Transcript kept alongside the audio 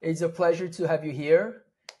It's a pleasure to have you here.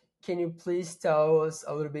 Can you please tell us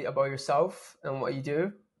a little bit about yourself and what you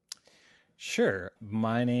do? Sure.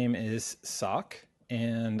 My name is Sock,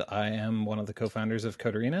 and I am one of the co-founders of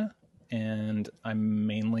Code4rena, and I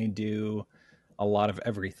mainly do a lot of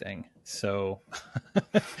everything. So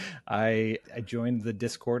I joined the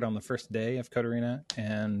Discord on the first day of Code4rena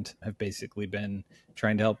and have basically been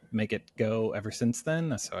trying to help make it go ever since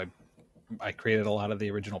then. So I created a lot of the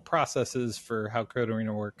original processes for how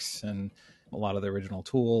Code4rena works and a lot of the original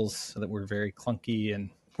tools that were very clunky and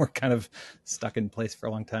were kind of stuck in place for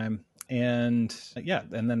a long time. And yeah,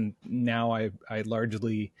 and then now I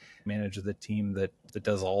largely manage the team that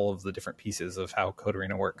does all of the different pieces of how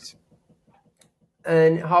Code4rena works.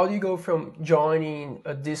 And how do you go from joining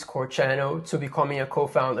a Discord channel to becoming a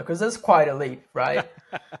co-founder? Because that's quite a leap, right?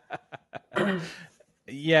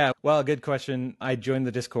 Yeah, well, good question. I joined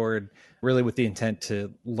the Discord really with the intent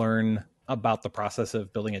to learn about the process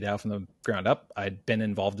of building a DAO from the ground up. I'd been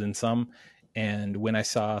involved in some. And when I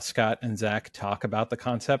saw Scott and Zach talk about the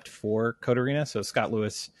concept for Code4rena, so Scott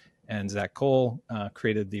Lewis and Zach Cole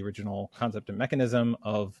created the original concept and mechanism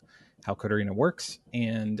of how Code4rena works.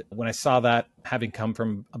 And when I saw that, having come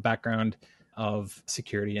from a background of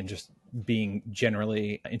security and just being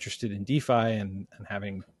generally interested in DeFi and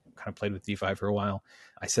having kind of played with DeFi for a while,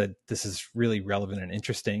 I said, this is really relevant and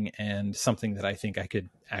interesting and something that I think I could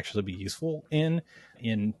actually be useful in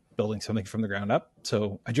building something from the ground up.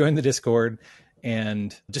 So I joined the Discord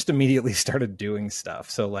and just immediately started doing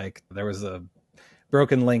stuff. So like there was a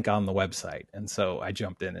broken link on the website. And so I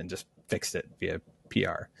jumped in and just fixed it via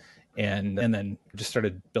PR. And then just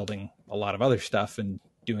started building a lot of other stuff and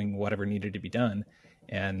doing whatever needed to be done.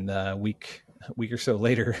 And a week or so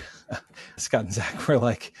later, Scott and Zach were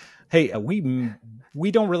like, "Hey,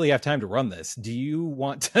 we don't really have time to run this. Do you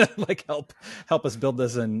want to like help us build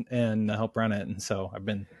this and help run it?" And so I've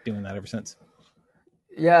been doing that ever since.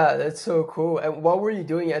 Yeah, that's so cool. And what were you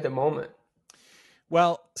doing at the moment?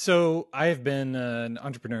 Well, so I have been an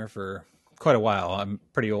entrepreneur for quite a while. I'm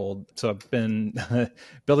pretty old. So I've been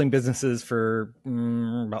building businesses for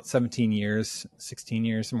about 17 years, 16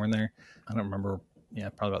 years, somewhere in there. I don't remember. Yeah,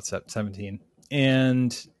 probably about 17.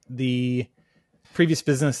 And the previous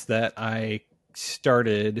business that I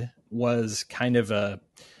started was kind of a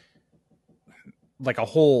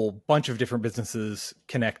whole bunch of different businesses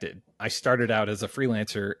connected. I started out as a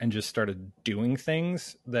freelancer and just started doing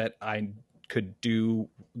things that I could do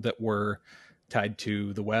that were tied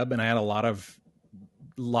to the web. And I had a lot of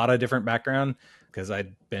different background because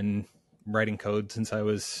I'd been writing code since I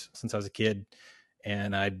was a kid,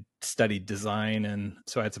 and I'd studied design. And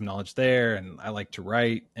so I had some knowledge there, and I like to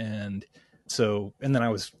write. And then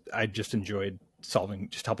I just enjoyed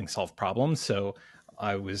helping solve problems. So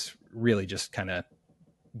I was really just kind of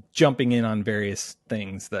jumping in on various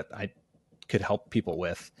things that I could help people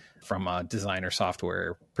with from a design or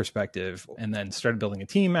software perspective, and then started building a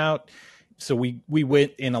team out. So we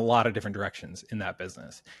went in a lot of different directions in that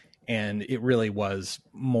business. And it really was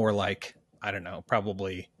more like, I don't know,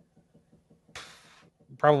 probably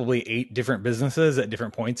 8 different businesses at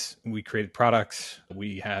different points. We created products.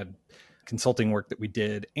 We had consulting work that we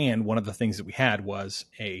did. And one of the things that we had was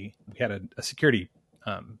we had a security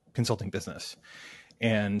consulting business.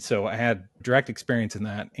 And so I had direct experience in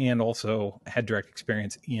that, and also had direct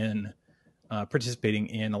experience in participating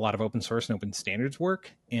in a lot of open source and open standards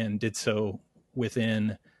work, and did so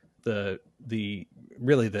within the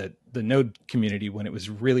Node community when it was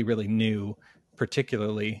really, really new,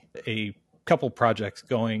 particularly a couple projects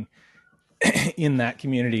going in that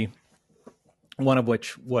community, one of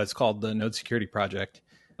which was called the Node Security Project,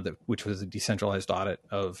 which was a decentralized audit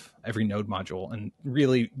of every node module. And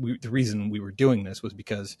really, the reason we were doing this was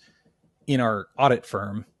because in our audit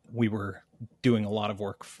firm, we were doing a lot of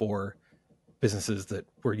work for businesses that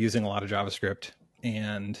were using a lot of JavaScript.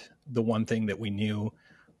 And the one thing that we knew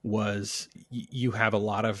was you have a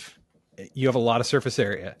lot of surface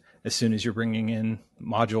area as soon as you're bringing in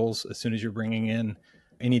modules, as soon as you're bringing in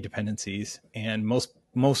any dependencies. And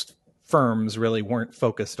most firms really weren't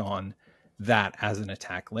focused on that as an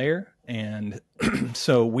attack layer. And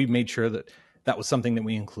so we made sure that was something that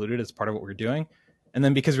we included as part of what we were doing. And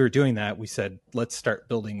then because we were doing that, we said, let's start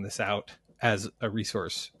building this out as a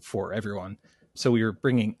resource for everyone. So we were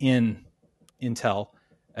bringing in Intel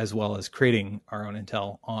as well as creating our own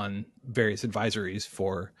Intel on various advisories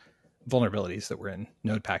for vulnerabilities that were in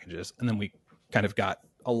node packages. And then we kind of got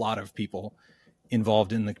a lot of people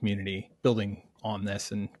involved in the community building on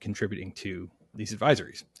this and contributing to these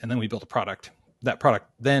advisories. And then we built a product. That product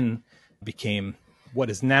then became what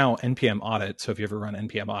is now NPM Audit. So if you ever run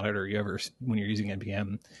NPM Audit, or when you're using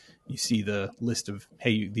NPM, you see the list of,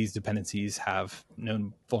 hey, these dependencies have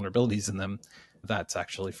known vulnerabilities in them. That's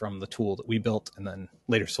actually from the tool that we built and then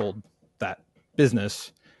later sold that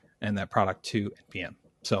business and that product to NPM.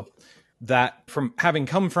 So that, from having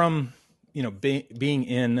come from, being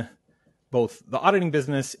in both the auditing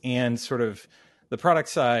business and sort of the product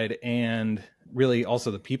side and really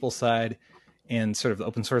also the people side and sort of the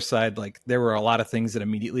open source side, like there were a lot of things that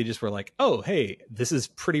immediately just were like, oh, hey, this is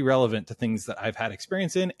pretty relevant to things that I've had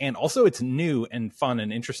experience in. And also it's new and fun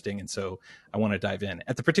and interesting. And so I want to dive in.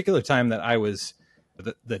 At the particular time that I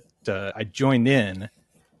joined in,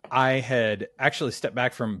 I had actually stepped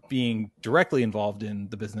back from being directly involved in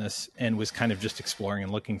the business and was kind of just exploring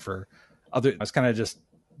and looking for I was kind of just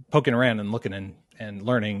poking around and looking and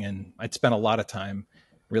learning. And I'd spent a lot of time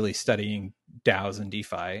really studying DAOs and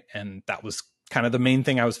DeFi. And that was kind of the main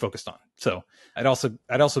thing I was focused on. So I'd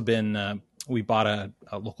also been, we bought a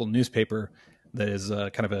local newspaper that is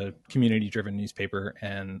kind of a community driven newspaper.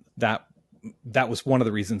 And that was one of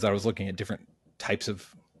the reasons I was looking at different types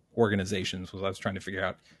of organizations, was I was trying to figure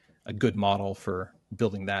out a good model for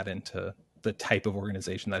building that into the type of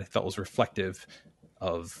organization that I felt was reflective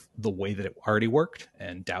of the way that it already worked.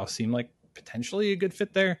 And DAO seemed like potentially a good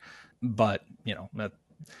fit there. But,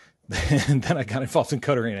 and then I got involved in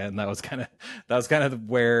Code4rena, and that was kind of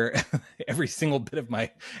where every single bit of my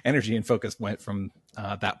energy and focus went from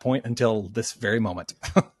that point until this very moment.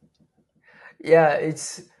 Yeah,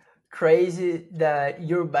 it's crazy that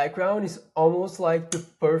your background is almost like the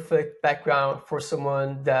perfect background for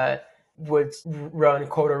someone that would run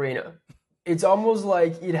Code4rena. It's almost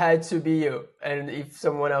like it had to be you, and if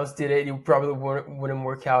someone else did it, it probably wouldn't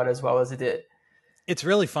work out as well as it did. It's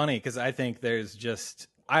really funny because I think there's just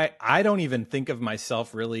I don't even think of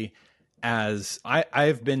myself really as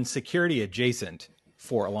I've been security adjacent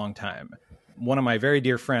for a long time. One of my very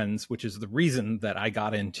dear friends, which is the reason that I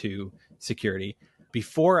got into security,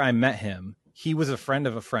 before I met him, he was a friend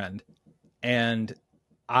of a friend. And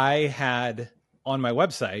I had on my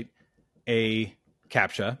website a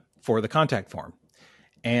CAPTCHA for the contact form.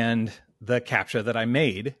 And the CAPTCHA that I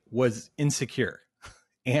made was insecure.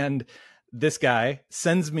 And this guy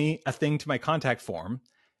sends me a thing to my contact form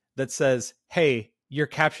that says, hey, your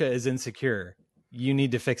CAPTCHA is insecure. You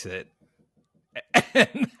need to fix it.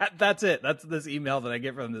 And that's it. That's this email that I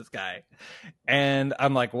get from this guy. And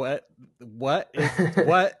I'm like, what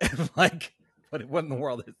like, what in the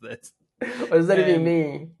world is this? What does that even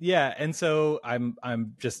mean? Yeah. And so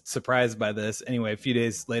I'm just surprised by this. Anyway, a few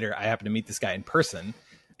days later, I happened to meet this guy in person,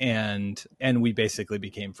 and we basically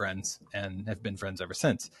became friends and have been friends ever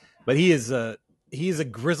since. But he's a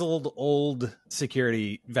grizzled old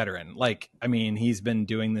security veteran. Like, I mean, he's been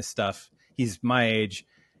doing this stuff. He's my age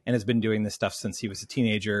and has been doing this stuff since he was a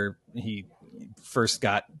teenager. He first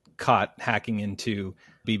got caught hacking into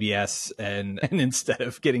BBS, and instead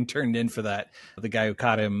of getting turned in for that, the guy who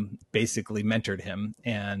caught him basically mentored him.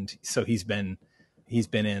 And so he's been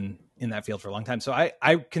in that field for a long time. So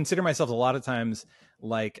I consider myself a lot of times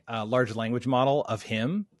like a large language model of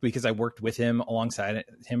him, because I worked with him alongside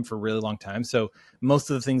him for a really long time. So most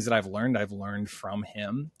of the things that I've learned from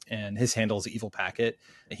him, and his handle is Evil Packet.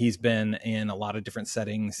 He's been in a lot of different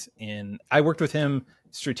settings. I worked with him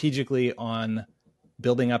strategically on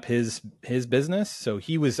building up his business. So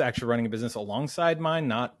he was actually running a business alongside mine,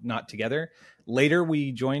 not together. Later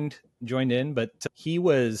we joined in, but he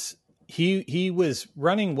was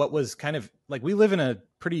running what was kind of like, we live in a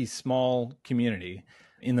pretty small community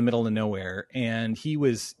in the middle of nowhere. And he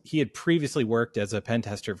had previously worked as a pen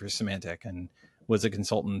tester for Symantec and was a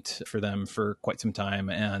consultant for them for quite some time.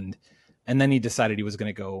 And then he decided he was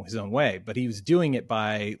going to go his own way, but he was doing it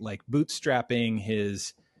by like bootstrapping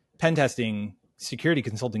his pen testing security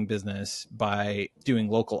consulting business by doing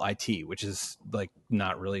local IT, which is like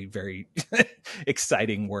not really very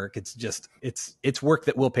exciting work. It's just, it's work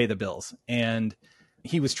that will pay the bills. And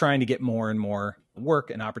he was trying to get more and more work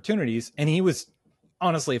and opportunities. And he was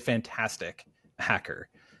honestly a fantastic hacker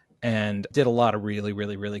and did a lot of really,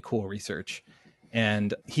 really, really cool research.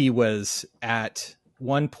 And he was at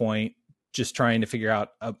one point just trying to figure out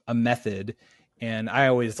a method. And I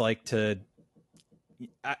always like to,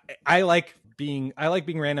 I like being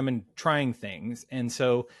random and trying things. And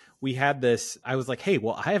so we had this, I was like, hey,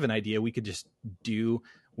 well, I have an idea we could just do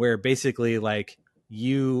where basically like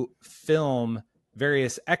you film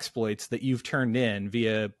various exploits that you've turned in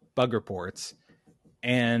via bug reports,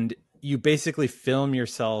 and you basically film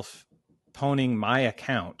yourself pwning my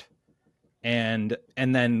account, and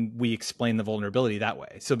then we explain the vulnerability that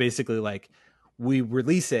way. So basically like we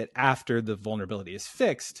release it after the vulnerability is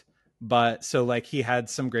fixed. But so like he had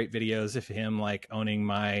some great videos of him like owning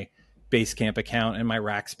my Basecamp account and my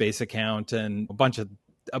Rackspace account and a bunch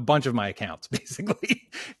of my accounts basically.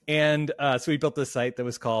 And so we built this site that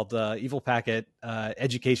was called Evil Packet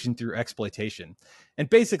Education Through Exploitation. And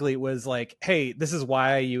basically it was like, hey, this is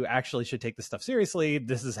why you actually should take this stuff seriously.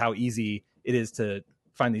 This is how easy it is to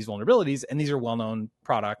find these vulnerabilities. And these are well-known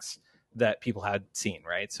products that people had seen,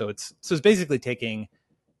 right? So it's basically taking,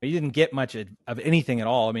 you didn't get much of anything at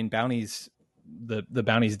all. I mean, bounties, the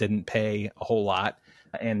bounties didn't pay a whole lot.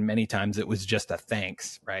 And many times it was just a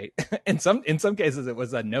thanks, right? In some cases it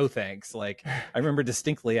was a no thanks. Like I remember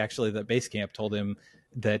distinctly actually that Basecamp told him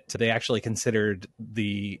that they actually considered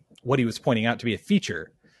what he was pointing out to be a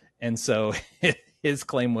feature. And so his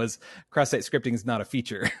claim was cross-site scripting is not a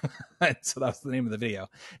feature. So that was the name of the video.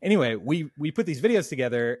 Anyway, we put these videos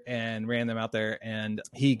together and ran them out there, and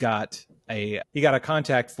he got a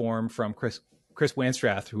contact form from Chris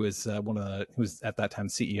Wanstrath, who was who was at that time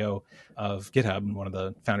CEO of GitHub and one of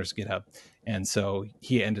the founders of GitHub. And so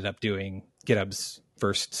he ended up doing GitHub's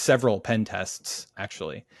first several pen tests,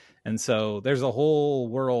 actually. And so there's a whole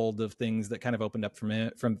world of things that kind of opened up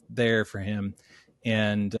from there for him.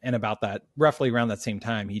 And about that, roughly around that same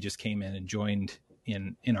time, he just came in and joined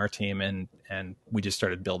in our team, and we just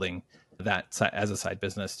started building that as a side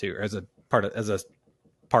business too, or as a part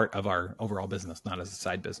of our overall business, not as a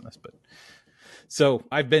side business. But so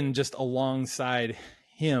I've been just alongside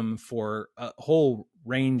him for a whole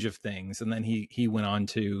range of things. And then he went on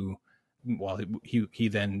to, well, he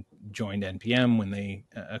then joined NPM when they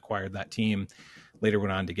acquired that team, later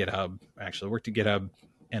went on to GitHub, actually worked at GitHub,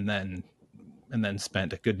 and then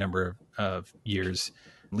spent a good number of years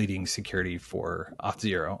leading security for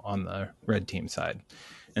Auth0 on the red team side.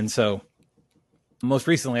 And so most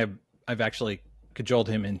recently I've actually cajoled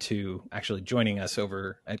him into actually joining us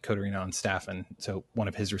over at Code4rena on staff. And so one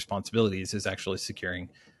of his responsibilities is actually securing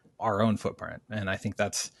our own footprint. And I think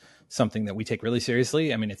that's something that we take really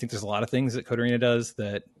seriously. I mean, I think there's a lot of things that Code4rena does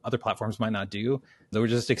that other platforms might not do, that we're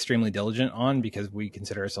just extremely diligent on because we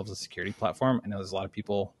consider ourselves a security platform. I know there's a lot of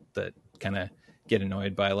people that kind of get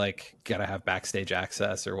annoyed by like, gotta have backstage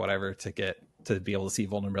access or whatever to be able to see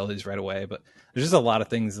vulnerabilities right away. But there's just a lot of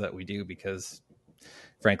things that we do because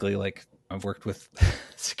frankly, like I've worked with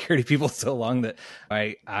security people so long that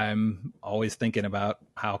I'm always thinking about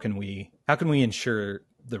how can we ensure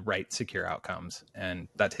the right secure outcomes. And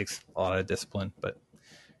that takes a lot of discipline. But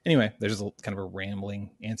anyway, there's kind of a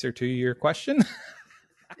rambling answer to your question.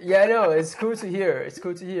 Yeah, no, it's cool to hear. It's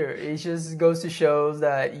cool to hear. It just goes to show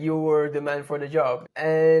that you were the man for the job.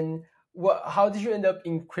 And how did you end up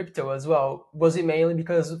in crypto as well? Was it mainly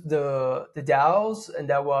because of the DAOs and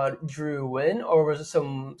that what drew you in, or was it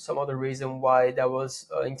some other reason why that was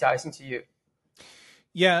enticing to you?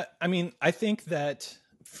 Yeah, I mean, I think that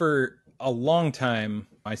for a long time,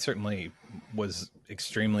 I certainly was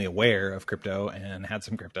extremely aware of crypto and had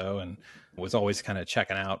some crypto and was always kind of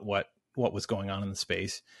checking out what was going on in the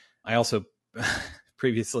space. I also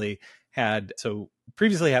previously had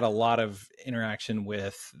a lot of interaction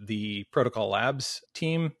with the Protocol Labs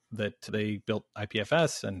team that they built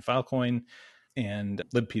IPFS and Filecoin and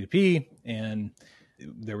libp2p. And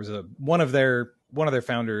there was one of their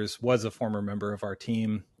founders was a former member of our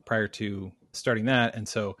team prior to starting that. And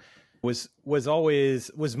so was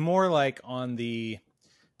more like on the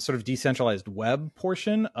sort of decentralized web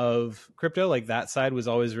portion of crypto. Like that side was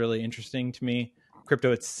always really interesting to me.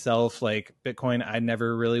 Crypto itself, like Bitcoin, I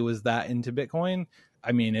never really was that into Bitcoin.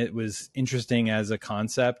 I mean, it was interesting as a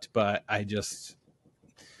concept, but Ethereum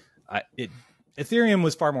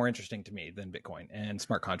was far more interesting to me than Bitcoin and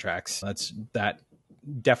smart contracts. That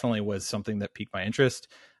definitely was something that piqued my interest,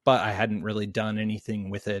 but I hadn't really done anything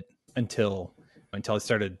with it until I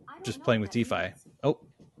started just playing with DeFi. Oh,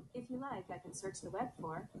 if you like, I can search the web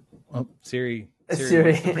for. Oh, Siri wants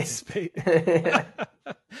to participate.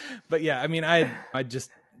 But yeah, I mean, I just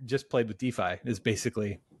played with DeFi is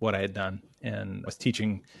basically what I had done, and I was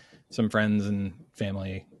teaching some friends and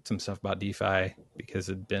family some stuff about DeFi because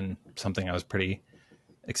it had been something I was pretty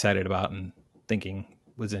excited about and thinking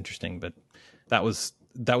was interesting. But that was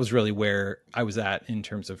really where I was at in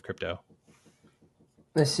terms of crypto.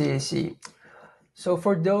 I see. So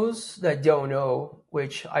for those that don't know,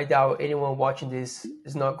 which I doubt anyone watching this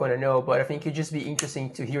is not going to know, but I think it'd just be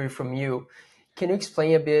interesting to hear it from you. Can you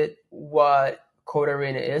explain a bit what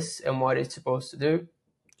Code4rena is and what it's supposed to do?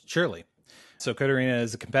 Surely. So Code4rena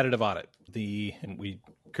is a competitive audit. And we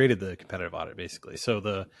created the competitive audit basically. So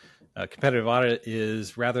the competitive audit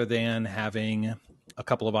is, rather than having a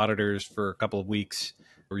couple of auditors for a couple of weeks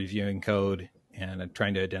reviewing code and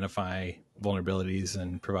trying to identify vulnerabilities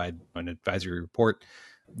and provide an advisory report,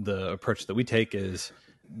 the approach that we take is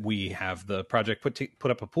we have the project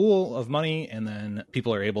put up a pool of money, and then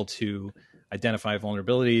people are able to identify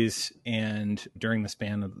vulnerabilities, and during the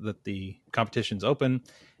span that the competition's open,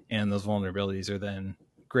 and those vulnerabilities are then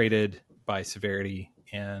graded by severity,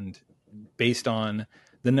 and based on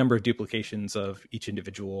the number of duplications of each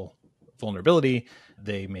individual vulnerability,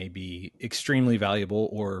 they may be extremely valuable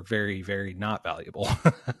or very, very not valuable.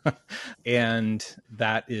 And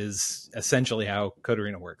that is essentially how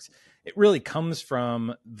Code4rena works. It really comes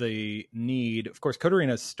from the need. Of course,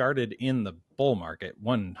 Code4rena started in the bull market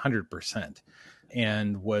 100%,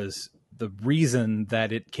 and was the reason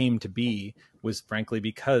that it came to be was frankly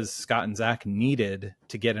because Scott and Zach needed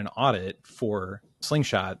to get an audit for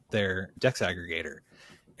Slingshot, their DEX aggregator.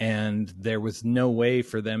 And there was no way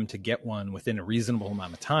for them to get one within a reasonable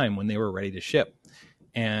amount of time when they were ready to ship.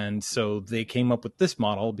 And so they came up with this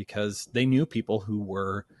model because they knew people who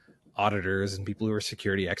were auditors and people who were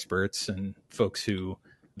security experts and folks who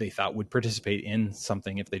they thought would participate in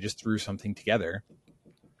something if they just threw something together.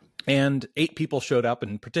 And 8 people showed up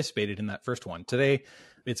and participated in that first one. Today,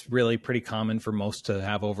 it's really pretty common for most to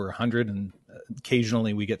have over 100, and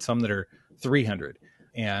occasionally we get some that are 300.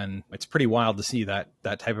 And it's pretty wild to see that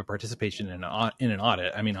type of participation in an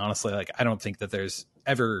audit. I mean, honestly, like, I don't think that there's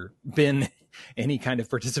ever been any kind of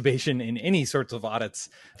participation in any sorts of audits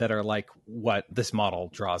that are like what this model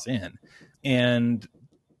draws in. And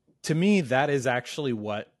to me, that is actually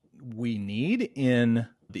what we need in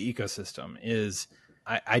the ecosystem. Is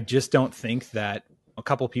I just don't think that a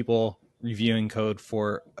couple people reviewing code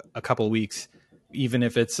for a couple of weeks, even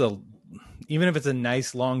if it's a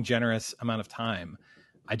nice, long, generous amount of time,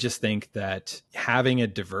 I just think that having a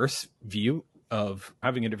diversity of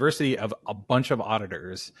a bunch of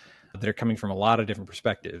auditors that are coming from a lot of different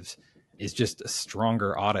perspectives is just a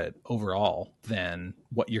stronger audit overall than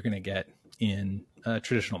what you're going to get in a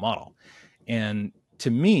traditional model. And to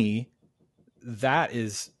me, that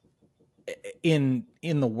is in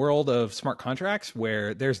the world of smart contracts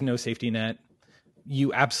where there's no safety net,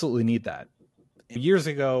 you absolutely need that. Years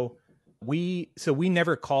ago, we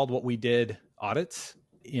never called what we did audits.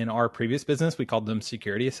 In our previous business, we called them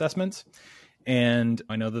security assessments. And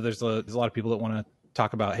I know that there's a lot of people that want to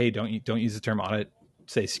talk about, hey, don't use the term audit,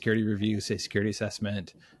 say security review, say security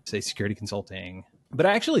assessment, say security consulting. But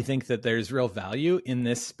I actually think that there's real value in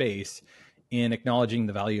this space in acknowledging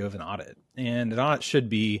the value of an audit. And an audit should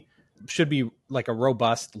be like a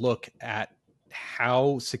robust look at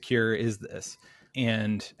how secure is this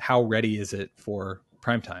and how ready is it for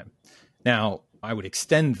prime time. Now, I would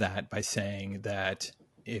extend that by saying that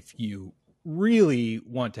if you really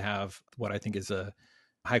want to have what I think is a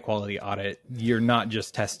high quality audit, you're not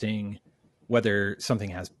just testing whether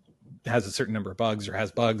something has a certain number of bugs or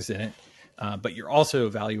has bugs in it, but you're also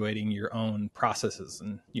evaluating your own processes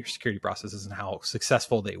and your security processes and how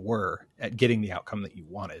successful they were at getting the outcome that you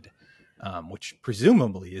wanted, which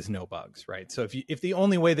presumably is no bugs, right? So if the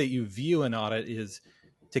only way that you view an audit is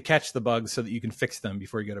to catch the bugs so that you can fix them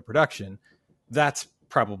before you go to production, that's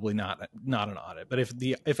probably not an audit. But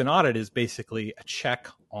if an audit is basically a check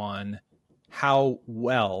on how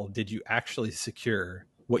well did you actually secure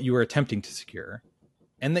what you were attempting to secure,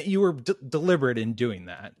 and that you were deliberate in doing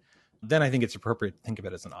that, then I think it's appropriate to think of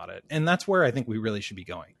it as an audit. And that's where I think we really should be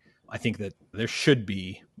going. I think that there should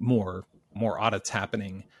be more audits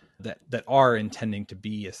happening that are intending to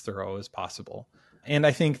be as thorough as possible. And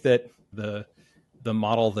I think that the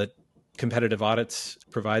model that competitive audits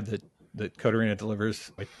provide that Code4rena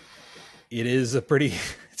delivers, it's a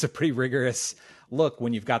pretty rigorous look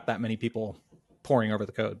when you've got that many people poring over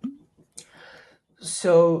the code.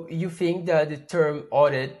 So you think that the term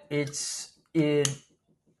audit, it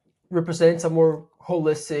represents a more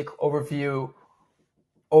holistic overview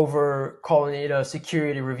over calling it a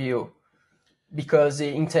security review, because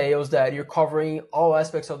it entails that you're covering all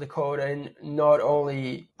aspects of the code and not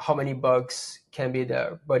only how many bugs can be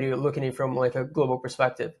there, but you're looking at it from like a global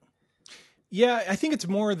perspective. Yeah, I think it's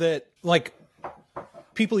more that, like,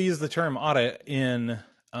 people use the term audit in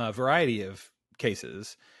a variety of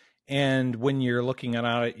cases. And when you're looking at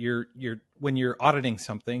audit, when you're auditing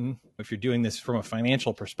something, if you're doing this from a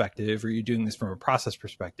financial perspective or you're doing this from a process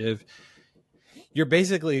perspective, you're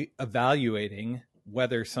basically evaluating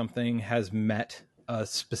whether something has met a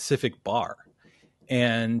specific bar.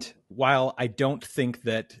 And while I don't think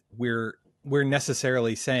that we're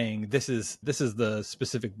necessarily saying this is the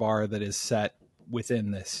specific bar that is set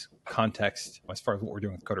within this context as far as what we're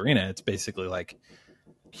doing with Code4rena, it's basically like,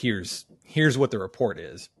 here's what the report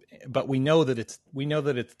is. But we know that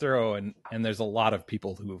it's thorough, and there's a lot of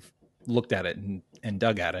people who've looked at it and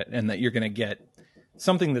dug at it, and that you're going to get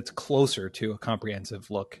something that's closer to a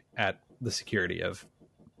comprehensive look at the security of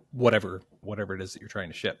whatever it is that you're trying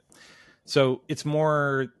to ship. So it's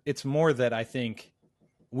more that I think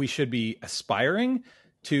we should be aspiring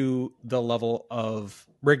to the level of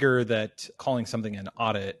rigor that calling something an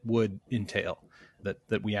audit would entail,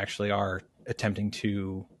 that we actually are attempting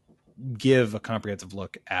to give a comprehensive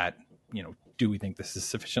look at, do we think this is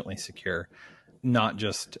sufficiently secure? Not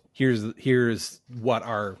just here's what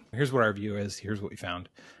our view is, here's what we found.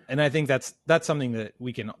 And I think that's something that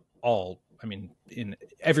we can all,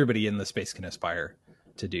 everybody in the space can aspire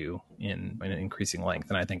to do in an increasing length.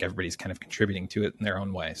 And I think everybody's kind of contributing to it in their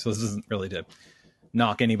own way. So this isn't really to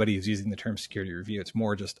knock anybody who's using the term security review. It's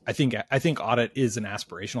more just, I think audit is an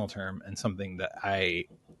aspirational term and something that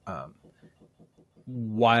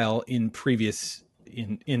while in previous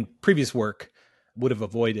work would have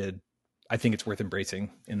avoided, I think it's worth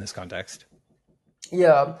embracing in this context.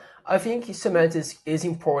 Yeah, I think semantics is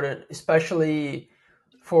important, especially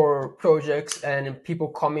for projects and people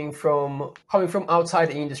coming from outside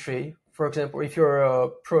the industry. For example, if you're a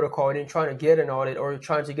protocol and you're trying to get an audit or you're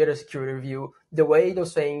trying to get a security review, the way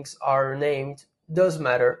those things are named does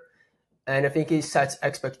matter. And I think it sets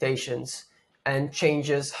expectations and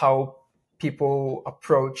changes how people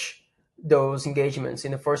approach those engagements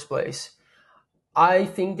in the first place. I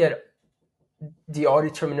think that the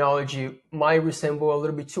audit terminology might resemble a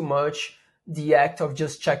little bit too much the act of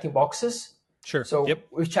just checking boxes. Sure. So yep.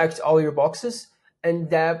 We've checked all your boxes,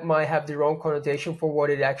 and that might have the wrong connotation for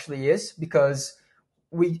what it actually is, because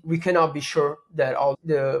we cannot be sure that all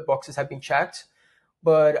the boxes have been checked.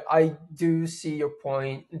 But I do see your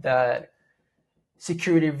point that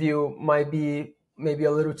security review might be maybe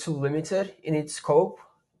a little too limited in its scope.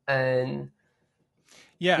 And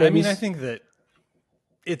yeah, I think that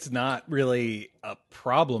it's not really a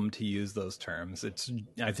problem to use those terms.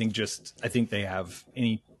 I think they have,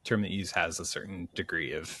 any term that you use has a certain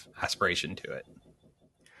degree of aspiration to it.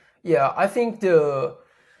 Yeah, I think the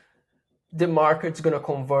market's going to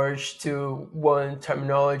converge to one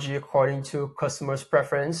terminology according to customers'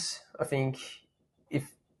 preference. I think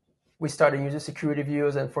if we start using security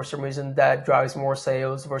reviews and for some reason that drives more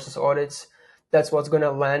sales versus audits, that's what's going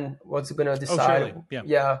to land, what's going to decide. Oh, surely.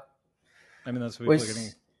 Yeah. That's what people are getting.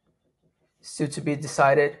 Still to be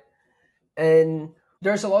decided. And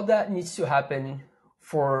there's a lot that needs to happen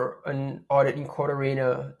for an audit in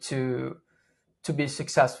Code4rena to be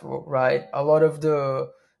successful, right? A lot of the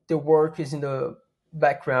work is in the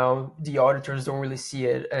background. The auditors don't really see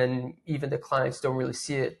it, and even the clients don't really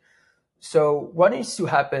see it. So what needs to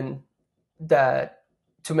happen to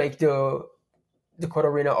make the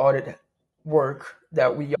Code4rena audit work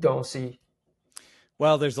that we don't see?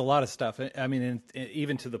 Well, there's a lot of stuff.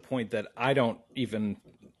 Even to the point that I don't even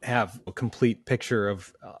have a complete picture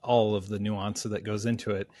of all of the nuance that goes into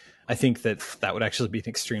it. I think that would actually be an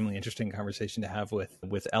extremely interesting conversation to have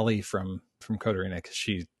with Ellie from Code4rena, because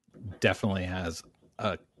she definitely has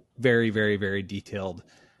a very, very, very detailed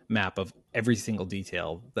map of every single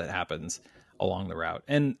detail that happens along the route.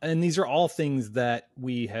 And these are all things that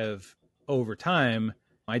we have over time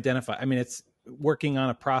identified. It's working on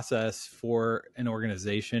a process for an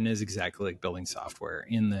organization is exactly like building software,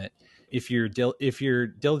 in that if you're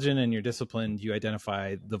diligent and you're disciplined, you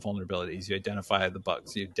identify the vulnerabilities, you identify the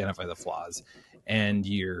bugs, you identify the flaws, and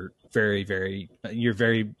you're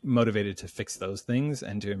very motivated to fix those things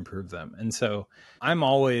and to improve them. And so I'm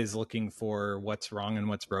always looking for what's wrong and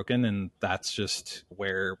what's broken, and that's just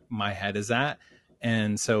where my head is at.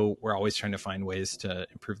 And so we're always trying to find ways to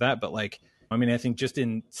improve that. But I think just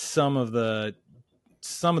in some of the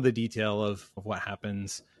detail of what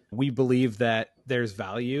happens, we believe that there's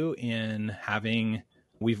value in having,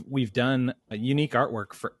 we've done a unique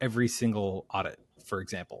artwork for every single audit, for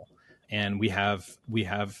example. And we have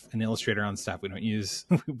an illustrator on staff. We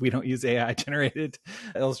don't use AI generated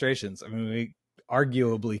illustrations. We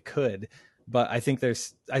arguably could, but I think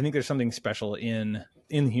there's something special in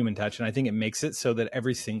the human touch. And I think it makes it so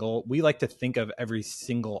that we like to think of every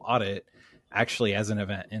single audit actually as an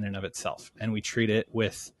event in and of itself. And we treat it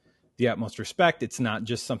with the utmost respect. It's not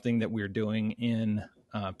just something that we're doing in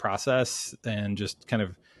process and just kind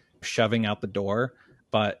of shoving out the door,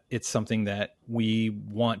 but it's something that we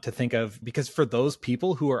want to think of, because for those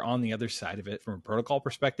people who are on the other side of it from a protocol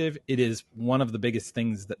perspective, it is one of the biggest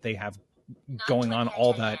things that they have going on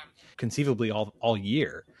conceivably all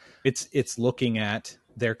year. It's looking at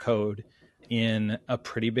their code in a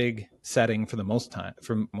pretty big setting for most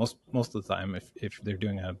of the time, if they're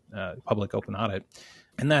doing a public open audit.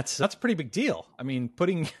 And that's a pretty big deal.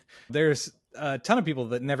 There's a ton of people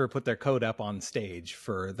that never put their code up on stage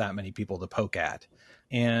for that many people to poke at.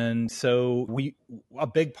 And so a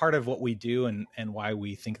big part of what we do and why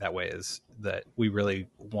we think that way is that we really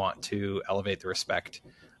want to elevate the respect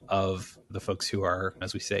of the folks who are,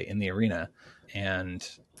 as we say, in the arena. And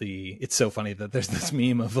it's so funny that there's this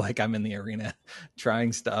meme of like, I'm in the arena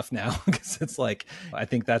trying stuff now, because it's like, I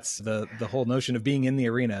think that's the whole notion of being in the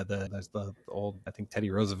arena. There's the old, I think, Teddy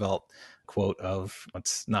Roosevelt quote of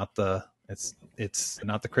it's not the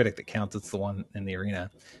critic that counts, it's the one in the arena.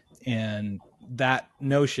 And that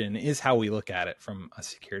notion is how we look at it from a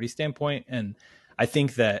security standpoint. And I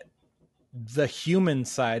think that the human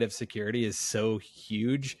side of security is so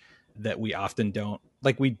huge that we often don't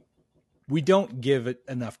like, we don't give it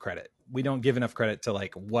enough credit. We don't give enough credit to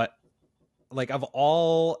of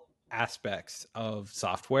all aspects of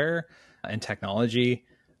software and technology,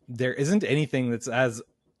 there isn't anything that's as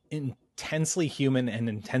intensely human and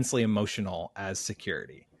intensely emotional as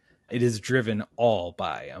security. It is driven all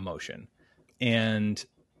by emotion. And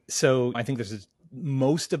so I think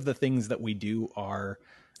most of the things that we do are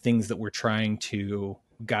things that we're trying to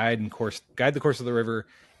guide the course of the river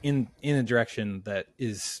in a direction that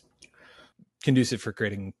is conducive for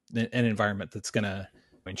creating an environment that's going to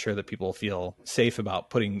ensure that people feel safe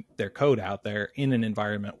about putting their code out there in an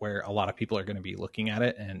environment where a lot of people are going to be looking at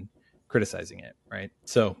it and criticizing it. Right.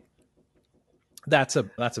 So that's a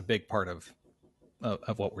big part of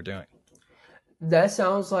what we're doing. That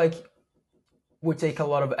sounds like would take a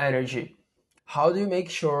lot of energy. How do you make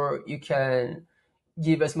sure you can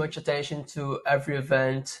give as much attention to every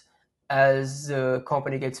event as the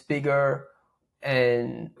company gets bigger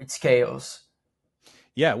and it scales?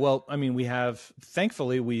 Yeah, well, I mean,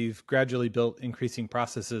 thankfully, we've gradually built increasing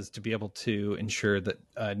processes to be able to ensure that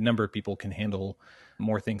a number of people can handle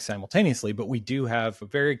more things simultaneously. But we do have a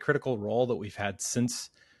very critical role that we've had since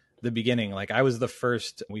the beginning. Like I was the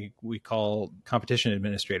first, we call competition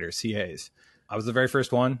administrators, CAs. I was the very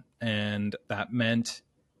first one. And that meant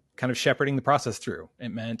kind of shepherding the process through. It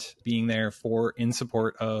meant being there in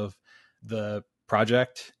support of the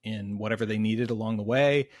project in whatever they needed along the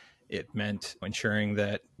way. It meant ensuring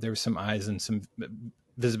that there was some eyes and some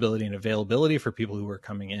visibility and availability for people who were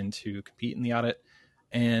coming in to compete in the audit.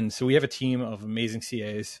 And so we have a team of amazing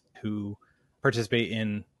CAs who participate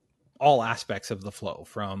in all aspects of the flow,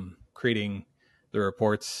 from creating the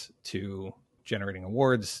reports to generating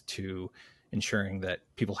awards to ensuring that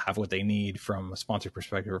people have what they need from a sponsor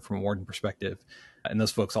perspective or from a warden perspective. And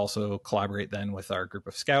those folks also collaborate then with our group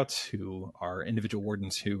of scouts, who are individual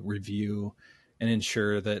wardens who review and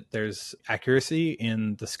ensure that there's accuracy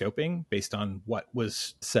in the scoping based on what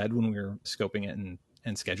was said when we were scoping it and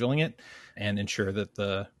scheduling it, and ensure that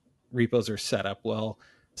the repos are set up well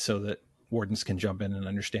so that wardens can jump in and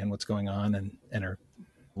understand what's going on and are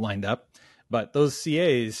lined up. But those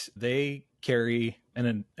CAs, they carry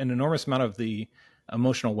an enormous amount of the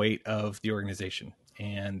emotional weight of the organization.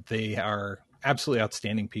 And they are absolutely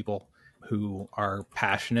outstanding people who are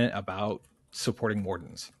passionate about supporting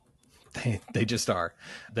wardens. They just are.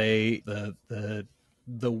 The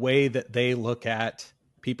way that they look at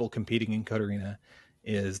people competing in Code4rena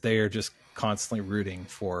is they are just constantly rooting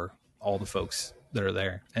for all the folks that are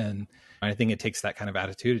there. And I think it takes that kind of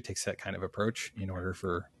attitude, it takes that kind of approach in order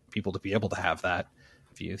for people to be able to have that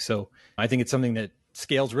view. So I think it's something that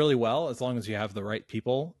scales really well as long as you have the right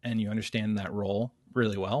people and you understand that role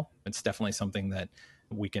really well. It's definitely something that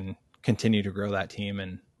we can continue to grow that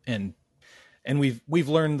team, and we've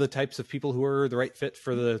learned the types of people who are the right fit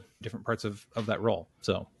for the different parts of that role.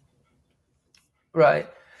 So, right.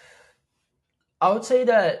 I would say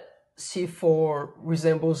that C4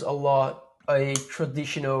 resembles a lot a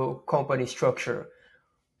traditional company structure.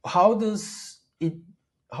 How is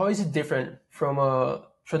it different from a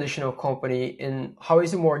traditional company, and how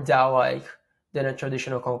is it more DAO-like than a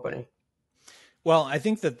traditional company? Well, I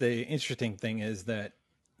think that the interesting thing is that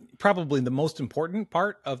probably the most important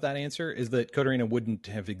part of that answer is that Code4rena wouldn't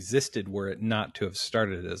have existed were it not to have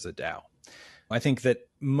started as a DAO. I think that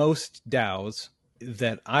most DAOs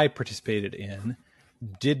that I participated in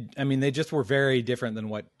they just were very different than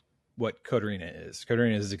what Code4rena is.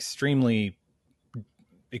 Code4rena is extremely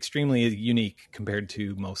unique compared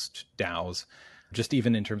to most DAOs, just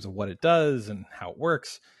even in terms of what it does and how it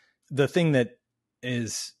works. The thing that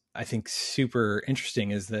is, I think, super interesting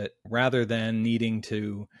is that rather than needing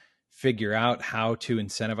to figure out how to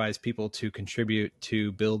incentivize people to contribute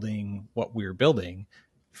to building what we're building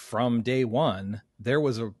from day one, there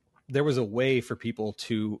was a way for people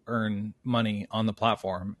to earn money on the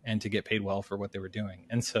platform and to get paid well for what they were doing.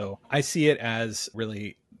 And so I see it as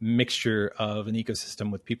really mixture of an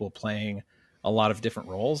ecosystem with people playing a lot of different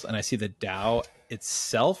roles. And I see the DAO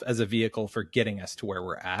itself as a vehicle for getting us to where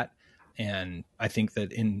we're at. And I think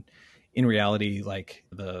that in reality, like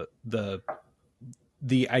the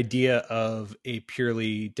idea of a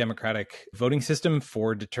purely democratic voting system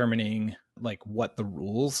for determining like what the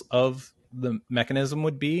rules of the mechanism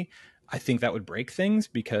would be, I think that would break things,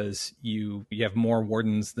 because you have more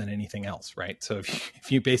wardens than anything else, right? So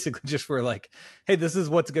if you basically just were like, hey, this is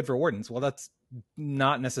what's good for wardens, well, that's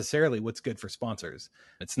not necessarily what's good for sponsors.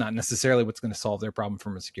 It's not necessarily what's going to solve their problem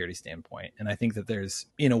from a security standpoint. And I think that there's,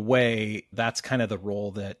 in a way, that's kind of the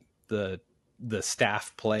role that the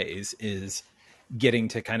staff plays, is getting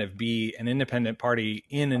to kind of be an independent party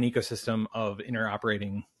in an ecosystem of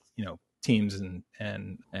interoperating, teams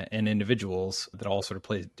and individuals that all sort of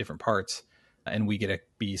play different parts. And we get to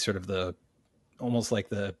be sort of almost like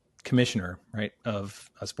the commissioner, right,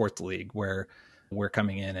 of a sports league, where we're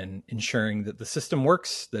coming in and ensuring that the system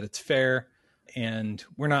works, that it's fair. And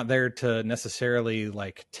we're not there to necessarily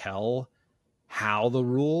like tell how the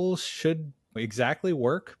rules should exactly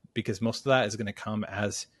work, because most of that is going to come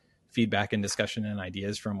as feedback and discussion and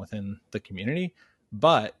ideas from within the community.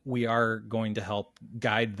 But we are going to help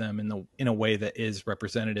guide them in a way that is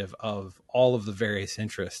representative of all of the various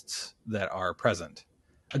interests that are present.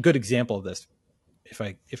 A good example of this, if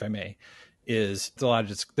I may, is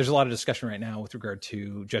there's a lot of discussion right now with regard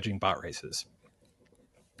to judging bot races.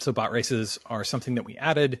 So bot races are something that we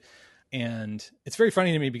added, and it's very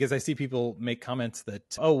funny to me because I see people make comments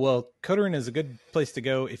that, oh, well, Code4rena is a good place to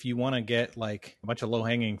go if you want to get like a bunch of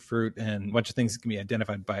low-hanging fruit and a bunch of things that can be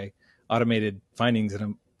identified by automated findings. And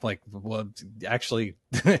I'm like, well, actually,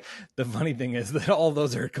 the funny thing is that all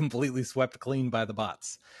those are completely swept clean by the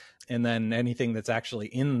bots. And then anything that's actually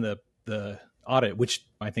in the audit, which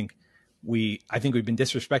I think we've been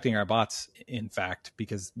disrespecting our bots, in fact,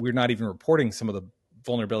 because we're not even reporting some of the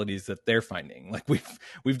vulnerabilities that they're finding. Like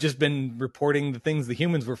we've just been reporting the things the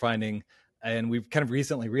humans were finding, and we've kind of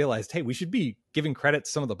recently realized, hey, we should be giving credit to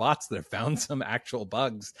some of the bots that have found some actual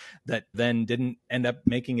bugs that then didn't end up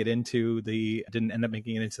making it into the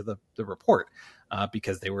report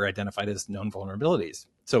because they were identified as known vulnerabilities.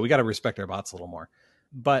 So we got to respect our bots a little more.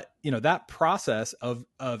 But that process of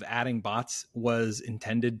adding bots was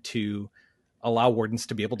intended to allow wardens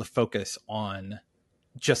to be able to focus on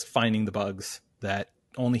just finding the bugs that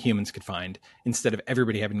only humans could find, instead of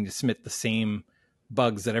everybody having to submit the same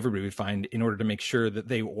bugs that everybody would find in order to make sure that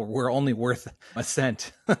they were only worth a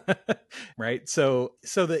cent. Right. So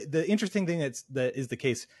the interesting thing that is the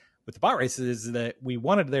case with the bot races is that we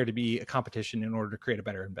wanted there to be a competition in order to create a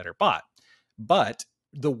better and better bot. But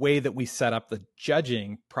the way that we set up the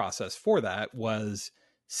judging process for that was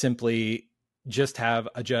simply just have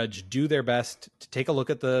a judge do their best to take a look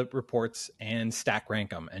at the reports and stack rank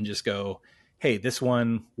them and just go, hey, this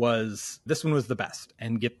one was the best,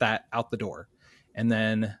 and get that out the door. And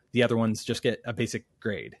then the other ones just get a basic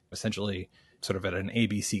grade, essentially sort of at an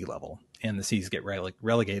ABC level. And the C's get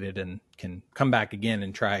relegated and can come back again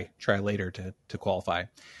and try later to qualify.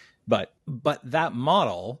 But that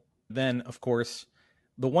model, then, of course,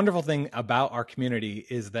 the wonderful thing about our community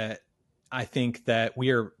is that I think that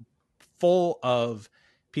we are full of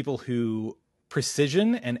people who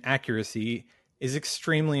precision and accuracy is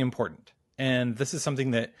extremely important. And this is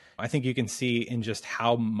something that I think you can see in just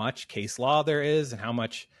how much case law there is and how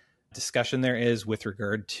much discussion there is with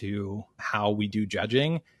regard to how we do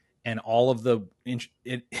judging and all of the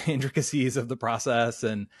intricacies of the process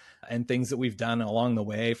and things that we've done along the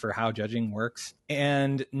way for how judging works.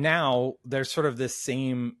 And now there's sort of this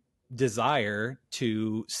same desire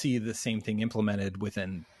to see the same thing implemented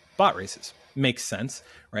within bot races. Makes sense,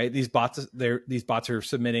 right? These bots are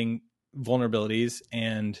submitting vulnerabilities,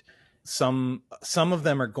 and some of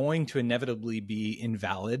them are going to inevitably be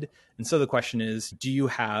invalid. And so the question is, do you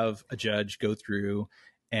have a judge go through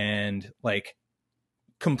and like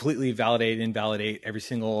completely validate and invalidate every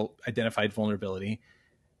single identified vulnerability?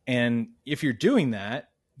 And if you're doing that,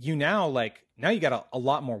 now you got a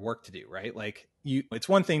lot more work to do, right? Like it's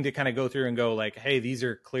one thing to kind of go through and go like, hey, these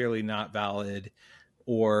are clearly not valid,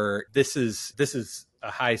 or this is a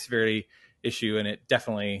high severity issue and it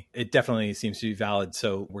definitely seems to be valid,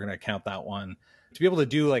 so we're going to count that one. To be able to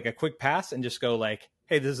do like a quick pass and just go like,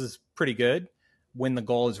 hey, this is pretty good, when the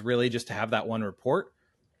goal is really just to have that one report,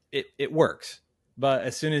 it works. But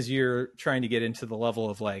as soon as you're trying to get into the level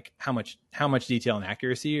of like how much detail and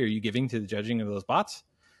accuracy are you giving to the judging of those bots,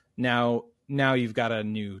 now you've got a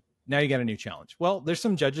new challenge. Well, there's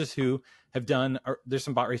some bot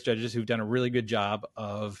race judges who've done a really good job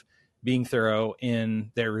of being thorough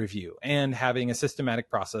in their review and having a systematic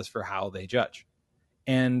process for how they judge.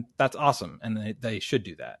 And that's awesome. And they should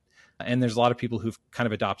do that. And there's a lot of people who've kind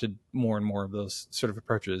of adopted more and more of those sort of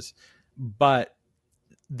approaches. But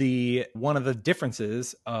one of the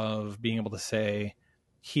differences of being able to say,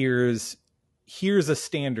 here's a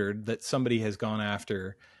standard that somebody has gone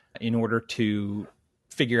after in order to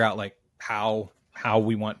figure out like how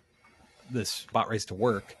we want this bot race to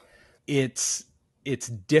work. It's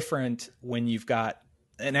different when you've got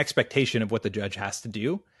an expectation of what the judge has to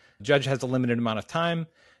do. The judge has a limited amount of time.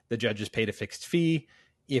 The judge is paid a fixed fee.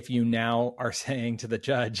 If you now are saying to the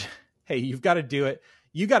judge, hey, you've got to do it,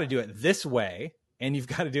 you got to do it this way, and you've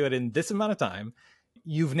got to do it in this amount of time,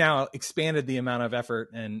 you've now expanded the amount of effort.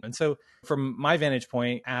 And so from my vantage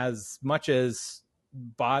point, as much as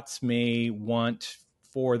bots may want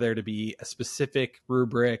for there to be a specific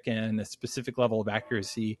rubric and a specific level of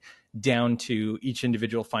accuracy down to each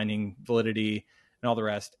individual finding validity and all the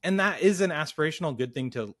rest, and that is an aspirational good thing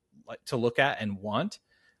to look at and want,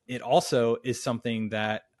 it also is something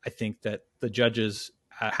that I think that the judges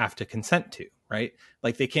have to consent to, right?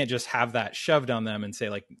 Like they can't just have that shoved on them and say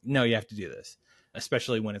like, no, you have to do this,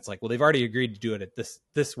 especially when it's like, well, they've already agreed to do it at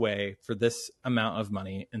this way for this amount of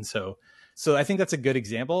money. And so I think that's a good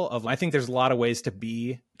example of, I think there's a lot of ways to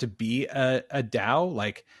be a DAO,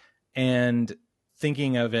 like, and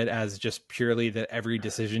thinking of it as just purely that every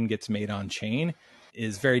decision gets made on chain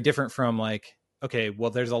is very different from like, okay, well,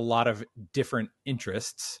 there's a lot of different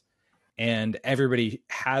interests and everybody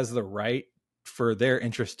has the right for their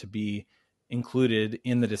interest to be included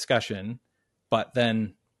in the discussion. But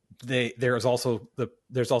then there's also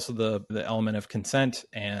the element of consent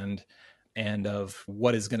and of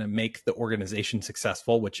what is going to make the organization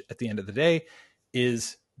successful, which at the end of the day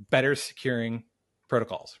is better securing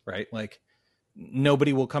protocols, right? Like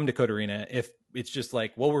nobody will come to Code4rena if it's just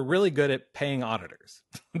like, well, we're really good at paying auditors.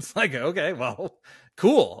 It's like, okay, well,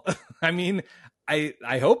 cool. I mean,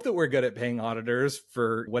 I hope that we're good at paying auditors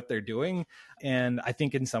for what they're doing. And I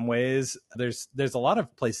think in some ways there's a lot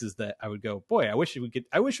of places that I would go, boy, I wish we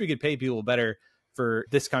could pay people better for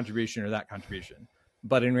this contribution or that contribution.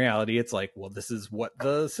 But in reality, it's like, well, this is what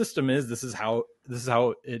the system is. This is how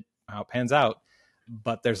it pans out.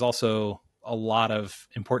 But there's also a lot of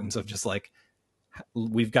importance of just like,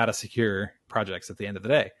 we've got to secure projects at the end of the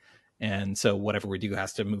day. And so whatever we do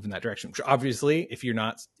has to move in that direction, which obviously if you're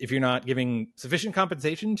not giving sufficient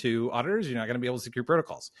compensation to auditors, you're not going to be able to secure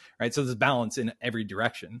protocols, right? So there's balance in every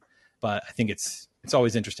direction, but I think it's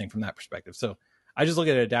always interesting from that perspective. So I just look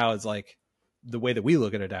at a DAO as like, the way that we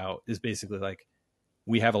look at a DAO is basically like,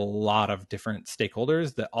 we have a lot of different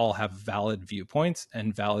stakeholders that all have valid viewpoints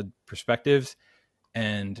and valid perspectives.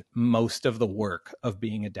 And most of the work of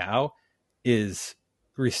being a DAO is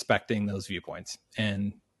respecting those viewpoints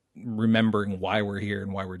and remembering why we're here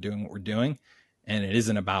and why we're doing what we're doing. And it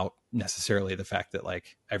isn't about necessarily the fact that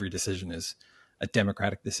like every decision is a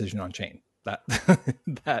democratic decision on chain.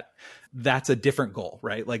 That's a different goal,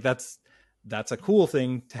 right? Like that's a cool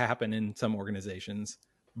thing to happen in some organizations,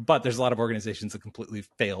 but there's a lot of organizations that completely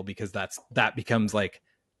fail because that becomes like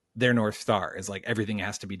their North Star is like, everything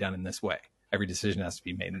has to be done in this way. Every decision has to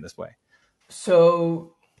be made in this way.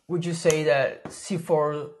 So would you say that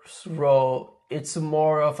C4's role, it's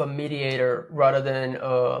more of a mediator rather than,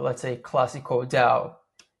 let's say, classical DAO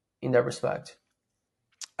in that respect?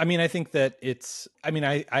 I mean, I think that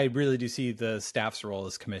I really do see the staff's role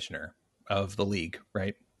as commissioner of the league,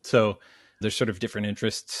 right? So there's sort of different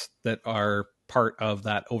interests that are part of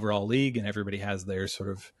that overall league, and everybody has their sort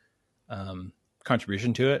of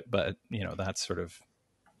contribution to it. But, that's sort of,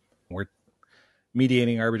 we're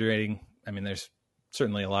mediating, arbitrating. I mean, there's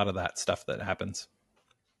certainly a lot of that stuff that happens.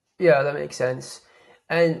 Yeah, that makes sense.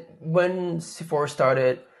 And when C4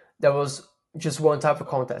 started, that was just one type of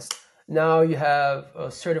contest. Now you have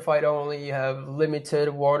certified only, you have limited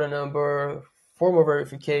water number, formal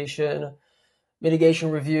verification,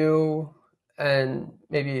 mitigation review, and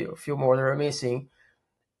maybe a few more that are missing.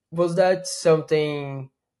 Was that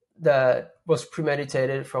something that was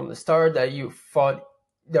premeditated from the start, that you thought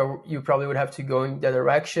that you probably would have to go in that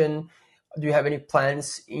direction? Do you have any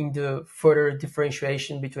plans in the further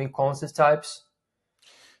differentiation between contest types?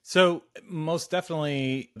 So most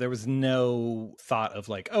definitely there was no thought of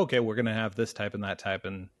like, okay, we're going to have this type and that type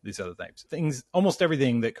and these other things. Almost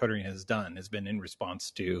everything that Code4rena has done has been in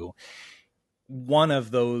response to one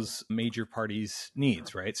of those major parties'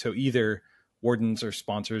 needs, right? So either wardens or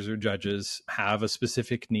sponsors or judges have a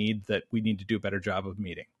specific need that we need to do a better job of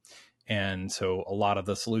meeting. And so a lot of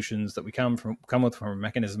the solutions that we come with from a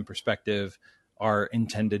mechanism perspective are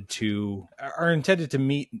intended to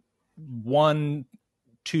meet 1,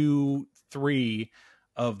 2, 3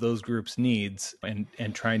 of those groups' needs and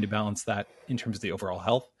trying to balance that in terms of the overall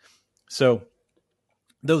health. So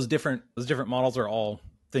those different models are all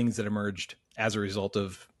things that emerged as a result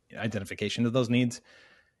of identification of those needs.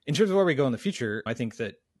 In terms of where we go in the future, I think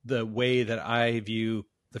that the way that I view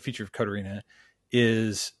the future of Code4rena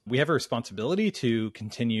is we have a responsibility to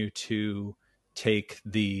continue to take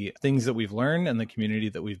the things that we've learned and the community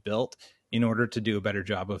that we've built in order to do a better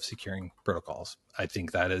job of securing protocols. I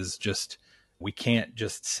think that is just, we can't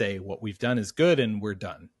just say what we've done is good and we're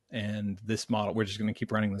done. And this model, we're just going to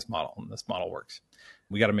keep running this model and this model works.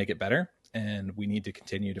 We got to make it better. And we need to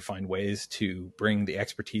continue to find ways to bring the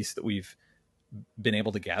expertise that we've been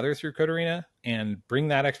able to gather through Code4rena and bring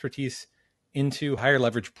that expertise into higher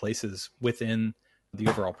leverage places within the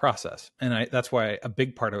overall process. And that's why a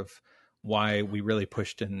big part of why we really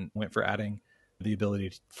pushed and went for adding the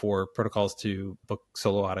ability for protocols to book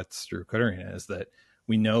solo audits through Code4rena is that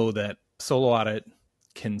we know that solo audit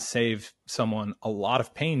can save someone a lot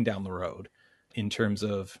of pain down the road in terms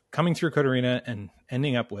of coming through Code4rena and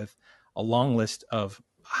ending up with a long list of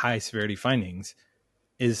high severity findings.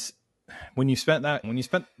 Is when you spent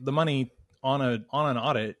the money on an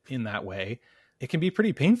audit in that way, it can be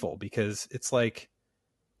pretty painful because it's like,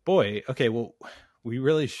 boy, okay, well, we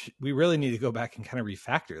really need to go back and kind of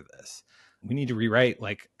refactor this. We need to rewrite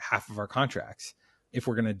like half of our contracts if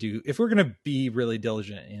we're going to be really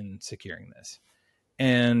diligent in securing this.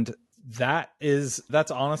 And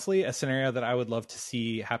that's honestly a scenario that I would love to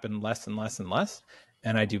see happen less and less and less.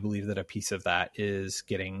 And I do believe that a piece of that is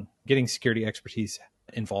getting security expertise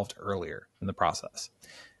involved earlier in the process.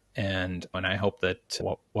 And I hope that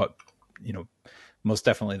what most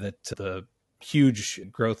definitely that the huge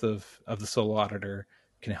growth of the solo auditor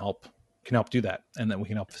can help do that, and that we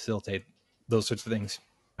can help facilitate those sorts of things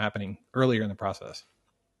happening earlier in the process.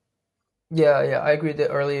 Yeah, I agree that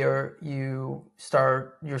earlier you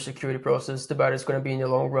start your security process, the better it's going to be in the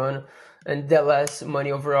long run, and that less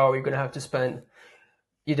money overall you're going to have to spend,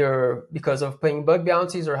 either because of paying bug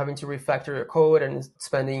bounties or having to refactor your code and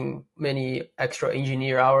spending many extra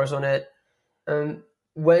engineer hours on it. And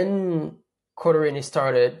when Code4rena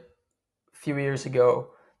started a few years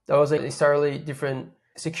ago, that was an entirely different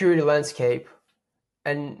security landscape.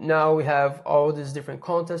 And now we have all these different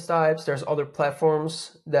contest types. There's other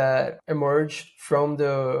platforms that emerged from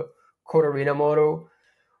the Code4rena model.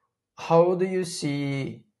 How do you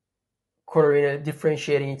see Code4rena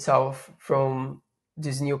differentiating itself from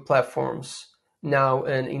these new platforms now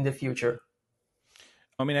and in the future?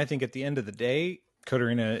 I mean, I think at the end of the day,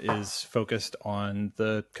 Code4rena is focused on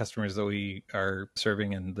the customers that we are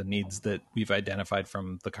serving and the needs that we've identified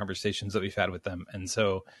from the conversations that we've had with them. And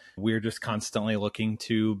so we're just constantly looking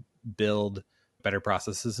to build better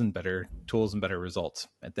processes and better tools and better results.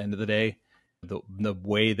 At the end of the day, the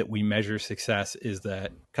way that we measure success is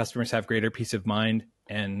that customers have greater peace of mind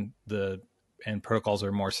and protocols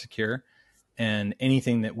are more secure. And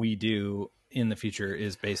anything that we do in the future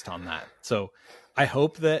is based on that. So I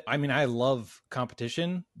hope that, I mean, I love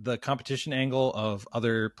competition, the competition angle of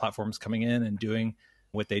other platforms coming in and doing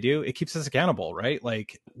what they do. It keeps us accountable, right?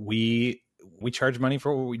 Like we charge money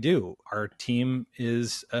for what we do. Our team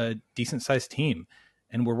is a decent sized team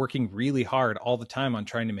and we're working really hard all the time on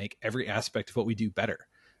trying to make every aspect of what we do better.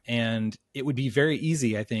 And it would be very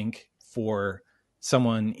easy, I think, for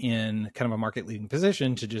someone in kind of a market leading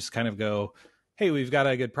position to just kind of go, hey, we've got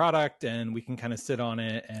a good product and we can kind of sit on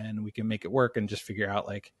it and we can make it work and just figure out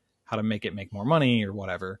like how to make it make more money or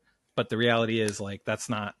whatever. But the reality is like, that's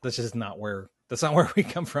just not where we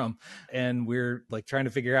come from. And we're like trying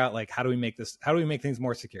to figure out like, how do we make things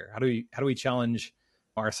more secure? How do we challenge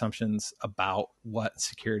our assumptions about what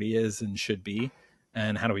security is and should be?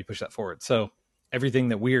 And how do we push that forward? So everything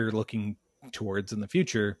that we're looking towards in the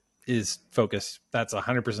future is focused. That's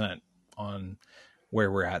 100% on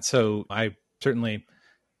where we're at. So I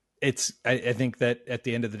think that at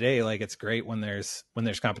the end of the day, like it's great when there's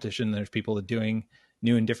competition, there's people doing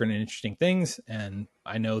new and different and interesting things. And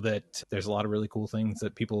I know that there's a lot of really cool things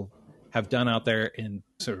that people have done out there in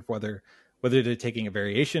sort of whether they're taking a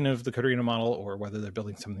variation of the Code4rena model or whether they're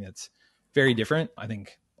building something that's very different. I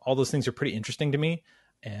think all those things are pretty interesting to me.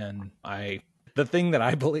 And the thing that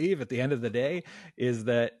I believe at the end of the day is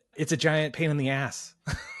that it's a giant pain in the ass.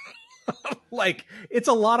 Like it's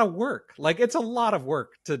a lot of work. Like it's a lot of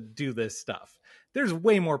work to do this stuff. There's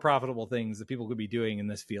way more profitable things that people could be doing in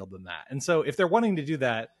this field than that. And so if they're wanting to do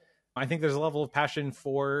that, I think there's a level of passion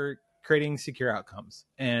for creating secure outcomes.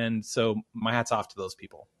 And so my hat's off to those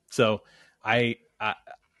people. So I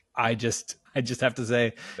just have to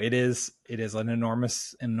say it is an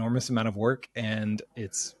enormous amount of work, and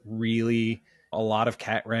it's really a lot of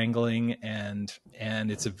cat wrangling, and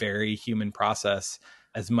it's a very human process.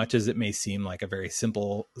 As much as it may seem like a very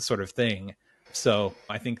simple sort of thing, So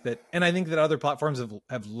I think that other platforms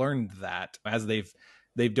have learned that as they've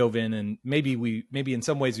dove in, and maybe in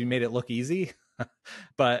some ways we made it look easy,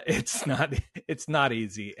 but it's not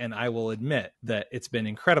easy. And I will admit that it's been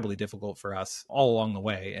incredibly difficult for us all along the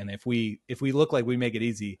way. And if we look like we make it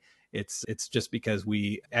easy, it's just because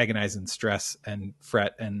we agonize and stress and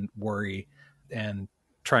fret and worry and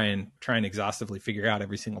try and exhaustively figure out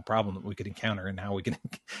every single problem that we could encounter and how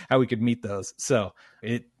we could meet those. So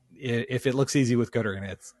if it looks easy with Code4rena,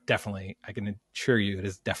 it's definitely, I can assure you, it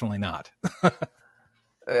is definitely not.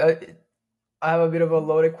 I have a bit of a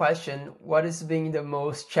loaded question. What has been the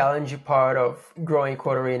most challenging part of growing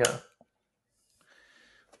Code4rena?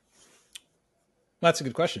 That's a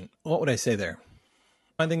good question. What would I say there?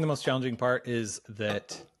 I think the most challenging part is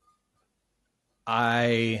that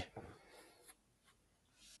I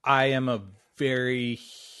am a very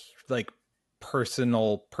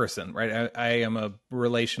personal person, right? I am a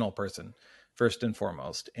relational person first and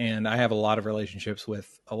foremost. And I have a lot of relationships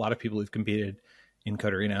with a lot of people who've competed in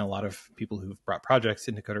Code4rena, a lot of people who've brought projects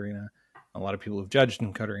into Code4rena, a lot of people who've judged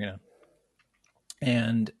in Code4rena.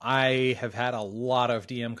 And I have had a lot of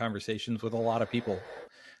DM conversations with a lot of people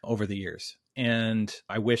over the years. And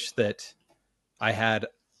I wish that I had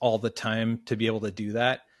all the time to be able to do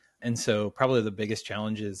that. And so probably the biggest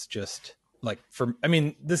challenge is just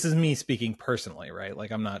this is me speaking personally, right?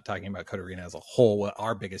 Like, I'm not talking about Code4rena as a whole.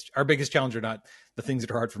 Our biggest challenge are not the things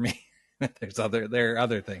that are hard for me. There are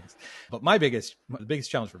other things, but the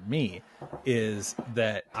biggest challenge for me is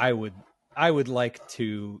that I would like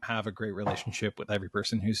to have a great relationship with every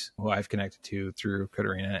person who I've connected to through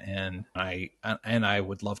Code4rena, and I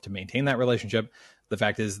would love to maintain that relationship. The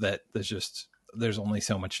fact is that there's only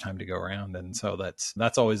so much time to go around, and so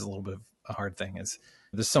that's always a little bit of a hard thing. Is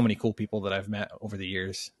there's so many cool people that I've met over the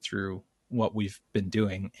years through what we've been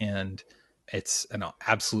doing, and it's an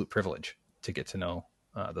absolute privilege to get to know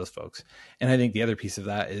those folks. And I think the other piece of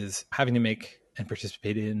that is having to make and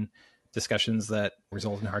participate in discussions that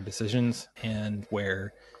result in hard decisions, and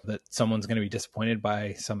where that someone's going to be disappointed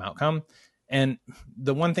by some outcome. And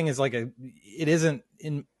the one thing is, it isn't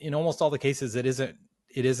in almost all the cases, it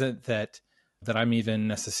isn't that I'm even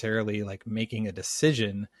necessarily making a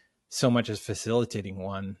decision so much as facilitating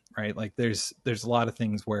one, right? Like there's a lot of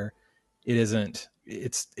things where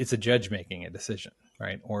it's a judge making a decision,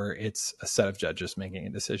 right? Or it's a set of judges making a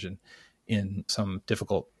decision in some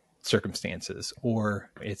difficult circumstances, or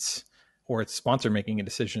it's sponsor making a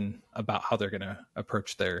decision about how they're going to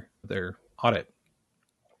approach their audit.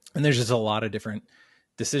 And there's just a lot of different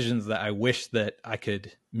decisions that I wish that I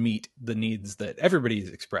could meet the needs that everybody's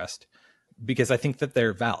expressed, because I think that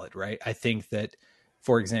they're valid, right? I think that,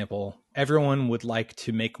 for example, everyone would like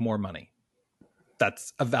to make more money.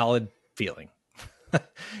 That's a valid feeling.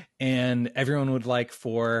 And everyone would like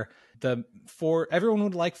for the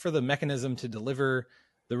mechanism to deliver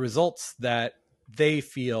the results that they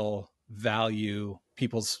feel value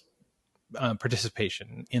people's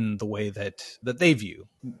participation in the way that they view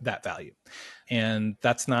that value. And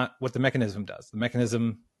that's not what the mechanism does. The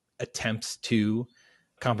mechanism attempts to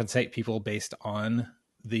compensate people based on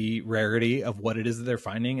the rarity of what it is that they're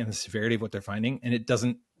finding and the severity of what they're finding. And it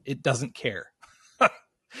doesn't care.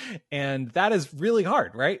 And that is really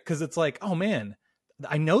hard, right? Because it's like, oh man,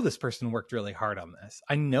 I know this person worked really hard on this.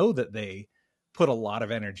 I know that they put a lot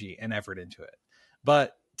of energy and effort into it.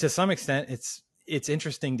 But to some extent, it's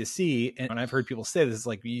interesting to see. And I've heard people say this,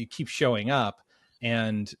 like, you keep showing up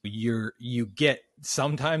and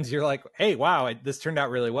sometimes you're like, hey, wow, this turned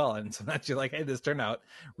out really well. And sometimes you're like, hey, this turned out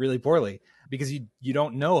really poorly, because you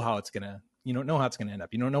don't know how it's going to end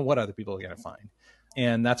up. You don't know what other people are going to find.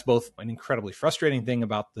 And that's both an incredibly frustrating thing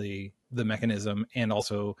about the mechanism, and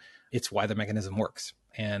also it's why the mechanism works,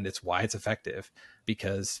 and it's why it's effective,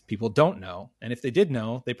 because people don't know. And if they did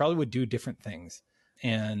know, they probably would do different things,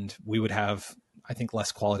 and we would have, I think,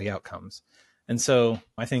 less quality outcomes. And so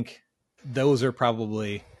I think those are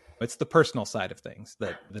probably, it's the personal side of things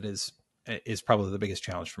that is probably the biggest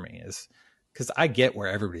challenge for me, is because I get where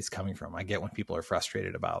everybody's coming from. I get when people are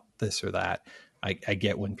frustrated about this or that. I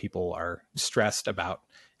get when people are stressed about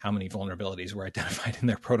how many vulnerabilities were identified in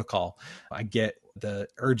their protocol. I get the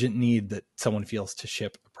urgent need that someone feels to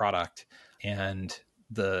ship a product, and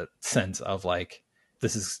the sense of like,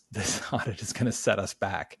 this audit is going to set us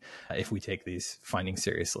back if we take these findings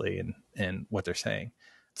seriously and what they're saying.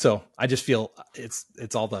 So I just feel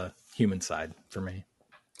it's all the human side for me.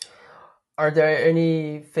 Are there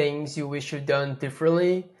any things you wish you'd done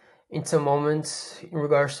differently in some moments in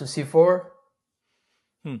regards to C4?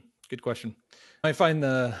 Good question. I find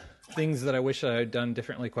the things that I wish I had done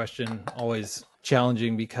differently question always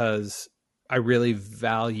challenging, because I really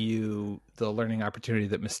value the learning opportunity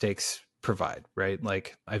that mistakes provide, right?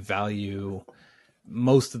 Like I value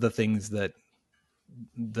most of the things that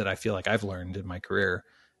I feel like I've learned in my career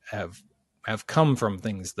have come from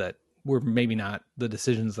things that were maybe not the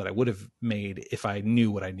decisions that I would have made if I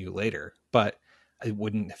knew what I knew later, but I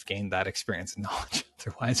wouldn't have gained that experience and knowledge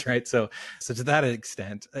otherwise, right? So to that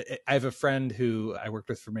extent, I have a friend who I worked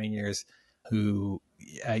with for many years who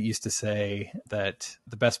used to say that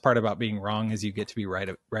the best part about being wrong is you get to be right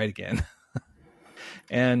again.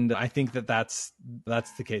 And I think that that's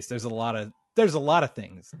the case. There's a lot of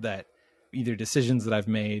things that either decisions that I've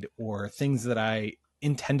made or things that I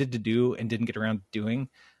intended to do and didn't get around to doing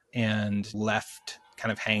and left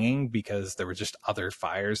kind of hanging because there were just other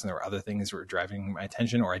fires and there were other things that were driving my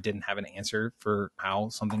attention, or I didn't have an answer for how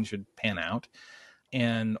something should pan out.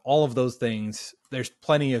 And all of those things, there's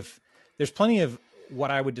plenty of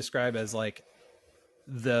what I would describe as like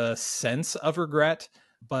the sense of regret,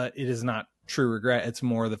 but it is not true regret. It's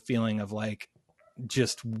more the feeling of like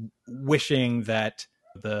just wishing that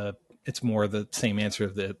it's more the same answer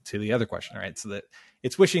to the other question, right? So that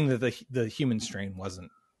it's wishing that the human strain wasn't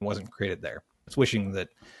created there. It's wishing that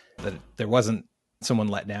there wasn't someone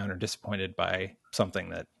let down or disappointed by something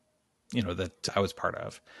that, that I was part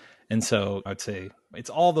of. And so I would say it's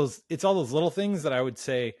all those little things that I would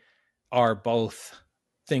say are both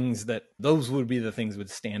things that those would be the things that would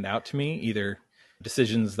stand out to me, either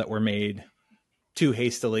decisions that were made too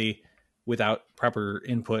hastily without proper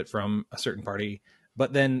input from a certain party.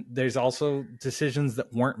 But then there's also decisions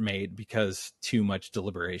that weren't made because too much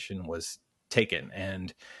deliberation was taken,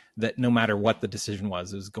 and that no matter what the decision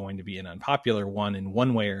was, it was going to be an unpopular one in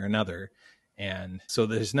one way or another. And so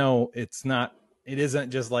it isn't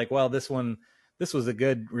just like, well, this was a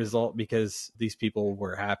good result because these people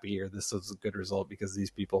were happy, or this was a good result because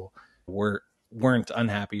these people weren't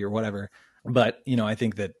unhappy or whatever. But, I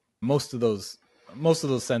think that most of those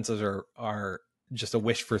senses are just a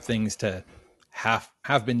wish for things to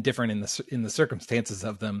have been different in the circumstances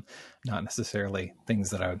of them, not necessarily things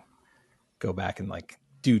that I would go back and like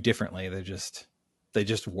do differently. They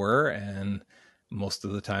just were, and most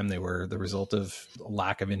of the time they were the result of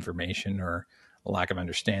lack of information or a lack of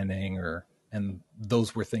understanding, and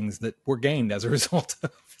those were things that were gained as a result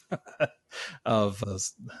of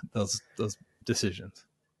those decisions.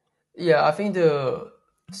 Yeah, I think the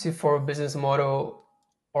C4 business model,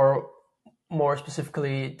 or more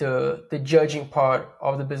specifically, the judging part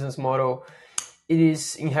of the business model, it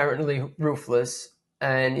is inherently ruthless,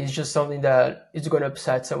 and it's just something that is going to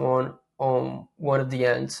upset someone on one of the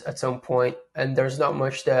ends at some point, and there's not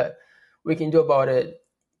much that we can do about it.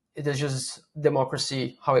 It is just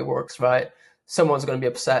democracy, how it works, right? Someone's going to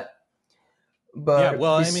be upset. But yeah,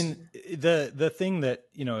 well, I mean, the thing that,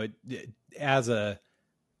 as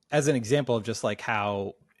an example of just like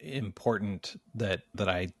how important that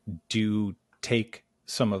I do take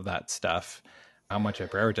some of that stuff, how much I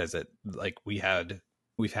prioritize it. Like we've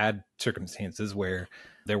had circumstances where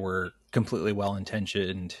there were completely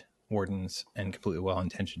well-intentioned wardens and completely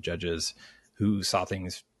well-intentioned judges who saw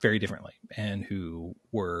things very differently and who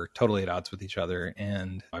were totally at odds with each other.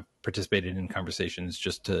 And I participated in conversations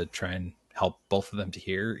just to try and help both of them to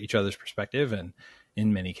hear each other's perspective, and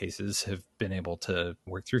in many cases have been able to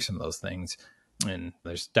work through some of those things. And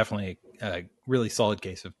there's definitely a really solid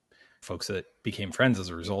case of folks that became friends as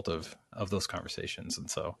a result of those conversations. And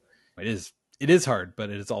so it is hard, but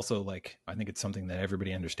it is also like, I think it's something that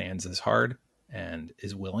everybody understands is hard and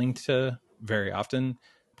is willing to very often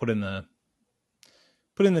put in the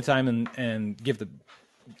time and give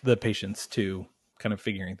the patience to kind of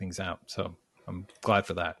figuring things out. So I'm glad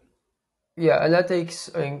for that. Yeah, and that takes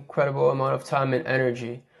an incredible amount of time and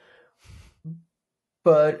energy.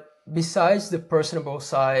 But besides the personable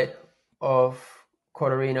side of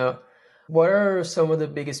Code4rena, what are some of the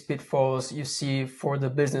biggest pitfalls you see for the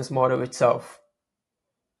business model itself?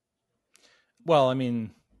 Well, I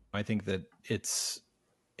mean, I think that it's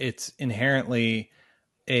inherently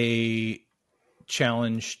a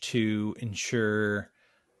challenge to ensure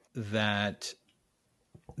that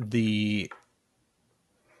the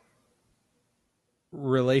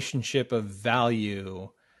relationship of value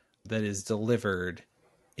that is delivered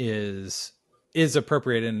is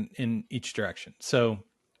appropriate in each direction. So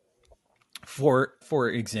for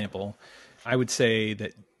example, I would say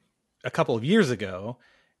that a couple of years ago,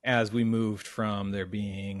 as we moved from there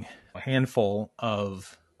being a handful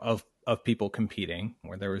of people competing,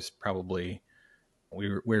 where there was probably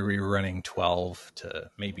where we were running 12 to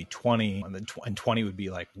maybe 20, and 20 would be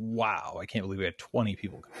like, wow, I can't believe we had 20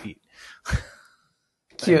 people compete.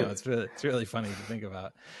 I know, Cute. it's really funny to think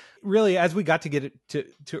about. Really, as we got to get it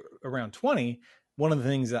to around 20, one of the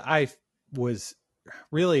things that I was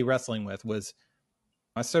really wrestling with was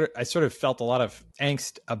I sort of felt a lot of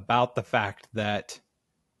angst about the fact that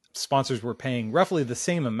sponsors were paying roughly the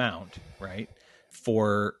same amount, right?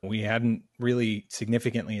 We hadn't really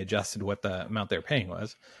significantly adjusted what the amount they're paying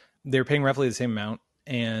was. They're paying roughly the same amount,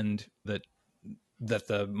 and that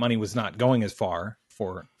the money was not going as far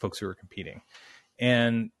for folks who were competing.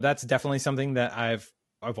 And that's definitely something that I've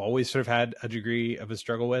always sort of had a degree of a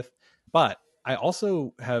struggle with. But I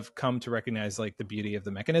also have come to recognize like the beauty of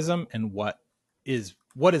the mechanism and what is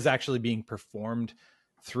actually being performed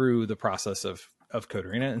through the process of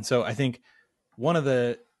Code4rena. And so I think one of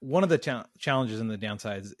the challenges and the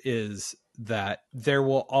downsides is that there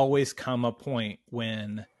will always come a point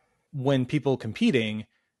when people competing,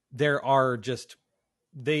 there are just,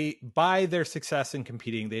 by their success in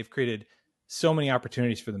competing, they've created so many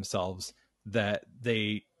opportunities for themselves that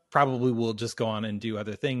they probably will just go on and do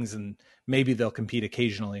other things, and maybe they'll compete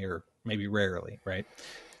occasionally or maybe rarely, right?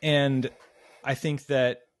 And I think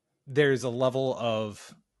that there's a level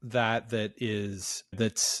of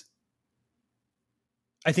that's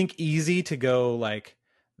I think easy to go like,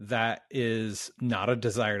 that is not a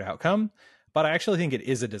desired outcome, but I actually think it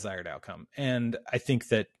is a desired outcome. And I think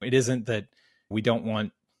that it isn't that we don't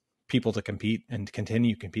want people to compete and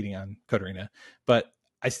continue competing on Code4rena, but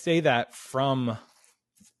I say that from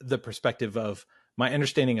the perspective of my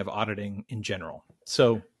understanding of auditing in general.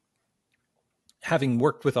 So having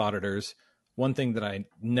worked with auditors, one thing that I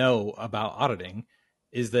know about auditing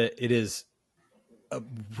is that it is a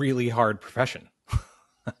really hard profession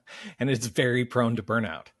and it's very prone to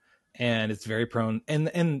burnout, and it's very prone,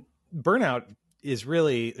 and burnout is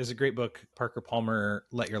really, there's a great book, Parker Palmer,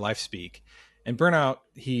 Let Your Life Speak. And burnout,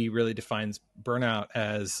 he really defines burnout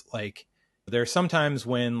as like, there are some times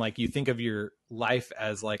when like you think of your life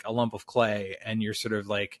as like a lump of clay, and you're sort of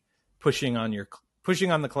like pushing on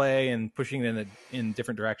the clay and pushing it in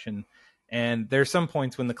different direction. And there's some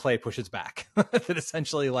points when the clay pushes back that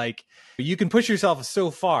essentially like you can push yourself so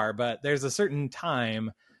far, but there's a certain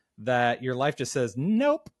time that your life just says,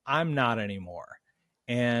 nope, I'm not anymore.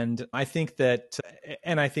 And I think that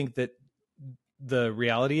the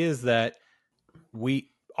reality is that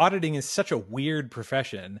auditing is such a weird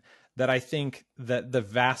profession that I think that the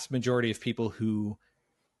vast majority of people who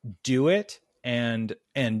do it and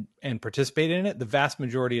participate in it, the vast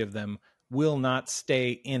majority of them will not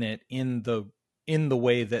stay in it in the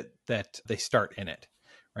way that they start in it,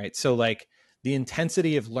 right? So like the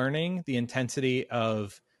intensity of learning, the intensity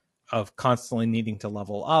of constantly needing to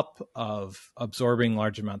level up, of absorbing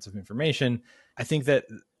large amounts of information, I think that,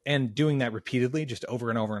 and doing that repeatedly, just over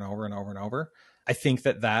and over and over and over and over, I think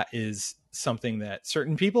that is something that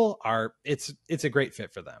certain people it's a great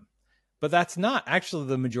fit for them. But that's not actually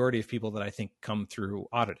the majority of people that I think come through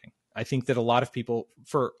auditing. I think that a lot of people,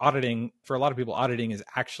 auditing is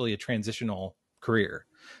actually a transitional career.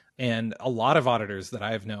 And a lot of auditors that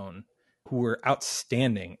I have known who were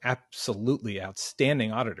outstanding, absolutely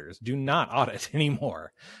outstanding auditors, do not audit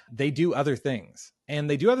anymore. They do other things. And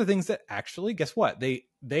they do other things that actually, guess what?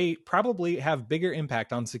 They probably have bigger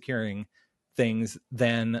impact on securing things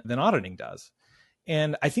than auditing does.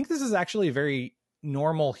 And I think this is actually a very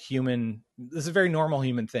normal human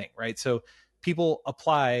thing, right? So people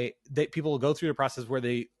go through the process where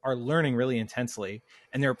they are learning really intensely,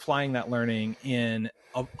 and they're applying that learning in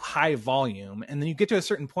a high volume. And then you get to a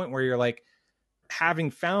certain point where you're like,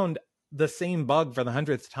 having found the same bug for the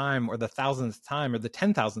 100th time or the 1,000th time or the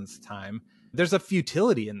 10,000th time, there's a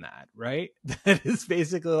futility in that, right? That is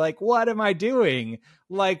basically like, what am I doing?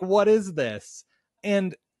 Like, what is this?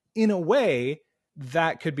 And in a way,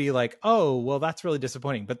 that could be like, oh, well, that's really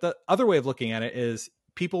disappointing. But the other way of looking at it is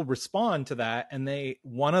people respond to that, and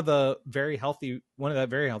one of the very healthy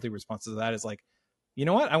responses to that is like, you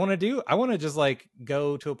know what I want to do? I want to just like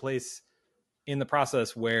go to a place in the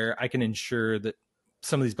process where I can ensure that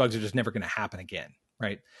some of these bugs are just never going to happen again,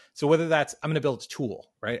 right? So whether that's, I'm going to build a tool,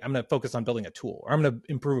 right? I'm going to focus on building a tool, or I'm going to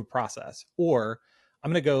improve a process, or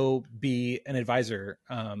I'm going to go be an advisor,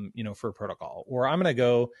 for a protocol, or I'm going to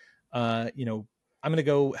go, I'm going to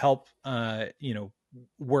go help,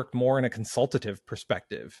 work more in a consultative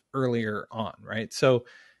perspective earlier on, right? So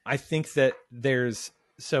I think that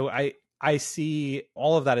I see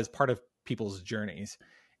all of that as part of people's journeys.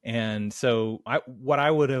 And so what I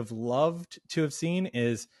would have loved to have seen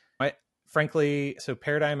is, frankly, so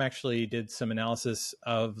Paradigm actually did some analysis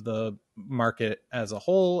of the market as a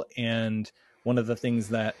whole. And one of the things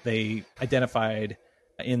that they identified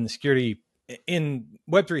in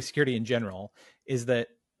Web3 security in general is that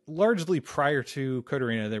largely prior to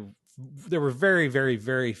Code4rena, there were very, very,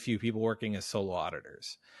 very few people working as solo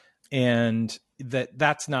auditors. And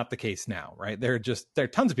that's not the case now, right? There are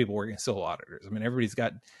tons of people working as solo auditors. I mean, everybody's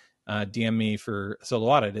got DM me for solo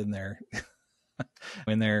audit in their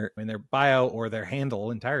in their bio or their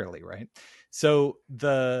handle entirely, right? So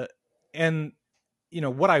what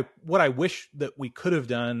I wish that we could have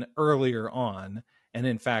done earlier on, and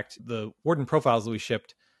in fact, the Warden profiles that we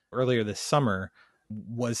shipped earlier this summer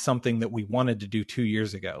was something that we wanted to do 2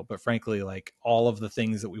 years ago. But frankly, like all of the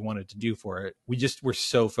things that we wanted to do for it, we just were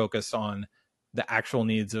so focused on the actual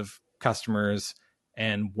needs of customers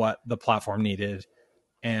and what the platform needed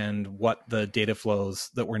and what the data flows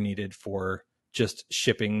that were needed for just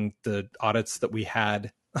shipping the audits that we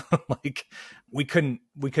had. Like we couldn't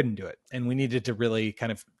do it. And we needed to really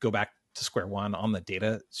kind of go back to square one on the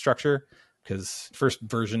data structure, because first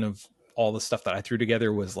version of all the stuff that I threw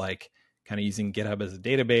together was like kind of using GitHub as a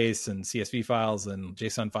database, and CSV files and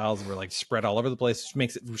JSON files were like spread all over the place, which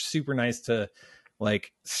makes it super nice to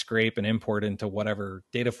like scrape and import into whatever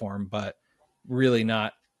data form, but really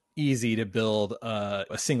not easy to build a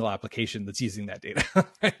single application that's using that data.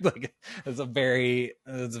 Like it's very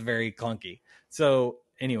clunky. So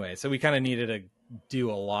anyway, so we kind of needed to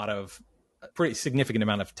do a pretty significant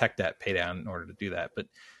amount of tech debt pay down in order to do that. But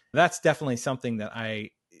that's definitely something that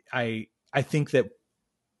I think that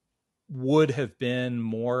would have been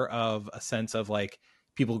more of a sense of like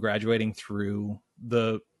people graduating through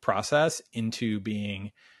the process into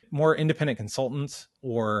being more independent consultants,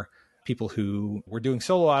 or people who were doing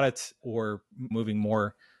solo audits, or moving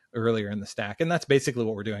more earlier in the stack. And that's basically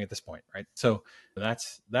what we're doing at this point, right? So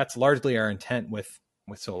that's largely our intent with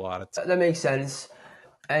solo audits. That makes sense.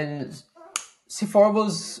 And C4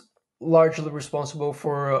 was largely responsible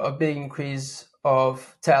for a big increase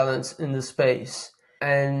of talent in the space.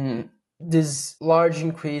 And this large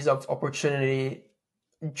increase of opportunity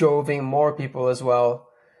drove in more people as well.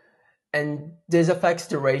 And this affects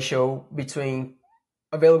the ratio between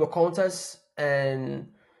available contests and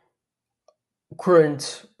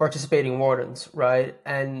current participating wardens, right?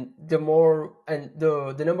 And the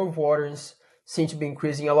number of wardens seem to be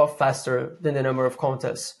increasing a lot faster than the number of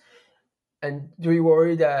contests. And do you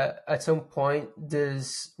worry that at some point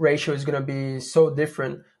this ratio is going to be so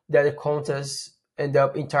different that the contests end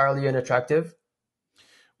up entirely unattractive?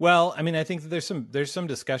 Well, I mean, I think that there's some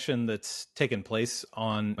discussion that's taken place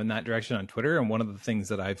in that direction on Twitter. And one of the things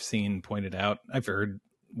that I've seen pointed out, I've heard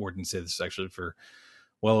Warden say this actually for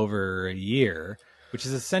well over a year, which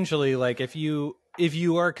is essentially like if you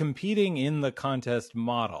are competing in the contest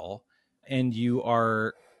model and you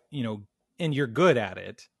are, and you're good at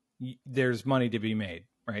it, there's money to be made,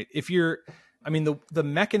 right? The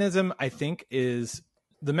mechanism, I think, is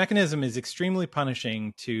extremely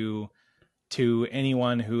punishing to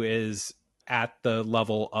anyone who is at the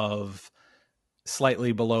level of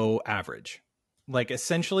slightly below average. Like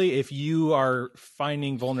essentially, if you are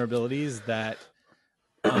finding vulnerabilities that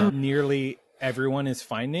nearly everyone is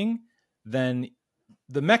finding, then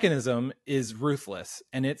the mechanism is ruthless,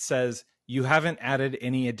 and it says you haven't added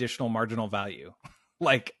any additional marginal value.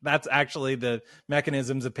 Like that's actually the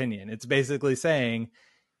mechanism's opinion. It's basically saying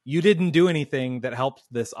you didn't do anything that helped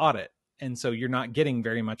this audit, and so you're not getting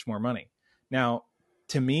very much more money. Now,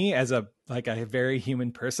 to me, as a very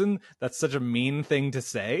human person, that's such a mean thing to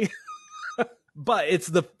say. But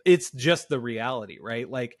it's just the reality, right?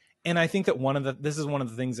 Like, and I think that this is one of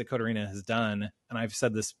the things that Code4rena has done, and I've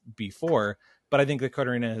said this before, but I think that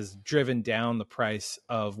Code4rena has driven down the price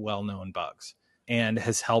of well-known bugs and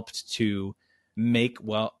has helped to make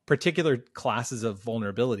particular classes of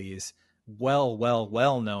vulnerabilities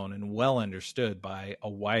well known and well understood by a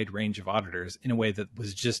wide range of auditors in a way that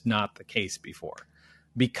was just not the case before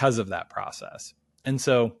because of that process. And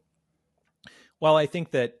so while I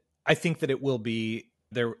think that it will be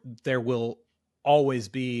there will always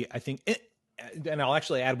be, I think, and I'll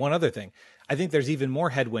actually add one other thing. I think there's even more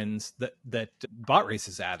headwinds that bot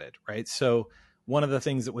races added, right? So one of the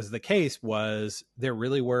things that was the case was there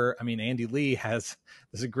really were, Andy Lee there's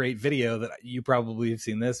a great video that you probably have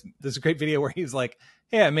seen this. There's a great video where he's like,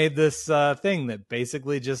 hey, I made this thing that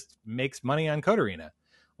basically just makes money on Code4rena.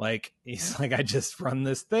 Like, he's like, I just run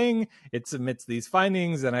this thing, it submits these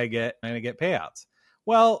findings, and I get payouts.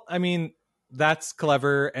 Well, that's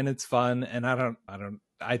clever and it's fun. And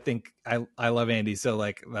I think I love Andy. So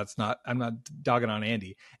like, I'm not dogging on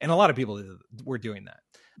Andy. And a lot of people were doing that.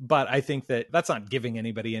 But I think that that's not giving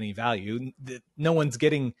anybody any value. No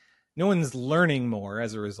one's learning more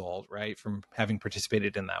as a result, right, from having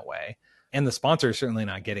participated in that way. And the sponsor is certainly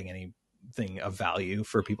not getting anything of value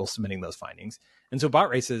for people submitting those findings. And so bot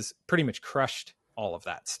races pretty much crushed all of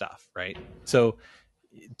that stuff, right? So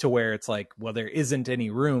to where it's like, well, there isn't any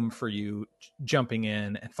room for you jumping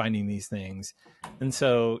in and finding these things. And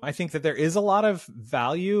so I think that there is a lot of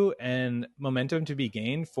value and momentum to be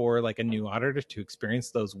gained for like a new auditor to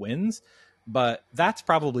experience those wins. But that's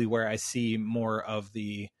probably where I see more of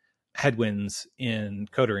the headwinds in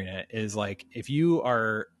Code4rena is like, if you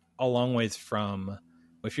are a long ways from,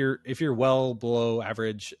 if you're well below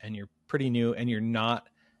average and you're pretty new and you're not,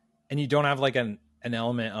 and you don't have like an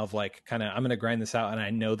element of like kind of, I'm going to grind this out and I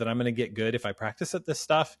know that I'm going to get good if I practice at this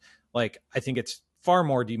stuff. Like, I think it's far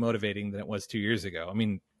more demotivating than it was 2 years ago. I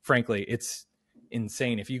mean, frankly, it's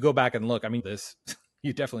insane. If you go back and look, I mean, this,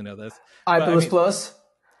 you definitely know this. I But, plus plus.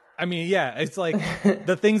 I mean, yeah, it's like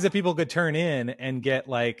the things that people could turn in and get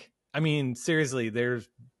like, I mean, seriously, there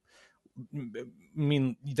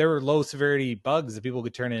were low severity bugs that people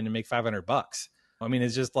could turn in and make $500. I mean,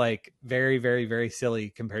 it's just like very, very, very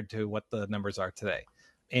silly compared to what the numbers are today.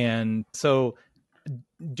 And so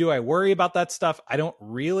do I worry about that stuff? I don't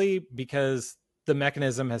really, because the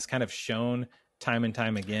mechanism has kind of shown time and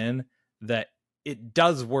time again that it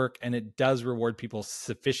does work and it does reward people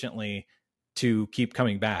sufficiently to keep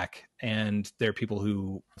coming back. And there are people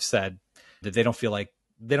who said that they don't feel like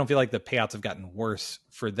the payouts have gotten worse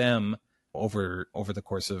for them over the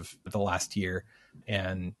course of the last year.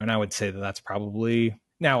 And I would say that that's probably,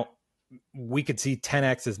 now we could see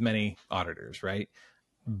 10x as many auditors, right?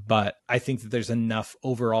 But I think that there's enough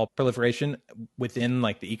overall proliferation within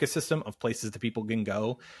like the ecosystem of places that people can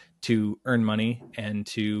go to earn money and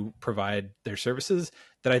to provide their services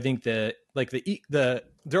that I think that like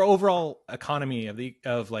their overall economy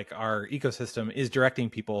of like our ecosystem is directing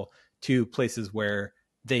people to places where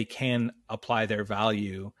they can apply their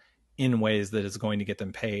value in ways that is going to get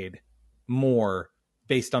them paid more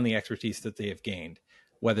based on the expertise that they have gained,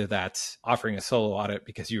 whether that's offering a solo audit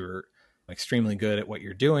because you're extremely good at what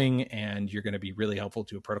you're doing and you're going to be really helpful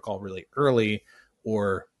to a protocol really early,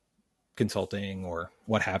 or consulting or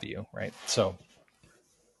what have you, right? So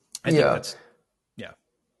I think that's,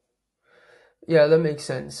 yeah, that makes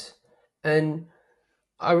sense. And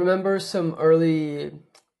I remember some early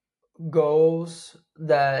goals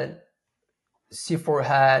that C4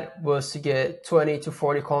 had was to get 20 to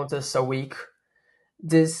 40 contests a week.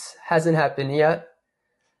 This hasn't happened yet.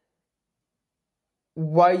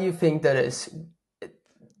 Why do you think that is?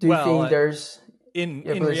 Do you think there's in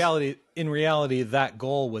reality that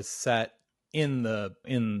goal was set at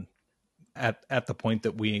the point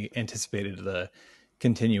that we anticipated the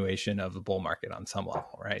continuation of the bull market on some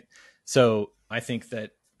level, right? So I think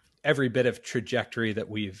that every bit of trajectory that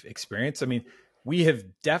we've experienced, I mean, we have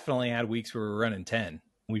definitely had weeks where we're running 10.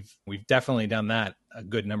 We've definitely done that a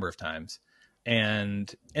good number of times.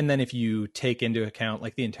 And then if you take into account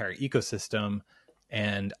like the entire ecosystem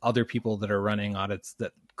and other people that are running audits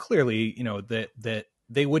that clearly, you know, that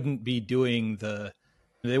they wouldn't be doing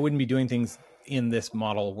things in this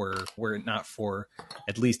model were it not for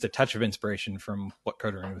at least a touch of inspiration from what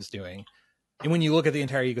Code4rena was doing. And when you look at the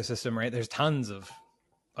entire ecosystem, right, there's tons of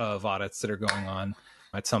audits that are going on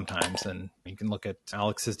at some times, and you can look at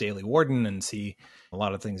Alex's Daily Warden and see a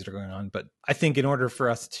lot of things that are going on. But I think in order for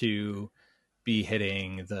us to be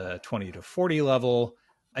hitting the 20 to 40 level,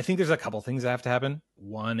 I think there's a couple things that have to happen.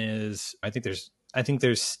 One is I think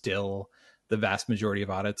there's still the vast majority of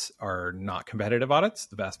audits are not competitive audits.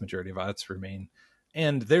 The vast majority of audits remain,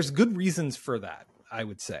 and there's good reasons for that. I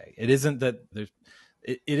would say it isn't that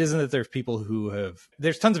there's people who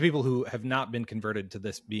there's tons of people who have not been converted to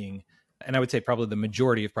this being, and I would say probably the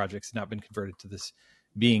majority of projects have not been converted to this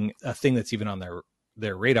being a thing that's even on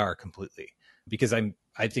their radar completely. Because I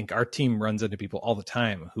think our team runs into people all the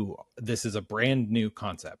time who this is a brand new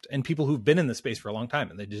concept, and people who've been in the space for a long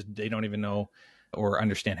time and they don't even know or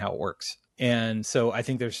understand how it works. And so I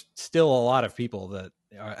think there's still a lot of people that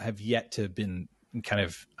have yet to been kind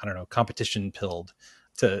of, I don't know, competition pilled,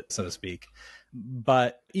 so to speak.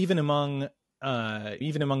 But even among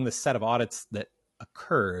the set of audits that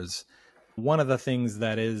occurs, one of the things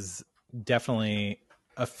that is definitely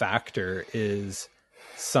a factor is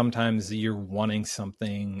sometimes you're wanting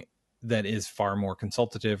something that is far more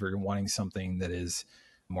consultative, or you're wanting something that is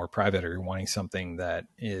more private, or you're wanting something that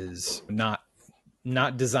is not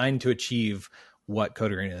designed to achieve what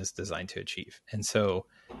Code4rena is designed to achieve. And so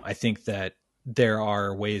I think that there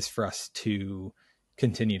are ways for us to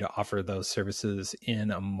continue to offer those services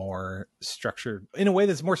in a way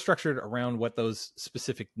that's more structured around what those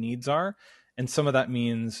specific needs are. And some of that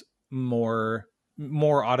means more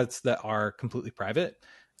audits that are completely private.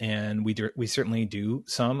 And we certainly do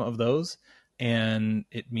some of those. And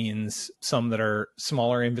it means some that are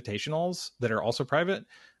smaller invitationals that are also private.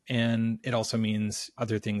 And it also means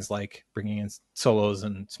other things like bringing in solos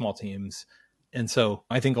and small teams. And so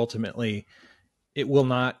I think ultimately it will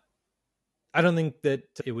not, I don't think that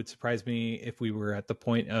it would surprise me if we were at the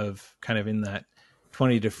point of kind of in that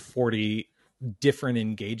 20 to 40 different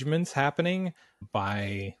engagements happening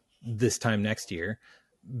by this time next year,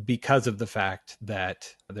 because of the fact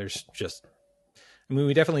that there's just, I mean,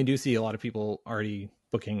 we definitely do see a lot of people already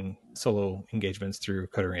booking solo engagements through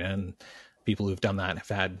Code4rena, and people who've done that have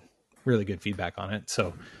had really good feedback on it.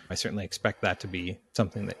 So I certainly expect that to be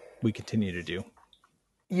something that we continue to do.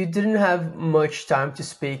 You didn't have much time to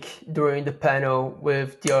speak during the panel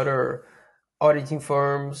with the other auditing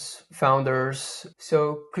firms, founders.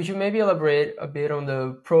 So could you maybe elaborate a bit on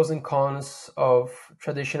the pros and cons of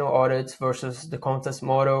traditional audits versus the contest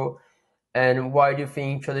model? And why do you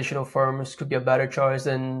think traditional firms could be a better choice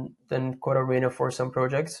than Code4rena for some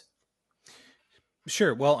projects?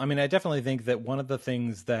 Sure. Well, I mean, I definitely think that one of the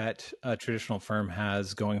things that a traditional firm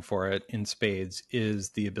has going for it in spades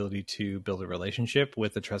is the ability to build a relationship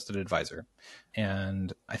with a trusted advisor.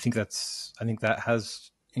 And I think that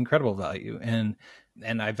has incredible value. And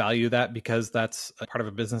I value that because that's a part of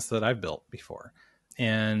a business that I've built before.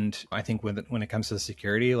 And I think when it comes to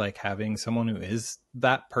security, like having someone who is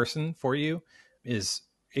that person for you is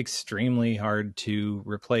extremely hard to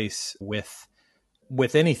replace with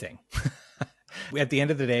anything. At the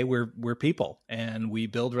end of the day, we're people, and we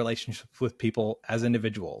build relationships with people as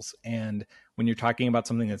individuals. And when you're talking about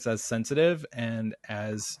something that's as sensitive and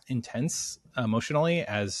as intense emotionally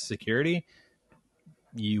as security,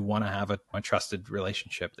 you want to have a trusted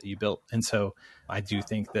relationship that you built. And so I do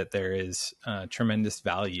think that there is tremendous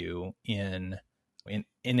value in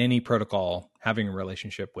any protocol having a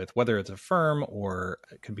relationship with, whether it's a firm or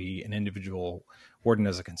it could be an individual warden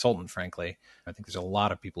as a consultant. Frankly, I think there's a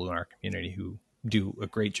lot of people in our community who do a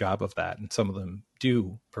great job of that, and some of them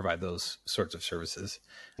do provide those sorts of services,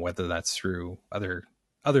 whether that's through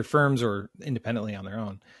other firms or independently on their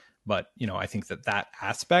own. But I think that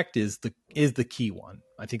aspect is the key one.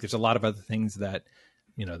 I think there's a lot of other things that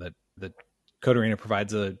that Code4rena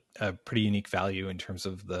provides a pretty unique value in terms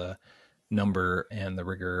of the number and the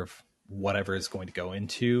rigor of whatever is going to go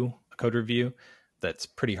into a code review. That's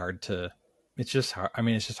pretty hard to, it's just hard. I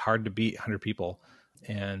mean, it's just hard to beat 100 people.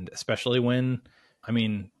 And especially when, I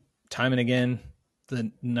mean, time and again,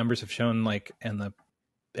 the numbers have shown and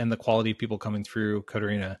the quality of people coming through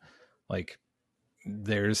Code4rena, like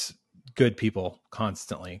there's good people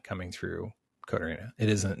constantly coming through Code4rena. It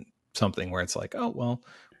isn't something where it's like, oh, well,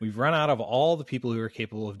 we've run out of all the people who are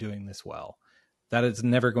capable of doing this well. That is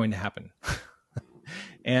never going to happen.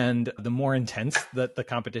 And the more intense that the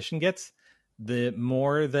competition gets, the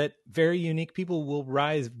more that very unique people will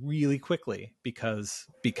rise really quickly because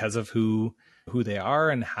of who they are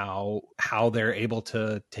and how they're able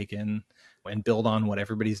to take in and build on what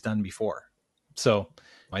everybody's done before. So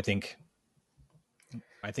I think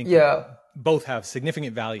Yeah. both have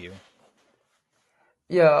significant value.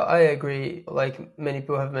 Yeah, I agree. Like many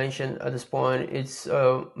people have mentioned at this point, it's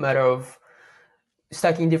a matter of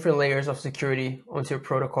stacking different layers of security onto your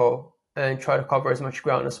protocol and try to cover as much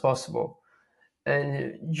ground as possible.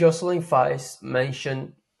 And Jocelyn Feist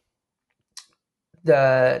mentioned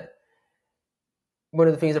that one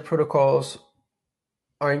of the things that protocols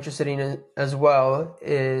are interested in as well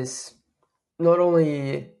is not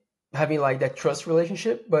only having like that trust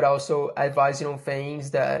relationship, but also advising on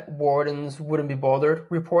things that wardens wouldn't be bothered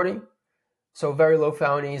reporting. So very low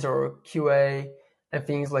felonies or QA and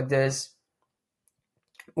things like this.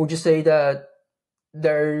 Would you say that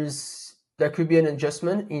there could be an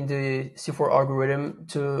adjustment in the C4 algorithm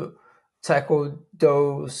to tackle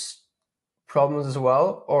those problems as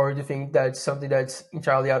well? Or do you think that's something that's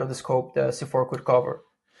entirely out of the scope that C4 could cover?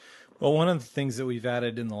 Well, one of the things that we've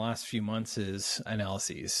added in the last few months is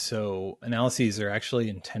analyses. So analyses are actually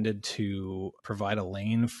intended to provide a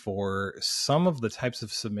lane for some of the types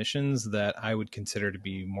of submissions that I would consider to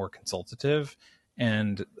be more consultative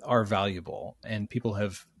and are valuable. And people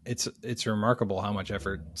have, it's remarkable how much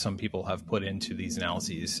effort some people have put into these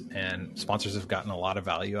analyses, and sponsors have gotten a lot of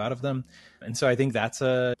value out of them. And so I think that's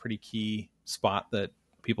a pretty key spot that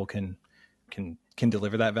people can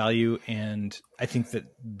deliver that value. And I think that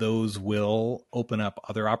those will open up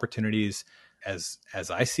other opportunities, as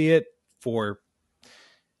I see it, for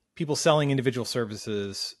people selling individual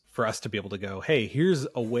services, for us to be able to go, hey, here's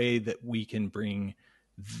a way that we can bring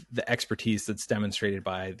the expertise that's demonstrated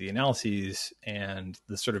by the analyses and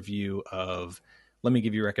the sort of view of, let me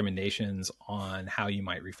give you recommendations on how you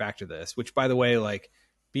might refactor this, which, by the way, like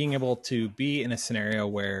being able to be in a scenario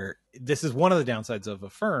where this is one of the downsides of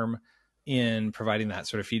a firm, in providing that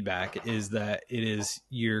sort of feedback is that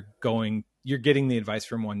you're getting the advice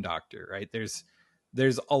from one doctor, right?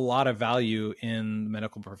 There's a lot of value in the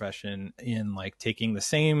medical profession in like taking the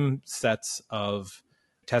same sets of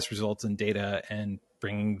test results and data and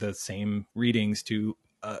bringing the same readings to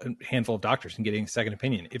a handful of doctors and getting a second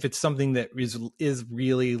opinion. If it's something that is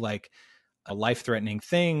really like a life-threatening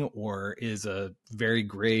thing or is a very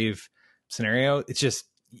grave scenario, it's just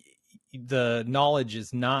the knowledge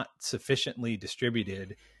is not sufficiently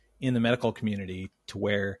distributed in the medical community to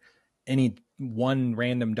where any one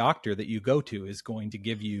random doctor that you go to is going to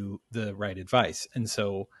give you the right advice. And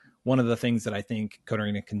so one of the things that I think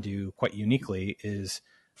Code4rena can do quite uniquely is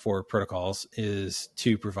for protocols is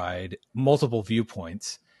to provide multiple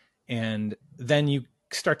viewpoints. And then you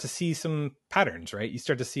start to see some patterns, right? You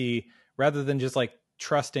start to see, rather than just like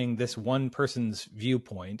trusting this one person's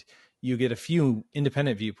viewpoint, you get a few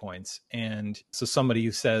independent viewpoints. And so somebody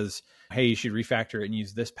who says, hey, you should refactor it and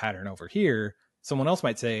use this pattern over here, someone else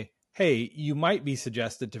might say, hey, you might be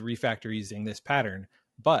suggested to refactor using this pattern,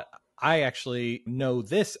 but I actually know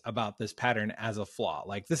this about this pattern as a flaw.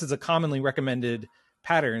 Like this is a commonly recommended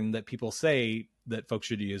pattern that people say that folks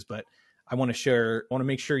should use, but I want to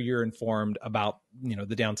make sure you're informed about,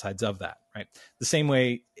 the downsides of that, right? The same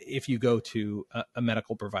way, if you go to a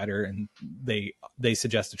medical provider and they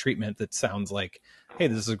suggest a treatment that sounds like, hey,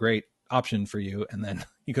 this is a great option for you. And then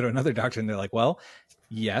you go to another doctor and they're like, well,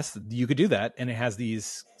 yes, you could do that. And it has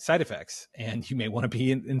these side effects and you may want to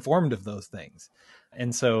be informed of those things.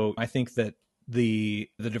 And so I think that the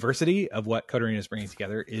diversity of what Code4rena is bringing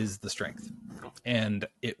together is the strength, and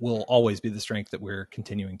it will always be the strength that we're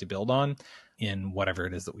continuing to build on in whatever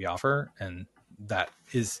it is that we offer. And that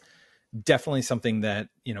is definitely something that,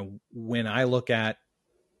 when I look at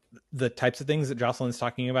the types of things that Jocelyn's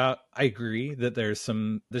talking about, I agree that there's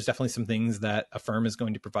definitely some things that a firm is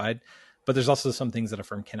going to provide, but there's also some things that a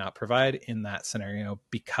firm cannot provide in that scenario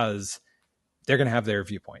because they're going to have their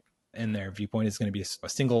viewpoint, and their viewpoint is going to be a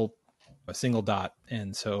single dot.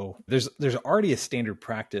 And so there's already a standard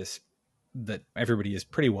practice that everybody is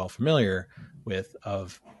pretty well familiar with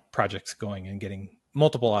of projects going and getting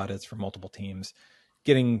multiple audits from multiple teams,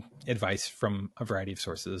 getting advice from a variety of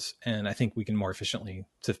sources. And I think we can more efficiently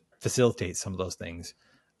to facilitate some of those things.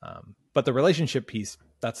 But the relationship piece,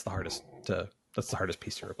 that's the hardest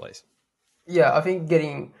piece to replace. Yeah, I think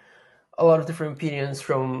getting a lot of different opinions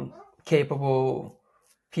from capable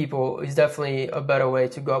people is definitely a better way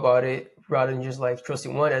to go about it rather than just like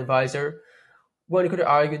trusting one advisor. One could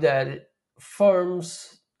argue that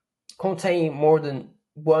firms contain more than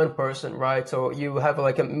one person, right? So you have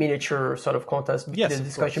like a miniature sort of contest, the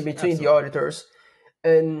discussion between the auditors.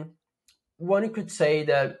 And one could say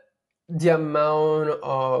that the amount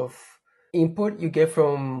of input you get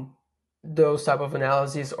from those type of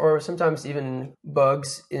analyses, or sometimes even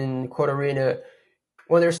bugs in Code4rena,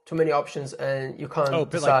 when there's too many options and you can't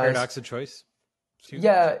decide. Like paradox of choice?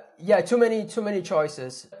 Yeah, too many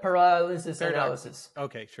choices. Paralysis analysis.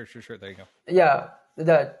 Okay, sure. There you go. Yeah,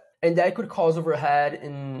 that could cause overhead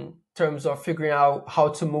in terms of figuring out how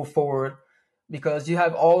to move forward, because you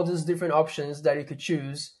have all these different options that you could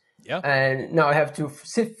choose. Yeah. And now I have to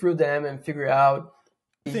sift through them and figure out.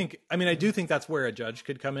 I do think that's where a judge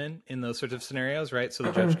could come in those sorts of scenarios, right? So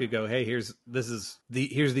the judge could go, hey, here's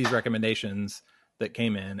these recommendations that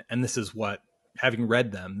came in, and this is what, having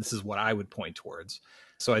read them, this is what I would point towards.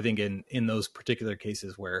 So I think in those particular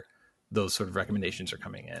cases where those sort of recommendations are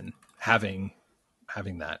coming in, having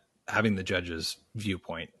the judge's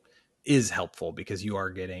viewpoint is helpful, because you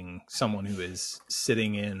are getting someone who is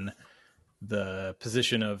sitting in the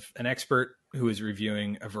position of an expert who is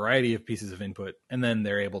reviewing a variety of pieces of input, and then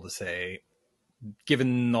they're able to say,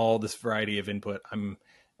 given all this variety of input, I'm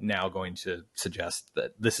now going to suggest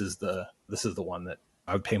that this is the one that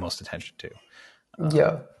I would pay most attention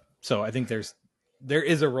to. So I think there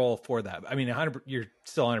is a role for that. I mean, you're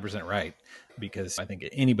still 100% right, because I think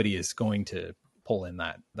anybody is going to pull in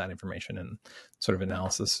that information, and sort of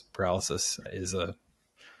analysis paralysis is a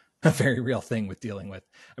very real thing with dealing with.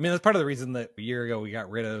 I mean, that's part of the reason that a year ago we got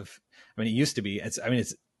rid of, it used to be, it's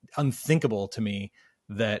unthinkable to me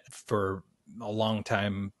that for a long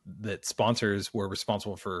time that sponsors were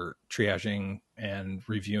responsible for triaging and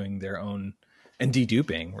reviewing their own and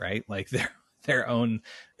deduping, right? Like their own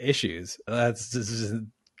issues. That's just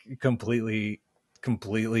completely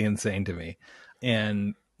insane to me.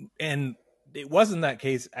 And it wasn't that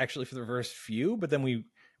case actually for the first few, but then we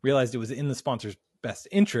realized it was in the sponsor's best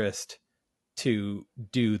interest to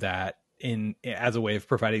do that as a way of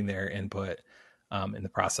providing their input in the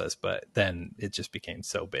process. But then it just became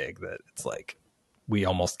so big that it's like we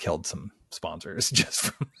almost killed some sponsors just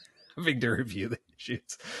from having to review the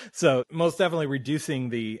issues. So most definitely reducing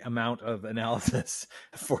the amount of analysis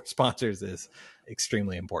for sponsors is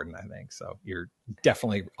extremely important, I think. So you're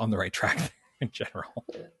definitely on the right track there in general.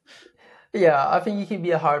 Yeah, I think it can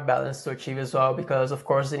be a hard balance to achieve as well because, of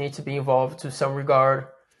course, they need to be involved to some regard,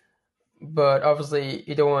 but obviously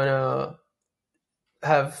you don't want to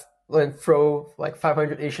have like throw like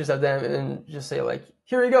 500 issues at them and just say like,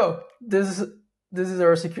 here you go, this is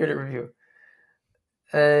our security review.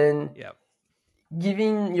 And Yeah.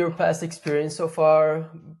 given your past experience so far,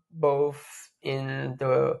 both in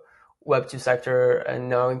the Web2 sector and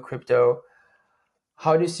now in crypto,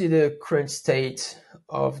 how do you see the current state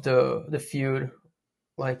of the field,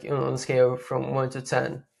 like on a scale from 1 to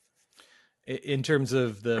 10? In terms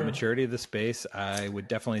of the maturity of the space, I would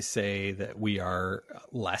definitely say that we are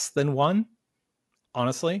less than 1,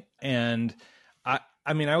 honestly. And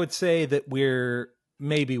I mean, I would say that we're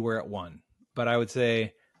at 1, but I would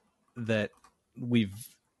say that we've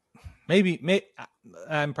maybe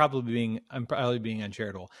I'm probably being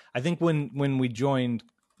uncharitable. I think when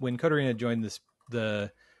Code4rena joined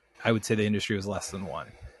I would say the industry was less than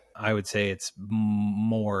 1. I would say it's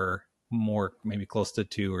more maybe close to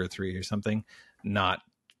 2 or 3 or something, not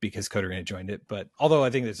because Code4rena joined it, but although I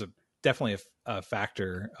think there's definitely a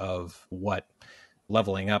factor of what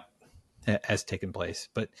leveling up has taken place.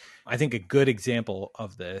 But I think a good example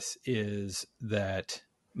of this is that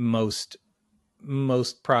most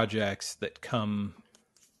projects that come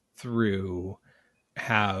through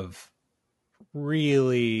have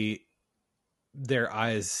really their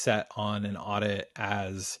eyes set on an audit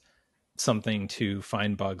as something to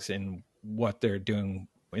find bugs in what they're doing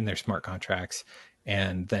in their smart contracts,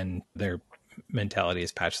 and then their mentality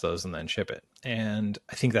is patch those and then ship it. And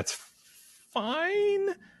I think that's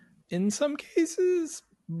fine in some cases,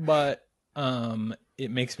 but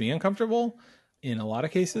it makes me uncomfortable in a lot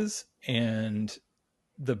of cases. And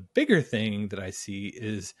the bigger thing that I see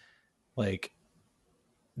is like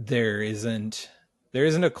there isn't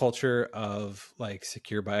a culture of like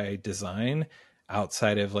secure by design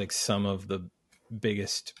outside of like some of the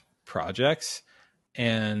biggest projects.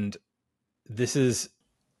 And this is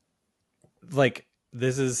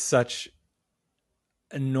such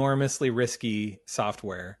enormously risky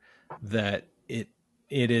software that it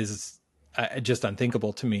is just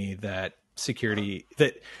unthinkable to me that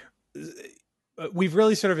we've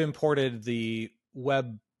really sort of imported the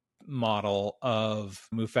web model of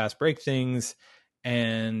move fast, break things,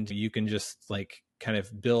 and you can just like kind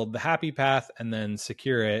of build the happy path and then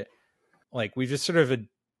secure it. Like we've just sort of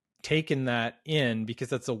taken that in because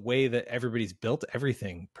that's a way that everybody's built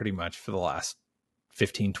everything pretty much for the last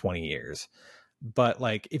 15-20 years. But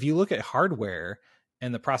like if you look at hardware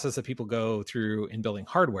and the process that people go through in building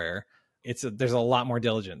hardware, there's a lot more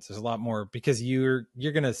diligence. There's a lot more because you're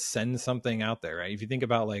going to send something out there, right? If you think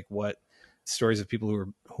about like what stories of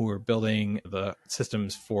people who are building the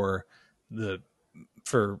systems for the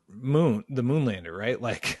moon lander, right?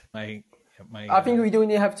 Like I think we don't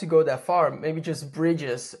even have to go that far. Maybe just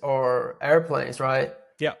bridges or airplanes, right?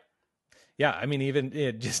 Yeah. I mean, even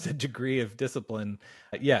just a degree of discipline.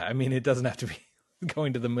 Yeah. I mean, it doesn't have to be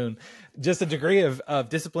going to the moon. Just a degree of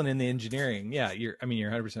discipline in the engineering. Yeah. You're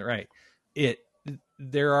 100% right.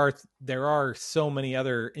 There are so many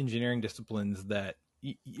other engineering disciplines that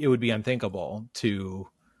it would be unthinkable to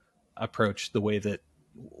approach the way that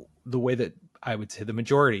I would say the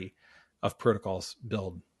majority of protocols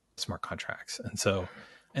build smart contracts.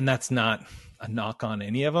 And that's not a knock on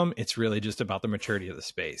any of them. It's really just about the maturity of the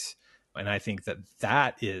space. And I think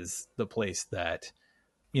that is the place that,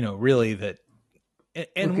 really that,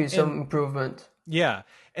 and some improvement. Yeah.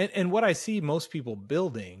 And what I see most people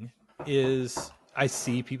building is I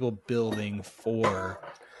see people building for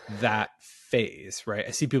that phase, right?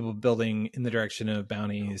 I see people building in the direction of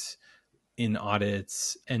bounties, in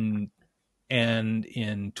audits, and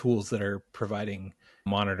in tools that are providing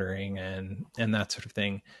monitoring and that sort of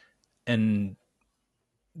thing. And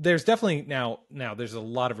there's definitely now there's a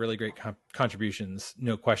lot of really great contributions,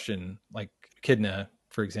 no question, like Echidna,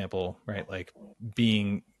 for example, right? Like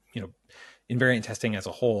being, invariant testing as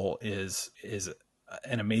a whole is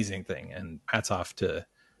an amazing thing, and hats off to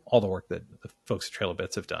all the work that the folks at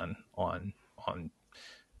TrailBits have done on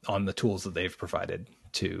the tools that they've provided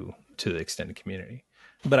to the extended community.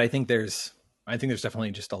 But I think there's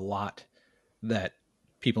definitely just a lot that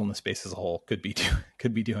people in the space as a whole could be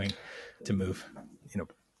doing to move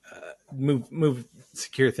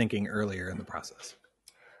secure thinking earlier in the process.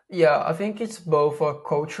 Yeah, I think it's both a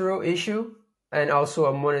cultural issue and also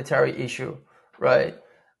a monetary issue, right?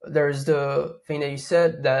 There's the thing that you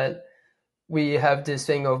said that we have this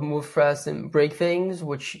thing of move fast and break things,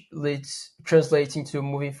 which translates into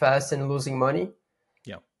moving fast and losing money.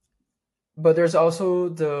 Yeah. But there's also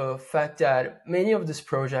the fact that many of these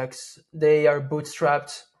projects, they are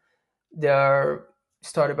bootstrapped. They are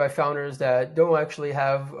started by founders that don't actually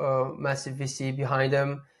have a massive VC behind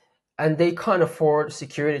them, and they can't afford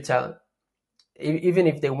security talent. Even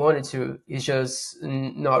if they wanted to, it's just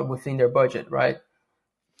not within their budget, right?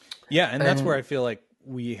 Yeah, and that's where I And feel like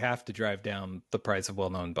we have to drive down the price of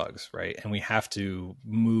well-known bugs, right? And we have to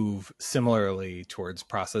move similarly towards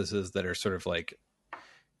processes that are sort of like,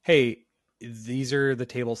 hey, these are the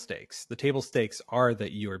table stakes. The table stakes are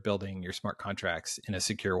that you are building your smart contracts in a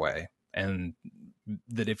secure way. And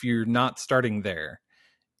that if you're not starting there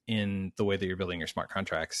in the way that you're building your smart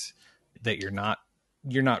contracts, that you're not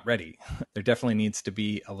ready. There definitely needs to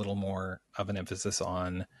be a little more of an emphasis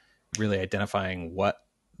on really identifying what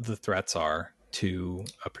the threats are to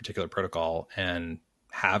a particular protocol and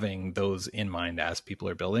having those in mind as people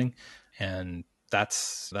are building. And that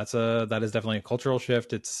is definitely a cultural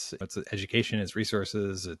shift. It's education, it's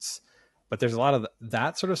resources, but there's a lot of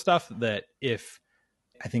that sort of stuff that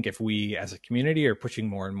I think if we as a community are pushing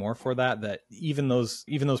more and more for that even those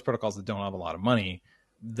protocols that don't have a lot of money,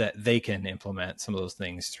 that they can implement some of those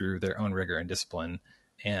things through their own rigor and discipline,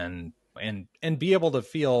 and be able to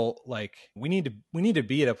feel like we need to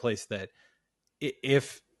be at a place that,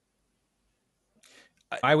 if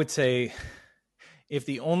I would say, if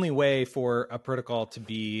the only way for a protocol to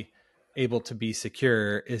be able to be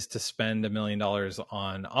secure is to spend $1 million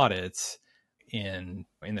on audits in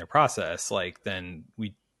their process, like, then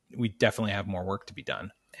we definitely have more work to be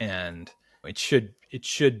done. And it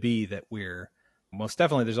should be that we're most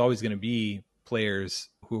definitely, there's always going to be players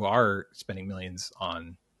who are spending millions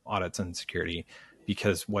on audits and security,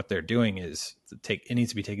 because what they're doing is it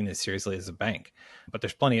needs to be taken as seriously as a bank. But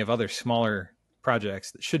there's plenty of other smaller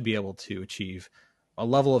projects that should be able to achieve a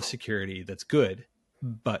level of security that's good,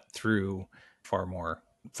 but through far more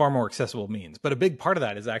accessible means. But a big part of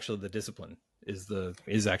that is actually the discipline,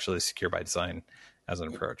 is actually secure by design as an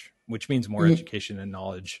approach, which means more education and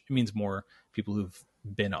knowledge. It means more people who've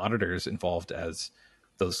been auditors involved as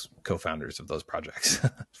those co-founders of those projects,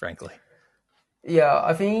 frankly. yeah,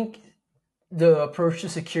 I think the approach to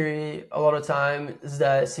security a lot of time is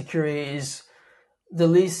that security is the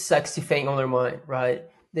least sexy thing on their mind, right?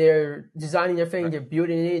 They're designing their thing, Right. they're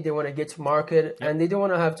building it, they want to get to market, Yep. and they don't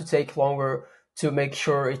want to have to take longer to make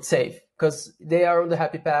sure it's safe, because they are on the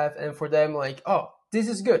happy path, and for them, like, oh, this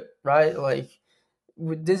is good, right? Like,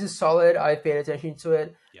 this is solid, I paid attention to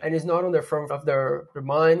it, Yeah. and it's not on the front of their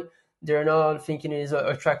mind. They're not thinking it is an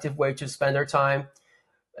attractive way to spend their time.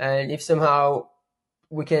 And if somehow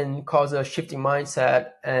we can cause a shifting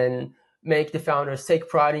mindset and make the founders take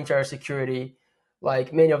pride in their security,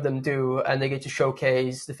 like many of them do, and they get to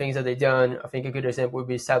showcase the things that they've done. I think a good example would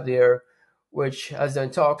be Sablier, which has done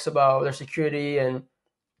talks about their security, and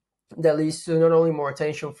that leads to not only more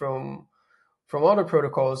attention from other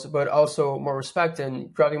protocols, but also more respect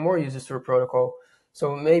and driving more users to the protocol.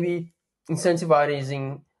 So maybe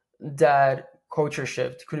incentivizing that culture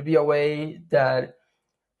shift could be a way that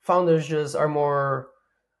founders just are more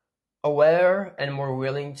aware and more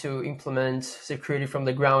willing to implement security from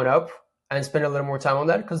the ground up and spend a little more time on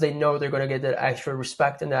that, because they know they're going to get that extra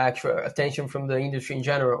respect and the extra attention from the industry in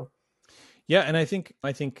general. Yeah, and I think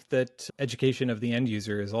that education of the end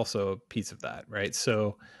user is also a piece of that, right?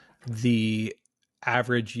 So the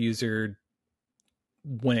average user,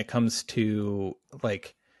 when it comes to,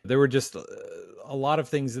 like, there were just a lot of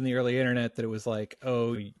things in the early internet that it was like,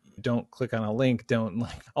 oh, don't click on a link, don't,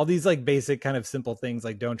 like, all these like basic kind of simple things,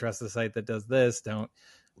 like don't trust the site that does this, don't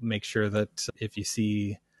make sure that if you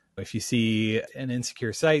see an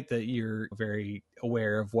insecure site that you're very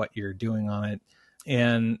aware of what you're doing on it.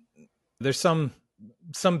 And there's some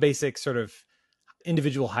basic sort of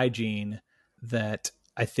individual hygiene that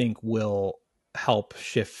I think will help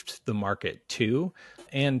shift the market too.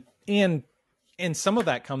 And some of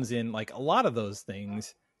that comes in, like, a lot of those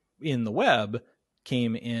things in the web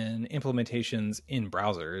came in implementations in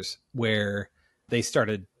browsers where they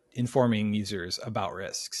started informing users about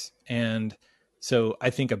risks. And so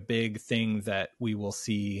I think a big thing that we will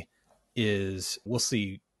see is we'll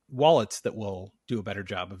see wallets that will do a better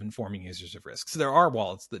job of informing users of risks. So there are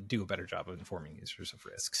wallets that do a better job of informing users of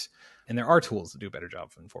risks. And there are tools that do a better job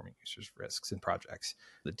of informing users of risks, and projects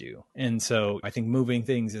that do. And so I think moving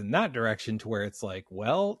things in that direction to where it's like,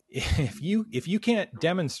 well, if you can't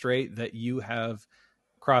demonstrate that you have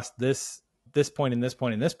crossed this point and this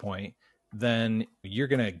point and this point, then you're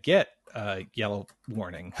going to get a yellow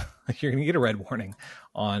warning. You're going to get a red warning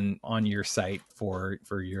on your site for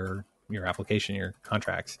your your application, your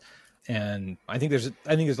contracts. And I think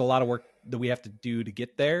there's a lot of work that we have to do to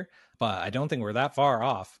get there, but I don't think we're that far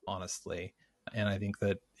off, honestly. And I think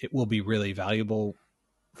that it will be really valuable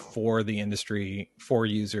for the industry, for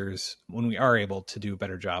users, when we are able to do a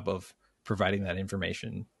better job of providing that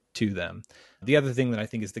information to them. The other thing that I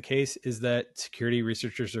think is the case is that security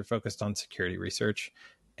researchers are focused on security research,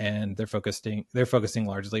 and they're focusing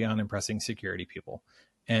largely on impressing security people.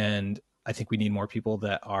 And I think we need more people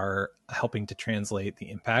that are helping to translate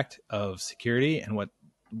the impact of security and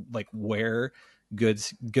where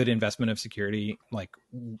good investment of security,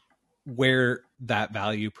 where that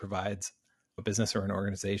value provides a business or an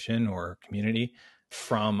organization or community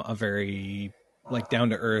from a very down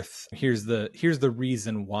to earth. Here's the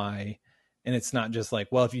reason why. And it's not just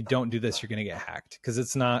well, if you don't do this, you're going to get hacked, because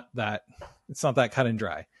it's not that cut and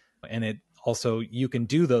dry. And it also, you can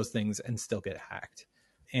do those things and still get hacked.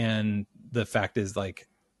 And the fact is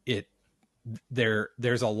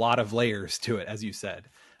there's a lot of layers to it, as you said,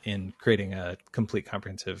 in creating a complete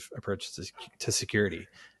comprehensive approach to security.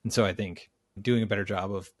 And so I think doing a better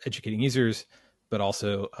job of educating users, but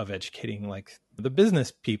also of educating the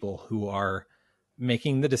business people who are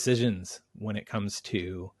making the decisions when it comes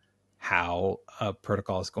to how a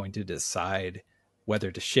protocol is going to decide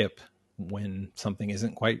whether to ship when something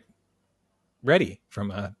isn't quite ready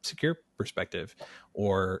from a secure perspective,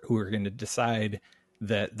 or who are going to decide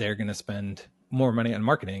that they're going to spend more money on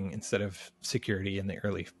marketing instead of security in the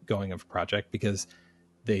early going of a project, because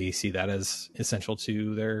they see that as essential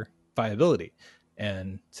to their viability,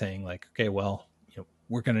 and saying okay, well,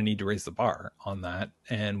 we're going to need to raise the bar on that,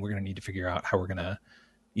 and we're going to need to figure out how we're going to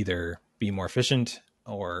either be more efficient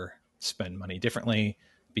or spend money differently,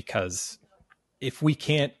 because if we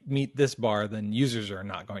can't meet this bar, then users are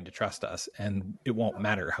not going to trust us, and it won't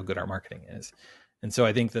matter how good our marketing is. And so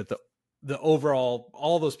I think that the overall,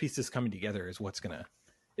 all those pieces coming together is what's going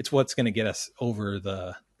to get us over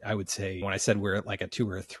the, I would say, when I said we're at a 2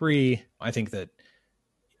 or a 3, I think that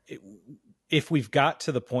if we get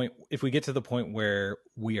to the point where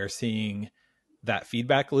we are seeing that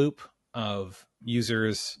feedback loop of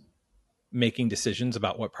users making decisions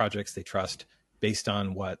about what projects they trust based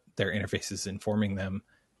on what their interface is informing them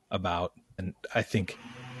about, and I think,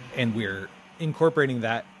 and we're incorporating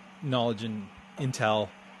that knowledge and intel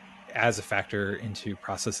as a factor into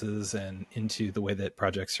processes and into the way that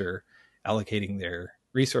projects are allocating their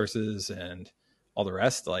resources and all the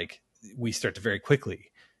rest, we start to very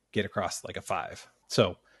quickly get across a 5.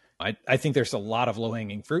 So I think there's a lot of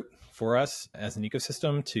low-hanging fruit for us as an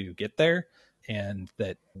ecosystem to get there. And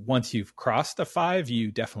that once you've crossed a 5,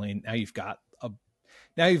 you definitely, now you've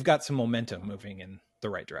got some momentum moving in the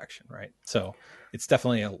right direction, right? So it's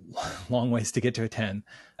definitely a long ways to get to a 10.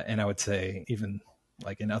 And I would say, even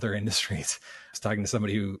in other industries, I was talking to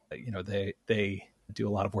somebody who, they do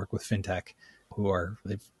a lot of work with fintech,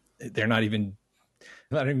 they're not even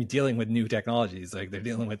dealing with new technologies. They're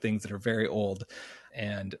dealing with things that are very old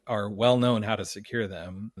and are well known how to secure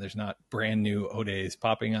them. There's not brand new ODAs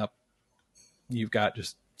popping up. You've got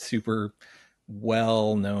just super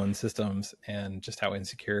well-known systems, and just how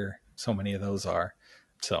insecure so many of those are.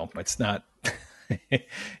 So it's not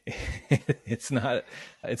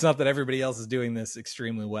that everybody else is doing this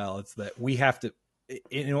extremely well. It's that we have to,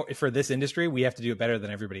 for this industry, we have to do it better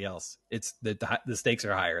than everybody else. It's the stakes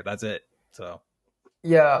are higher. That's it. So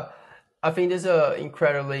yeah, I think that's an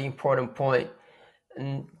incredibly important point.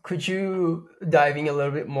 And could you dive in a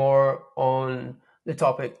little bit more on the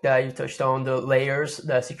topic that you touched on, the layers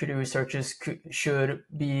that security researchers should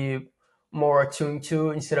be more attuned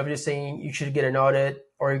to, instead of just saying you should get an audit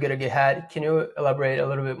or you're going to get hacked? Can you elaborate a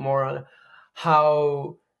little bit more on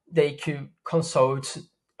how they could consult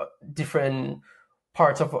different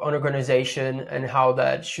parts of an organization and how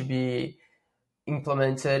that should be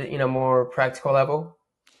implemented in a more practical level?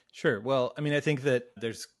 Sure. Well, I think that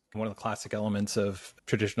there's one of the classic elements of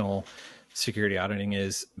traditional security auditing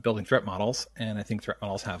is building threat models. And I think threat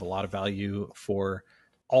models have a lot of value for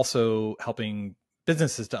also helping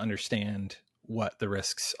businesses to understand what the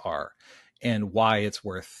risks are and why it's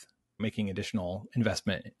worth making additional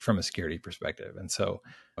investment from a security perspective. And so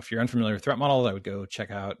if you're unfamiliar with threat models, I would go check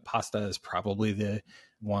out PASTA is probably the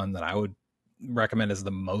one that I would recommend as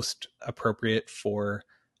the most appropriate for.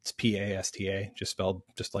 It's PASTA, just spelled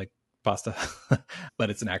just like pasta, but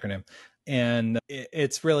it's an acronym. And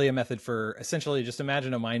it's really a method for essentially just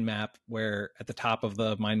imagine a mind map where at the top of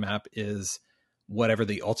the mind map is whatever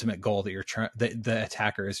the ultimate goal that the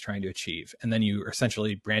attacker is trying to achieve. And then you are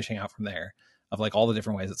essentially branching out from there of all the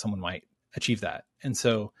different ways that someone might achieve that. And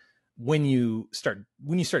so when you start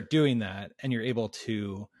doing that and you're able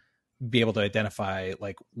to be able to identify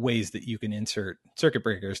like ways that you can insert circuit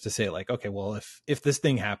breakers to say like, okay, well, if this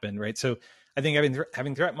thing happened, right? So I think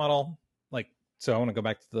having threat model, like, so I want to go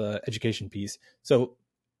back to the education piece. So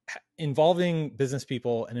involving business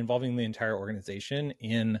people and involving the entire organization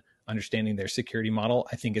in understanding their security model,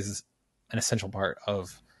 I think is an essential part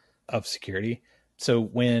of security. So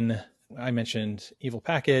when I mentioned Evil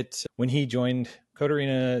Packet, when he joined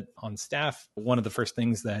Code4rena on staff, one of the first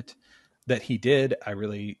things that he did, I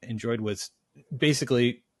really enjoyed, was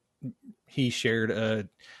basically he shared a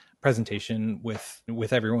presentation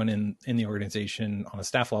with everyone in the organization on a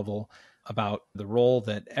staff level about the role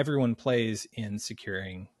that everyone plays in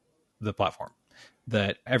securing the platform,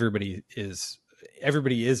 that everybody is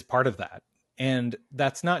part of that. And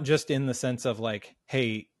that's not just in the sense of like,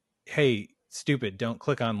 hey, stupid, don't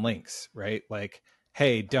click on links, right? Like,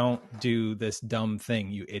 hey, don't do this dumb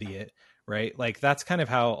thing, you idiot, right? Like that's kind of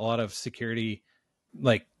how a lot of security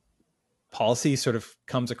like policy sort of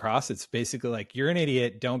comes across. It's basically like, you're an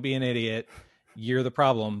idiot, don't be an idiot, you're the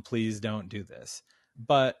problem, please don't do this.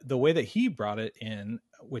 But the way that he brought it in,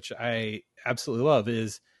 which I absolutely love,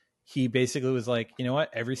 is he basically was like, you know what,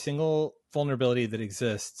 every single vulnerability that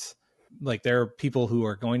exists, like there are people who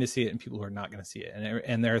are going to see it and people who are not going to see it.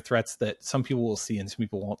 And there are threats that some people will see and some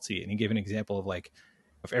people won't see. And he gave an example of like,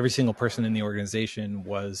 if every single person in the organization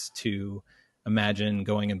was to imagine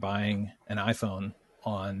going and buying an iPhone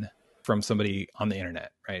from somebody on the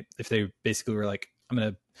internet, right? If they basically were like, I'm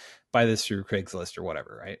going to buy this through Craigslist or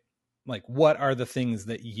whatever, right? Like, what are the things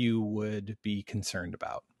that you would be concerned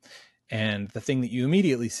about? And the thing that you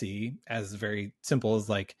immediately see as very simple is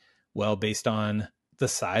like, well, based on the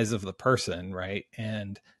size of the person, right?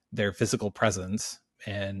 And their physical presence,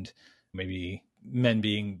 and maybe men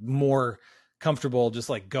being more comfortable just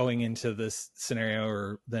like going into this scenario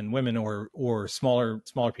or than women, or smaller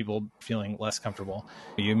people feeling less comfortable.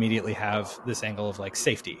 You immediately have this angle of like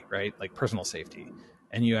safety, right? Like personal safety.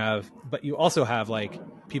 And but you also have like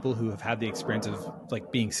people who have had the experience of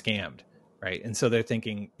like being scammed, right? And so they're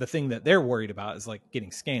thinking the thing that they're worried about is like getting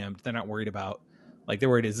scammed. They're not worried about like, they're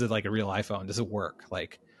worried, is it like a real iPhone? Does it work?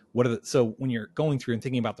 Like so when you're going through and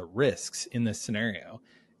thinking about the risks in this scenario,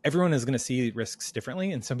 everyone is going to see risks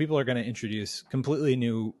differently. And some people are going to introduce completely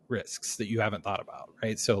new risks that you haven't thought about,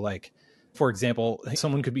 right? So like, for example,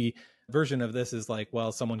 someone could be, version of this is like,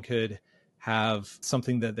 well, someone could have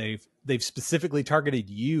something that they've specifically targeted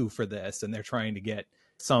you for this, and they're trying to get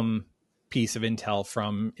some piece of intel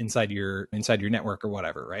from inside your network or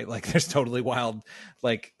whatever, right? Like there's totally wild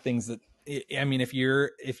like things that, I mean, if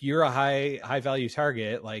you're a high value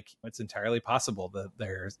target, like it's entirely possible that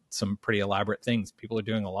there's some pretty elaborate things. People are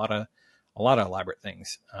doing a lot of elaborate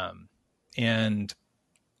things. And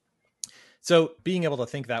so being able to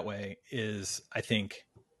think that way is, I think,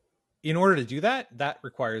 in order to do that, that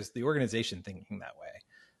requires the organization thinking that way.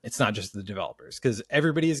 It's not just the developers, because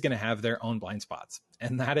everybody is going to have their own blind spots.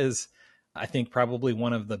 And that is, I think, probably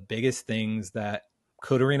one of the biggest things that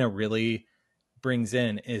Code4rena really brings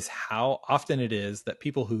in, is how often it is that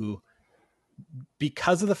people who,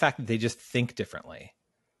 because of the fact that they just think differently,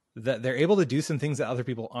 that they're able to do some things that other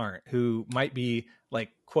people aren't, who might be like,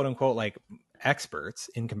 quote unquote, like experts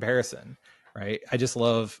in comparison, right? I just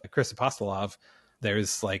love Chris Apostolov.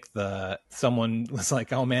 There's like someone was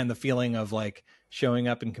like, oh man, the feeling of like showing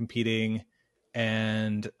up and competing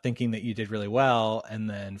and thinking that you did really well, and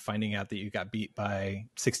then finding out that you got beat by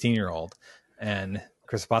 16-year-old. And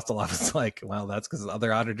Chris Apostolov was like, well, that's because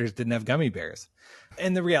other auditors didn't have gummy bears.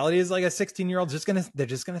 And the reality is, like, a 16-year-old they're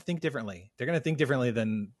just gonna think differently. They're gonna think differently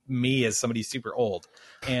than me as somebody super old.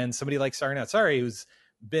 And somebody like Sarnath, who's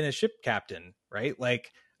been a ship captain, right?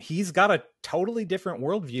 Like, he's got a totally different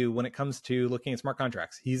worldview when it comes to looking at smart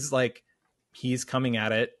contracts. He's coming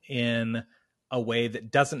at it in a way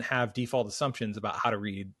that doesn't have default assumptions about how to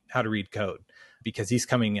read code, because he's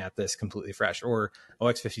coming at this completely fresh. Or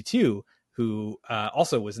OX52, who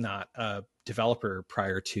also was not a developer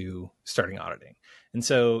prior to starting auditing. And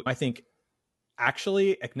so I think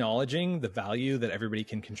actually acknowledging the value that everybody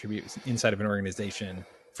can contribute inside of an organization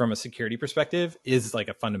from a security perspective is like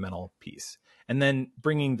a fundamental piece. And then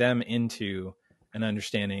bringing them into an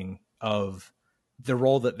understanding of the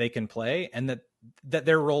role that they can play, and that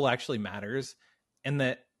their role actually matters, and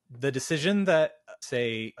that the decision that,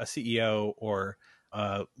 say, a CEO or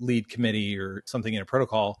a lead committee or something in a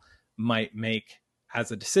protocol might make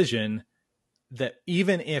as a decision, that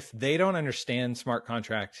even if they don't understand smart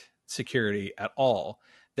contract security at all,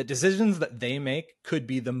 that decisions that they make could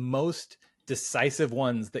be the most decisive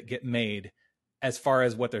ones that get made as far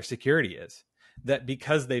as what their security is. That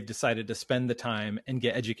because they've decided to spend the time and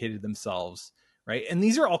get educated themselves right? And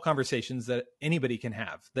these are all conversations that anybody can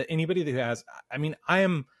have, that anybody who has, I mean, I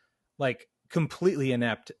am like completely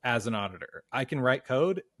inept as an auditor. I can write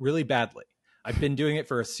code really badly. I've been doing it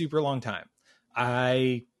for a super long time.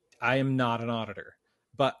 I am not an auditor,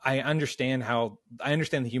 but I understand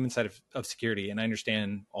the human side of security, and I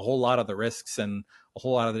understand a whole lot of the risks and a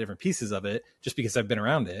whole lot of the different pieces of it just because I've been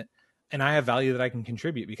around it. And I have value that I can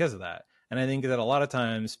contribute because of that. And I think that a lot of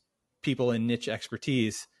times people in niche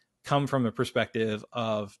expertise come from a perspective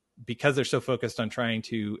of, because they're so focused on trying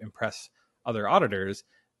to impress other auditors,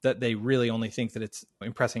 that they really only think that it's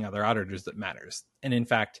impressing other auditors that matters. And in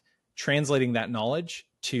fact, translating that knowledge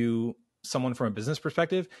to someone from a business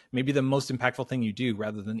perspective may be the most impactful thing you do,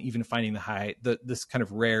 rather than even finding this kind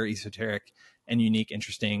of rare, esoteric and unique,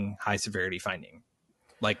 interesting, high severity finding.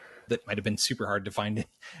 Like, that might have been super hard to find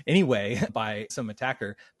anyway by some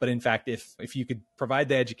attacker. But in fact, if you could provide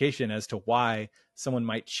the education as to why someone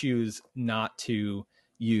might choose not to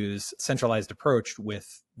use centralized approach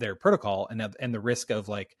with their protocol, and the risk of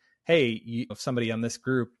like, hey, if somebody on this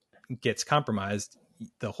group gets compromised,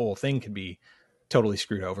 the whole thing could be totally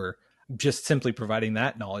screwed over. Just simply providing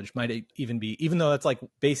that knowledge might even be, even though that's like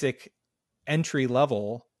basic entry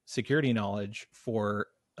level security knowledge for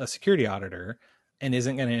a security auditor and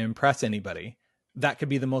isn't going to impress anybody, that could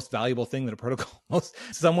be the most valuable thing that a protocol,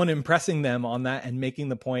 someone impressing them on that and making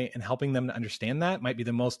the point and helping them to understand that might be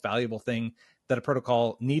the most valuable thing that a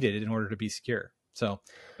protocol needed in order to be secure. So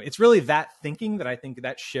it's really that thinking that I think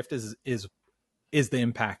that shift is the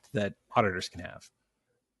impact that auditors can have.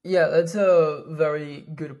 Yeah, that's a very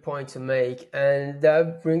good point to make. And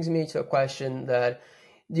that brings me to a question that,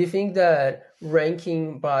 do you think that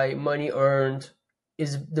ranking by money earned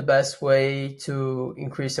is the best way to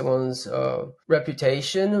increase someone's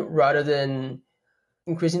reputation, rather than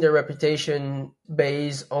increasing their reputation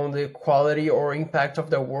based on the quality or impact of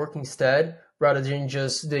their work instead, rather than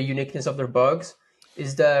just the uniqueness of their bugs?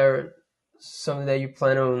 Is there something that you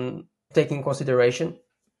plan on taking in consideration?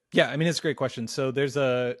 Yeah, I mean, it's a great question. So there's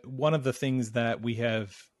one of the things that we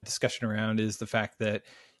have discussion around is the fact that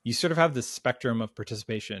you sort of have this spectrum of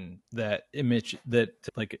participation that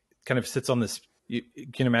like kind of sits on this. You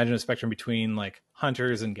can imagine a spectrum between like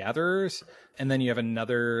hunters and gatherers. And then you have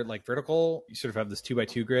another like vertical, you sort of have this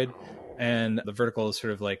 2x2 grid, and the vertical is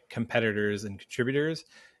sort of like competitors and contributors.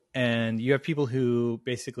 And you have people who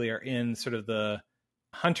basically are in sort of the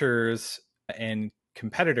hunters and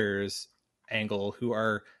competitors angle,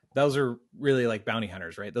 those are really like bounty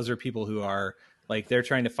hunters, right? Those are people who are like, they're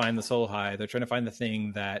trying to find the solo high. They're trying to find the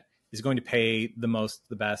thing that is going to pay the most,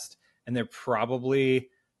 the best. And they're probably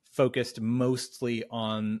focused mostly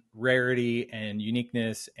on rarity and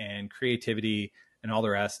uniqueness and creativity and all the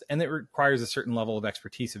rest. And it requires a certain level of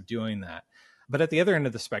expertise of doing that. But at the other end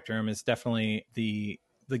of the spectrum is definitely the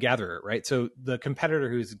gatherer, right? So the competitor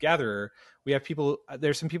who's a gatherer,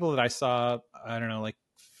 there's some people that I saw, I don't know, like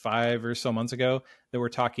 5 or so months ago, that were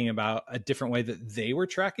talking about a different way that they were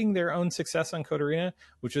tracking their own success on Code4rena,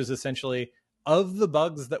 which was essentially, of the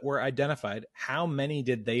bugs that were identified, how many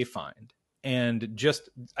did they find? And just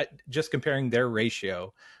comparing their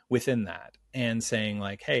ratio within that and saying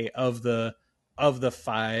like, hey, of the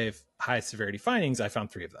 5 high severity findings, I found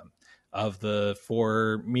 3 of them. Of the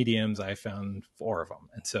 4 mediums, I found 4 of them.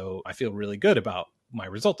 And so I feel really good about my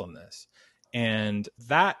result on this. And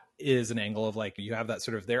that is an angle of like, you have that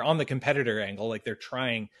sort of, they're on the competitor angle, like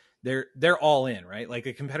they're all in, right? Like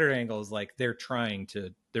a competitor angle is like, they're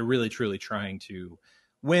really truly trying to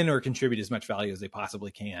win or contribute as much value as they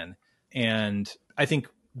possibly can. And I think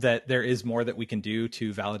that there is more that we can do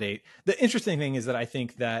to validate. The interesting thing is that I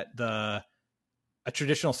think that a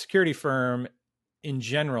traditional security firm in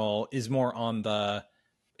general is more on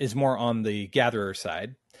the gatherer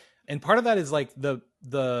side. And part of that is like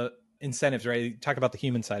the incentives, right? You talk about the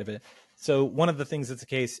human side of it. So one of the things that's the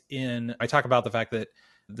case I talk about the fact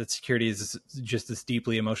that security is just this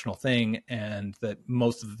deeply emotional thing, and that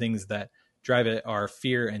most of the things that drive it are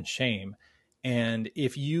fear and shame. And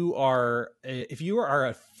if you are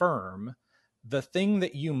a firm, the thing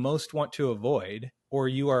that you most want to avoid, or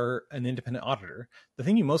you are an independent auditor, the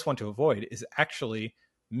thing you most want to avoid is actually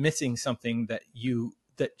missing something that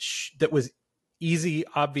was easy,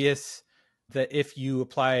 obvious, that if you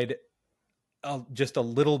applied just a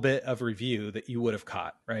little bit of review that you would have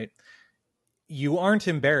caught, right? You aren't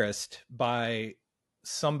embarrassed by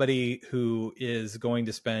somebody who is going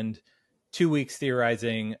to spend 2 weeks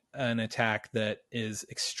theorizing an attack that is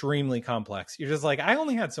extremely complex. You're just like, I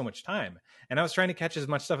only had so much time, and I was trying to catch as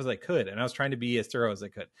much stuff as I could, and I was trying to be as thorough as I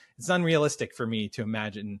could. It's unrealistic for me to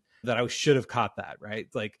imagine that I should have caught that, right?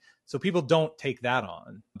 Like, so people don't take that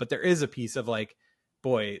on. But there is a piece of like,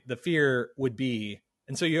 boy, the fear would be,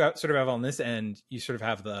 and so you sort of have on this end, you sort of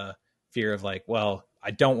have the fear of like, well,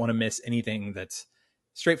 I don't want to miss anything that's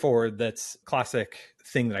straightforward, that's classic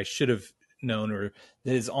thing that I should have known or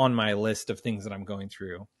that is on my list of things that I'm going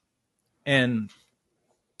through. And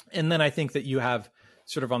then I think that you have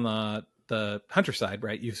sort of on the hunter side,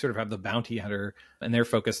 right? You sort of have the bounty hunter, and they're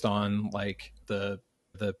focused on like the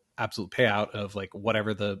absolute payout of like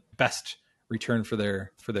whatever the best return for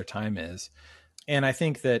their time is. And I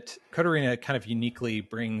think that Code4rena kind of uniquely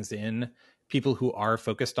brings in people who are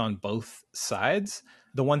focused on both sides.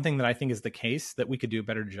 The one thing that I think is the case that we could do a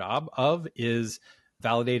better job of is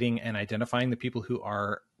validating and identifying the people who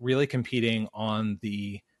are really competing on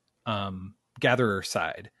the gatherer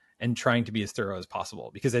side and trying to be as thorough as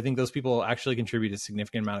possible, because I think those people actually contribute a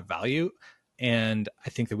significant amount of value. And I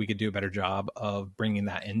think that we could do a better job of bringing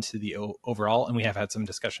that into the overall. And we have had some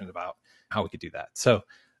discussions about how we could do that. So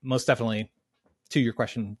most definitely, to your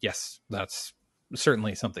question, yes, that's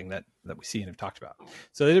certainly something that we see and have talked about.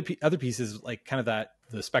 So the other piece is like kind of that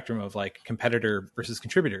the spectrum of like competitor versus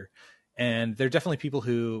contributor. And there are definitely people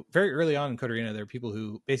who very early on in Code4rena, there are people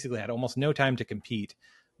who basically had almost no time to compete,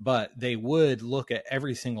 but they would look at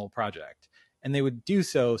every single project, and they would do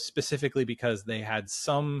so specifically because they had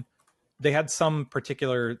some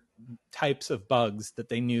particular types of bugs that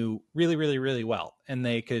they knew really, really, really well, and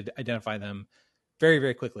they could identify them very,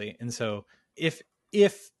 very quickly. And so if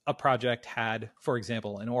a project had, for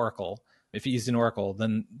example, an Oracle, if you used an Oracle,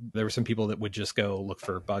 then there were some people that would just go look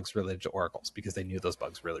for bugs related to Oracles because they knew those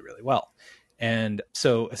bugs really, really well. And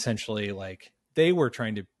so essentially like they were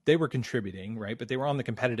contributing, right? But they were on the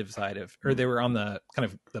competitive side or they were on the kind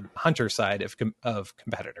of the hunter side of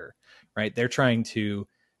competitor, right? They're trying to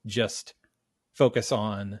just focus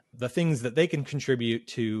on the things that they can contribute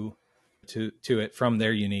to it from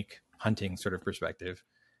their unique hunting sort of perspective.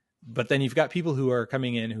 But then you've got people who are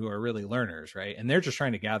coming in who are really learners, right? And they're just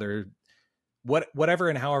trying to gather whatever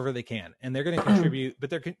and however they can, and they're going to contribute,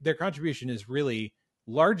 but their contribution is really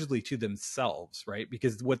largely to themselves, right?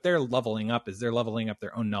 Because what they're leveling up is they're leveling up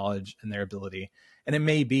their own knowledge and their ability. And it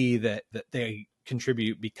may be that they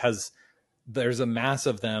contribute because there's a mass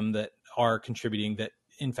of them that are contributing that,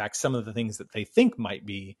 in fact, some of the things that they think might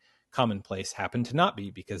be commonplace happen to not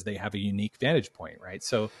be, because they have a unique vantage point, right?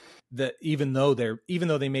 So that even though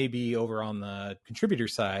they may be over on the contributor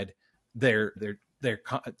side, their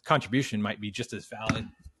contribution might be just as valid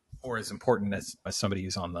or as important as somebody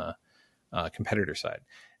who's on the competitor side.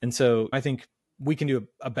 And so I think we can do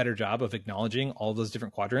a better job of acknowledging all those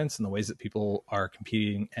different quadrants and the ways that people are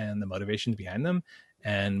competing and the motivations behind them.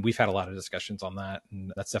 And we've had a lot of discussions on that,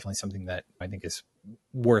 and that's definitely something that I think is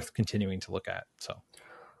worth continuing to look at. So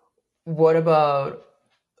what about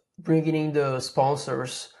bringing in the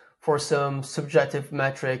sponsors for some subjective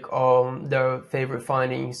metric on their favorite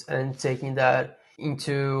findings and taking that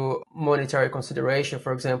into monetary consideration?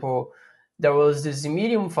 For example, there was this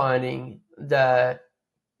medium finding that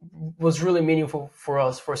was really meaningful for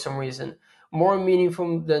us for some reason, more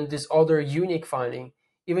meaningful than this other unique finding,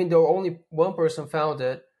 even though only one person found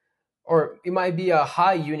it. Or it might be a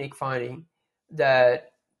high unique finding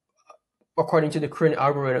that, according to the current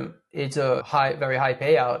algorithm, it's a very high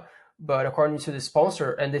payout, but according to the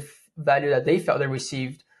sponsor and the value that they felt they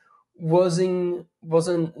received wasn't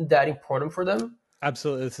that important for them.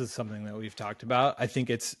 Absolutely. This is something that we've talked about. I think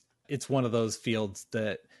it's one of those fields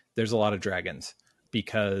that there's a lot of dragons,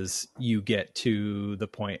 because you get to the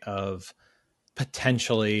point of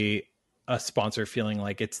potentially a sponsor feeling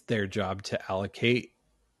like it's their job to allocate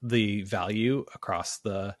the value across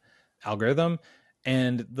the algorithm.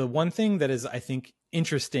 And the one thing that is, I think,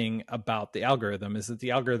 interesting about the algorithm is that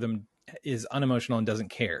the algorithm is unemotional and doesn't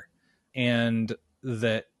care. And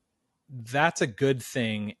that's a good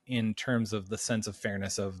thing in terms of the sense of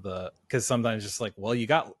fairness of because sometimes it's just like, well, you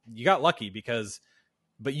got lucky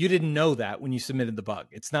but you didn't know that when you submitted the bug.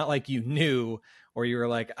 It's not like you knew, or you were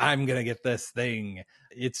like, I'm going to get this thing.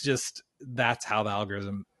 It's just, that's how the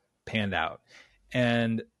algorithm panned out.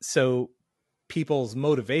 And so people's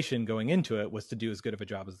motivation going into it was to do as good of a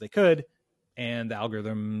job as they could. And the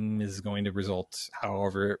algorithm is going to result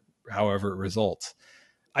however it results.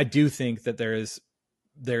 I do think that there is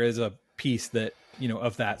a piece that,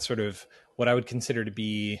 of that sort of what I would consider to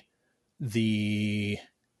be the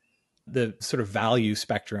sort of value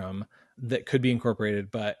spectrum that could be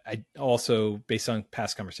incorporated. But I also, based on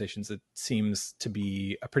past conversations, it seems to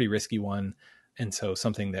be a pretty risky one. And so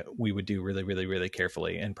something that we would do really, really, really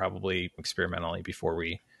carefully and probably experimentally before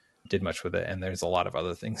we did much with it. And there's a lot of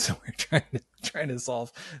other things that we're trying to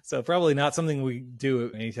solve. So probably not something we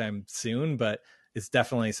do anytime soon, but is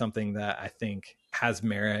definitely something that I think has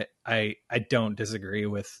merit. I don't disagree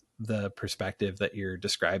with the perspective that you're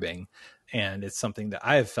describing, and it's something that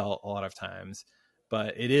I have felt a lot of times.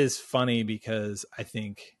 But it is funny because I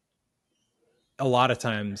think a lot of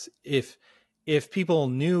times if people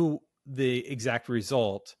knew the exact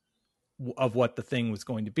result of what the thing was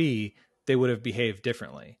going to be, they would have behaved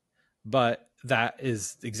differently. But that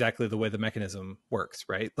is exactly the way the mechanism works,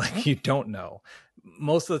 right? Like, you don't know.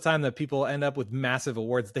 Most of the time that people end up with massive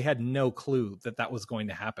awards, they had no clue that that was going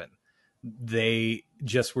to happen. They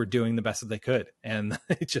just were doing the best that they could. And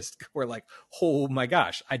they just were like, oh my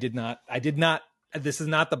gosh, I did not, this is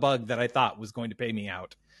not the bug that I thought was going to pay me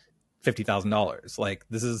out $50,000. Like,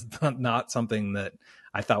 this is not something that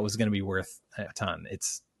I thought was going to be worth a ton.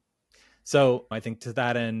 So I think to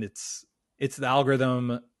that end, it's the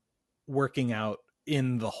algorithm working out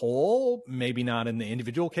in the whole, maybe not in the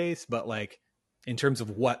individual case, but like in terms of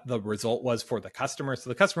what the result was for the customer. So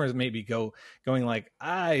the customers maybe going like,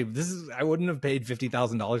 I wouldn't have paid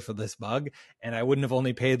 $50,000 for this bug, and I wouldn't have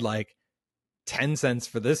only paid like 10 cents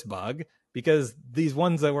for this bug, because these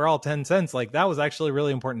ones that were all 10 cents, like that was actually a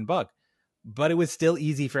really important bug, but it was still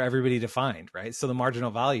easy for everybody to find, right? So the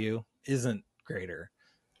marginal value isn't greater.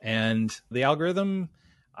 And the algorithm,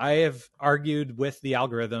 I have argued with the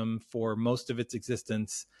algorithm for most of its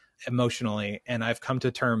existence emotionally, and I've come to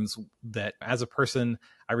terms that as a person,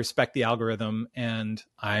 I respect the algorithm, and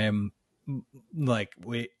I am like,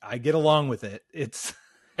 I get along with it. It's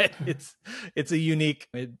it's a unique,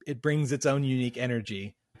 it brings its own unique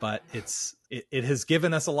energy, but it has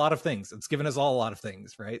given us a lot of things. It's given us all a lot of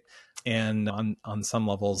things, right? And on some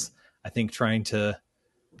levels, I think trying to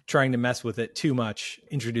mess with it too much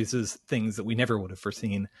introduces things that we never would have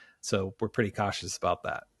foreseen. So we're pretty cautious about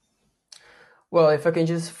that. Well, if I can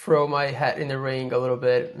just throw my hat in the ring a little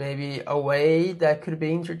bit, maybe a way that could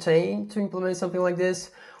be entertained to implement something like this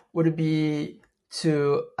would be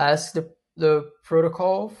to ask the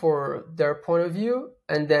protocol for their point of view,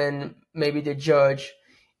 and then maybe the judge,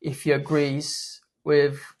 if he agrees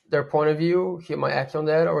with their point of view, he might act on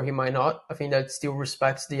that or he might not. I think that still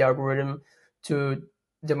respects the algorithm to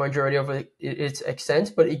the majority of its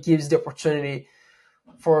extent, but it gives the opportunity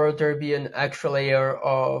for there to be an extra layer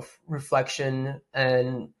of reflection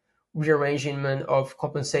and rearrangement of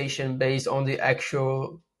compensation based on the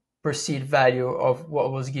actual perceived value of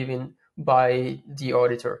what was given by the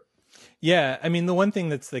auditor. Yeah, I mean, the one thing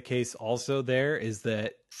that's the case also there is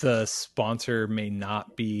that the sponsor may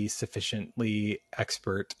not be sufficiently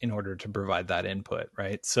expert in order to provide that input,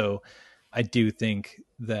 right? So I do think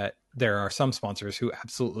that there are some sponsors who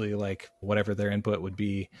absolutely, like, whatever their input would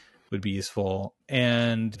be useful.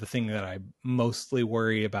 And the thing that I mostly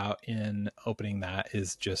worry about in opening that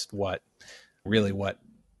is just what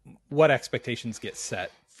expectations get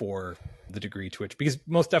set for the degree to which, because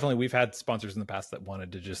most definitely we've had sponsors in the past that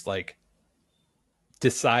wanted to just like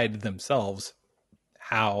decide themselves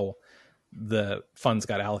how the funds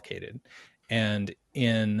got allocated. And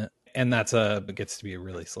that's it gets to be a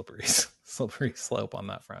really slippery slope on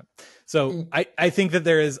that front. So I think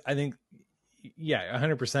that yeah,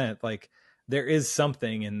 100%. Like, there is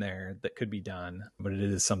something in there that could be done, but it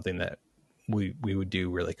is something that we would do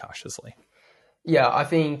really cautiously. Yeah, I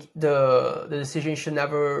think the decision should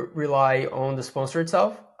never rely on the sponsor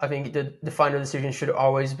itself. I think the final decision should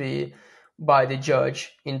always be by the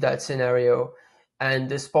judge in that scenario, and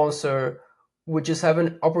the sponsor would just have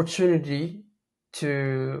an opportunity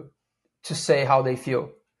to say how they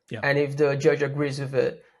feel. Yeah. And if the judge agrees with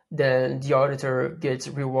it, then the auditor gets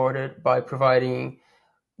rewarded by providing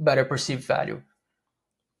better perceived value.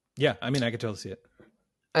 Yeah, I mean, I could totally see it.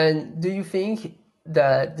 And do you think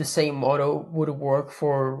that the same model would work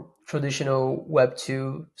for traditional Web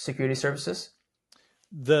 2 security services?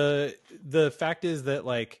 The fact is that,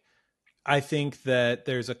 like, I think that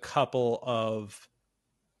there's a couple of,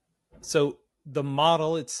 so the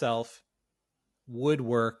model itself would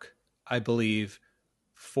work, I believe,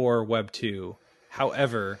 for Web 2.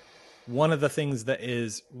 However, one of the things that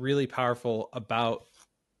is really powerful about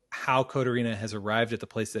how Code4rena has arrived at the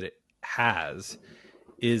place that it has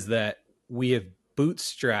is that we have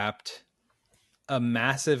bootstrapped a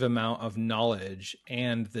massive amount of knowledge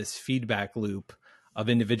and this feedback loop of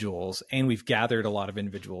individuals, and we've gathered a lot of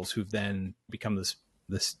individuals who've then become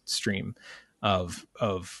this stream of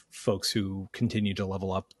folks who continue to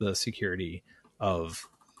level up the security of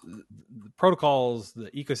the protocols, the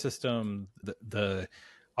ecosystem, the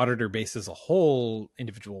auditor base as a whole,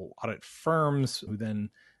 individual audit firms who then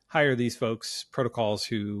hire these folks, protocols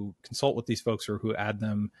who consult with these folks or who add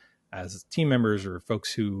them as team members, or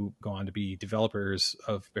folks who go on to be developers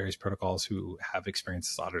of various protocols who have experience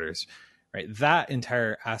as auditors, right? That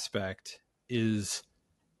entire aspect is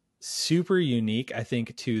super unique, I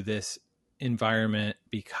think, to this environment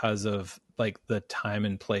because of like the time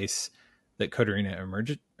and place that Code4rena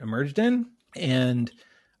emerged in. And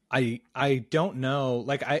I don't know,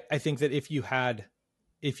 like I think that if you had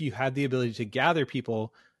the ability to gather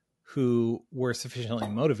people who were sufficiently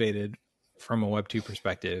motivated from a Web2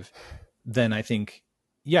 perspective, then I think,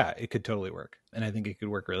 yeah, it could totally work. And I think it could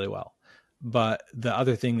work really well. But the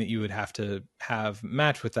other thing that you would have to have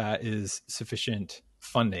match with that is sufficient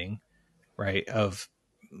funding, right? Of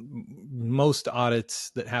most audits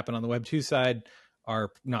that happen on the Web2 side are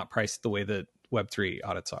not priced the way that Web3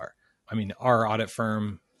 audits are. I mean, our audit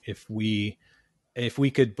firm, if we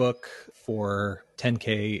could book for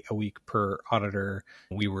 10K a week per auditor,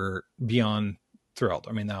 we were beyond thrilled.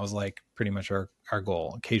 I mean, that was like pretty much our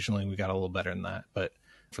goal. Occasionally we got a little better than that, but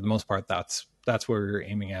for the most part, that's where we were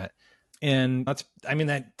aiming at. And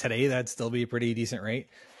that today that'd still be a pretty decent rate,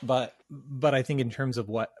 but I think in terms of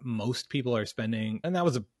what most people are spending, and that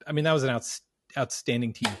was an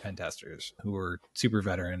outstanding team of pen testers who were super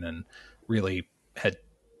veteran and really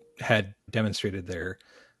had demonstrated their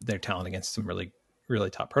talent against some really,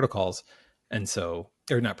 really top protocols. And so,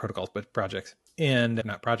 or not protocols, but projects, and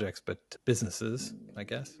not projects, but businesses, I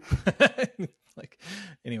guess. Like,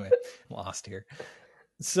 anyway, lost here.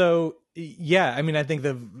 So yeah, I mean, I think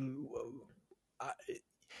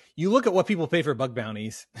you look at what people pay for bug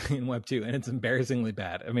bounties in Web2 and it's embarrassingly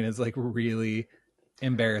bad. I mean, it's like really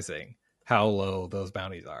embarrassing how low those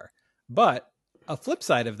bounties are. But a flip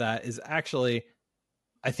side of that is actually,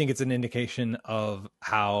 I think it's an indication of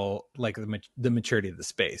how like the maturity of the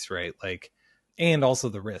space, right? Like, and also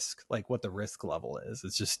the risk, like what the risk level is.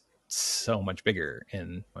 It's just so much bigger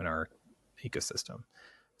in our ecosystem.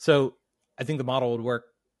 So I think the model would work.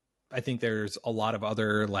 I think there's a lot of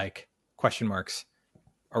other like question marks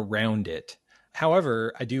around it.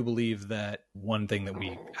 However, I do believe that one thing that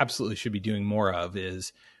we absolutely should be doing more of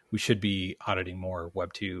is we should be auditing more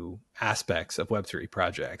Web2 aspects of Web3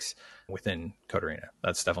 projects within Code4rena.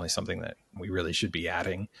 That's definitely something that we really should be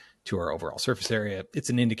adding to our overall surface area. It's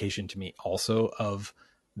an indication to me also of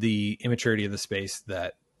the immaturity of the space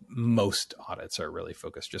that most audits are really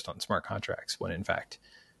focused just on smart contracts, when in fact,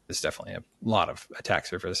 there's definitely a lot of attack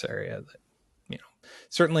surface area that,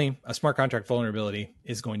 certainly a smart contract vulnerability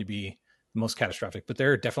is going to be the most catastrophic, but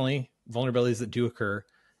there are definitely vulnerabilities that do occur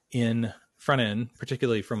in front end,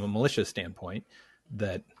 particularly from a malicious standpoint,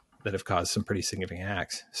 that have caused some pretty significant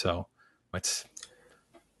hacks. So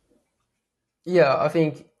yeah, I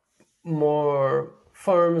think more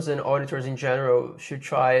firms and auditors in general should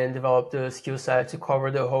try and develop the skill set to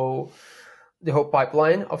cover the whole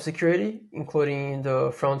pipeline of security, including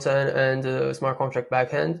the front end and the smart contract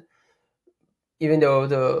back end. Even though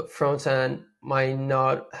the front end might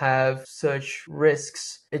not have such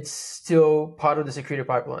risks, it's still part of the security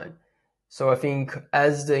pipeline. So I think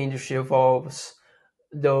as the industry evolves,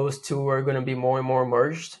 those two are going to be more and more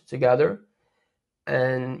merged together.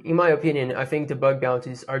 And in my opinion, I think the bug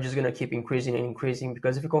bounties are just going to keep increasing and increasing,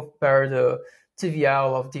 because if you compare the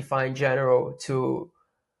TVL of DeFi in general to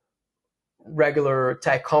regular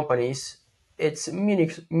tech companies, it's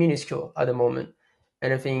minuscule at the moment.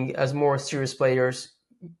 And I think as more serious players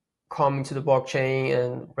come into the blockchain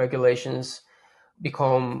and regulations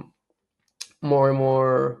become more and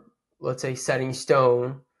more, let's say, set in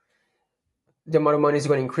stone, the amount of money is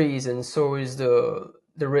going to increase, and so is the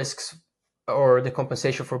risks or the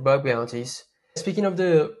compensation for bug bounties. Speaking of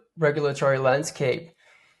the regulatory landscape,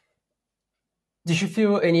 did you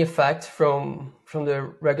feel any effect from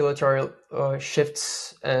the regulatory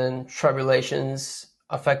shifts and tribulations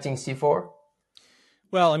affecting C4?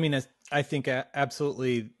 Well, I mean, I think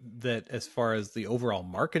absolutely that as far as the overall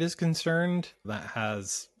market is concerned, that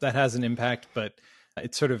has an impact, but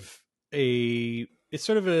it's sort of a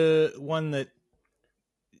one that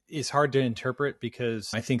is hard to interpret,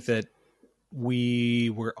 because I think that we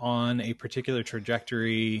were on a particular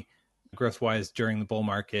trajectory growth-wise during the bull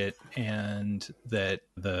market, and that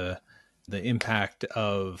the impact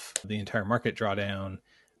of the entire market drawdown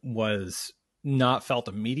was not felt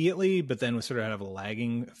immediately, but then was sort of have a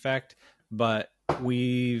lagging effect. But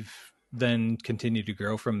we've then continued to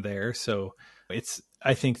grow from there. So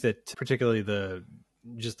I think that particularly the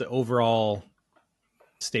overall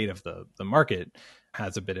state of the market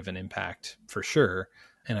has a bit of an impact for sure.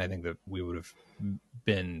 And I think that we would have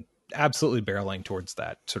been absolutely barreling towards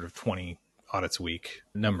that sort of 20 audits a week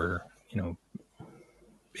number,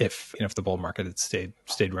 if the bull market had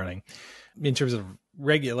stayed running. In terms of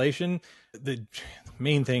regulation, the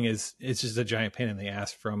main thing is it's just a giant pain in the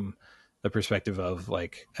ass from the perspective of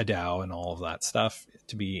like a DAO and all of that stuff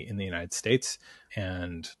to be in the United States.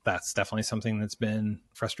 And that's definitely something that's been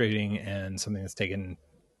frustrating and something that's taken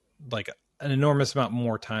like an enormous amount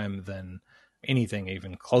more time than anything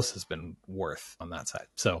even close has been worth on that side.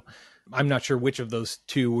 So I'm not sure which of those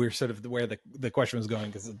two we're sort of where the question was going,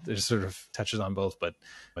 because it sort of touches on both, but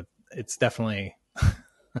it's definitely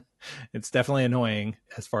it's definitely annoying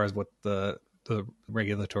as far as what the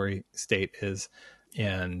regulatory state is,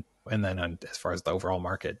 and then as far as the overall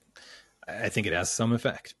market, I think it has some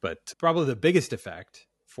effect. But probably the biggest effect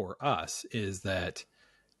for us is that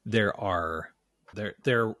there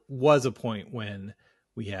was a point when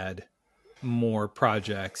we had more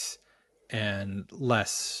projects and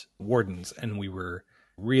less wardens, and we were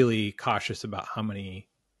really cautious about how many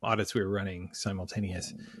audits we were running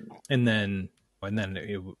simultaneous. And then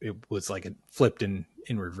it was like it flipped in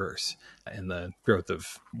reverse, and the growth of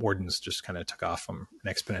wardens just kind of took off from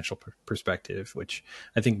an exponential perspective, which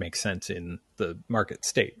I think makes sense in the market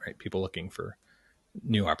state, right? People looking for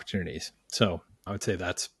new opportunities. So I would say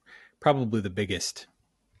that's probably the biggest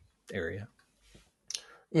area.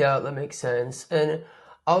 Yeah, that makes sense. And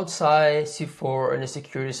outside C4 and the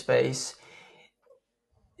security space,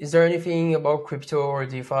 is there anything about crypto or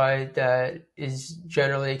DeFi that is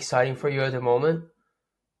generally exciting for you at the moment?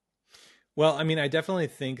 Well, I mean, I definitely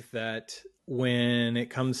think that when it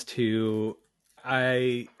comes to,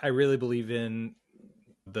 I really believe in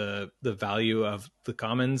the value of the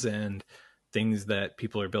commons and things that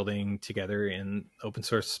people are building together in open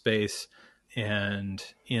source space, and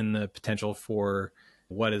in the potential for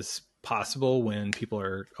what is possible when people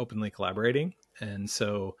are openly collaborating. And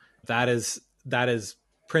so that is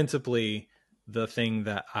principally the thing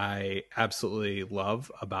that I absolutely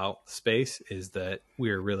love about the space, is that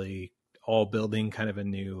we're really all building kind of a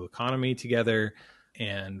new economy together,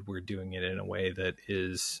 and we're doing it in a way that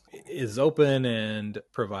is open and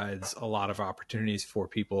provides a lot of opportunities for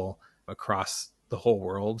people across the whole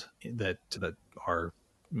world that are,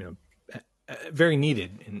 you know, very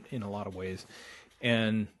needed in a lot of ways.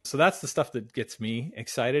 And so that's the stuff that gets me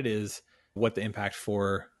excited, is what the impact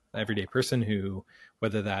for the everyday person, who,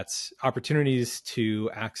 whether that's opportunities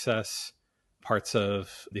to access parts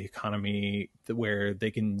of the economy where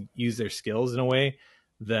they can use their skills in a way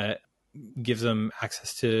that gives them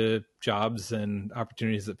access to jobs and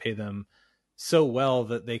opportunities that pay them so well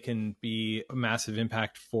that they can be a massive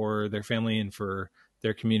impact for their family and for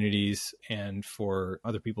their communities and for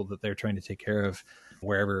other people that they're trying to take care of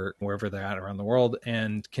wherever they're at around the world,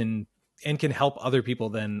 and can help other people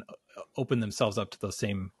then open themselves up to those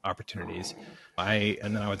same opportunities.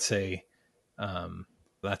 And then I would say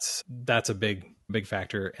that's a big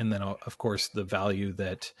factor. And then of course the value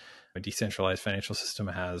that a decentralized financial system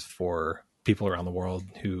has for people around the world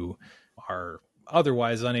who are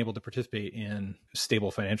otherwise unable to participate in stable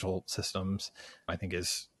financial systems, I think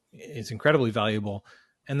is incredibly valuable.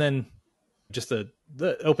 And then just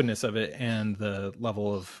the openness of it and the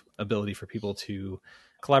level of ability for people to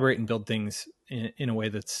collaborate and build things in a way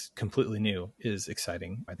that's completely new is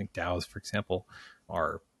exciting. I think DAOs, for example,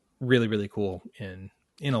 are really, really cool in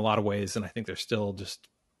a lot of ways. And I think there's still just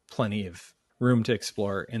plenty of room to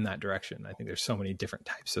explore in that direction. I think there's so many different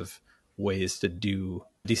types of ways to do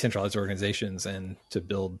decentralized organizations and to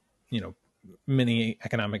build, you know, many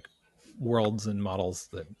economic worlds and models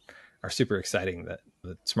that are super exciting that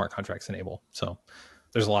smart contracts enable. So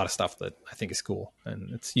there's a lot of stuff that I think is cool,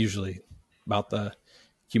 and it's usually about the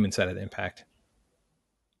human side of the impact.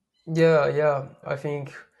 Yeah. I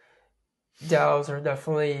think DAOs are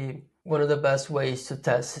definitely one of the best ways to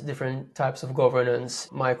test different types of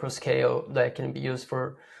governance, micro scale, that can be used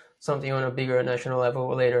for something on a bigger national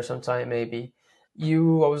level later sometime maybe.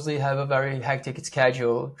 You obviously have a very hectic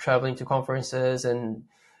schedule, traveling to conferences and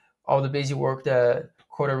all the busy work that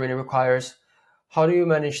Code4rena requires. How do you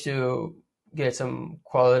manage to get some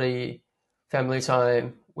quality family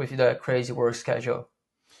time with that crazy work schedule?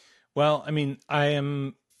 Well, I mean,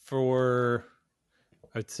 I'd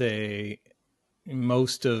say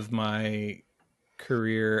most of my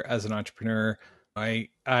career as an entrepreneur, I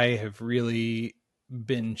have really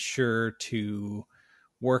been sure to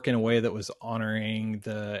work in a way that was honoring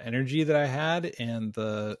the energy that I had and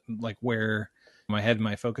the like where my head and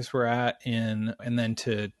my focus were at, and then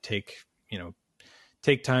to take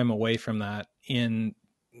time away from that in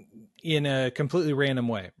a completely random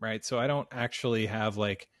way, right? So I don't actually have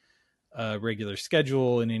like a regular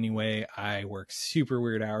schedule in any way. I work super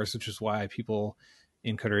weird hours, which is why people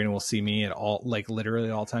in Code4rena will see me at all, like literally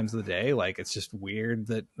all times of the day. Like it's just weird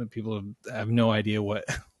that people have no idea what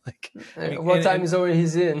like What time zone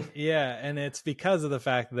he's in? Yeah, and it's because of the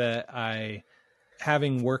fact that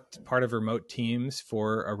having worked part of remote teams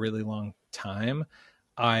for a really long time,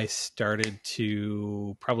 I started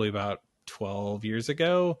to, probably about 12 years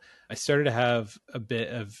ago, I started to have a bit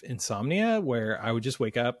of insomnia where I would just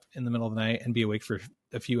wake up in the middle of the night and be awake for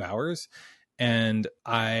a few hours. And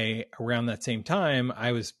around that same time,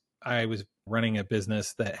 I was running a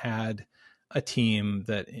business that had a team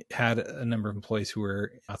that had a number of employees who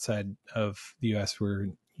were outside of the US, who were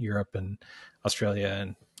in Europe and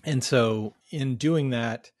Australia. And so in doing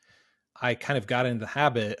that, I kind of got into the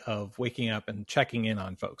habit of waking up and checking in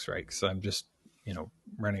on folks, right? Because I'm just,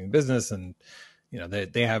 running a business, and,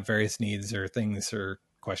 they have various needs or things or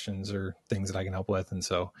questions or things that I can help with. And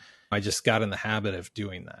so I just got in the habit of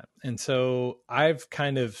doing that. And so I've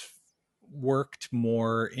kind of worked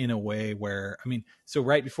more in a way where, so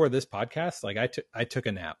right before this podcast, like I took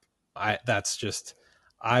a nap.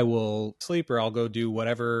 I will sleep, or I'll go do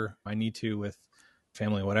whatever I need to with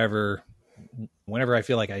family, whatever, whenever I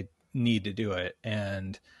feel like I need to do it.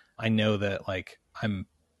 And I know that, like,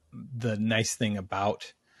 the nice thing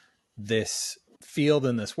about this field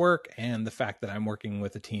and this work, and the fact that I'm working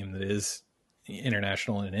with a team that is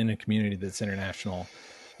international and in a community that's international,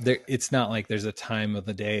 it's not like there's a time of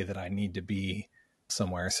the day that I need to be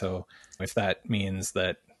somewhere. So if that means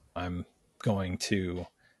that I'm going to,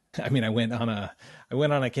 I went on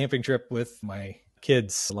a camping trip with my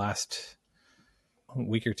kids last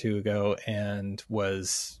week or two ago, and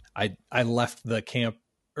I left the camp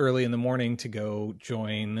early in the morning to go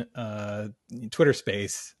join Twitter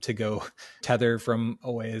space, to go tether from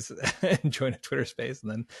a ways and join a Twitter space.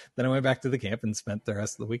 And then I went back to the camp and spent the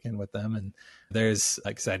rest of the weekend with them. And there's,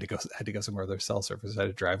 like, I had to go somewhere there's cell service. I had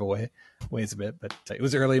to drive ways a bit, but it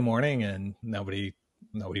was early morning, and nobody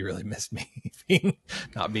really missed me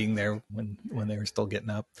not being there when they were still getting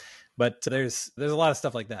up. But there's a lot of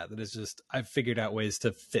stuff like that is just, I've figured out ways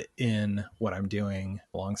to fit in what I'm doing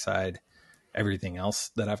alongside everything else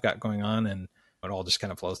that I've got going on, and it all just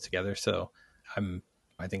kind of flows together. So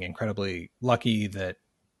I think, incredibly lucky that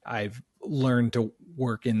I've learned to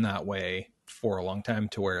work in that way for a long time,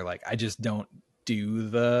 to where, like, I just don't do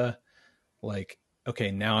the, like,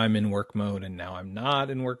 okay, now I'm in work mode and now I'm not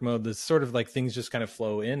in work mode. This sort of, like, things just kind of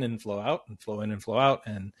flow in and flow out and flow in and flow out.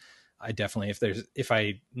 And I definitely, if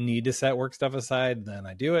I need to set work stuff aside, then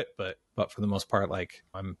I do it. But for the most part, like,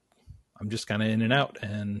 I'm just kind of in and out,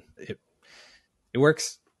 and it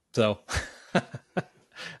works. So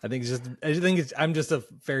I'm just a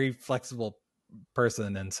very flexible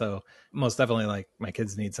person. And so most definitely, like, my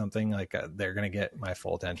kids need something, like, they're going to get my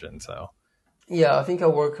full attention. So Yeah, I think I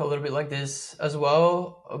work a little bit like this as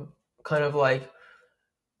well. Kind of like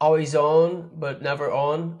always on, but never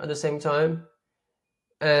on at the same time.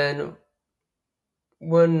 And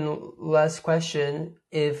one last question: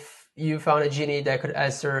 if you found a genie that could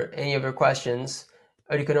answer any of your questions,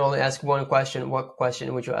 or you can only ask one question, what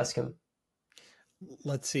question would you ask him?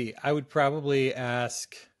 Let's see. I'd probably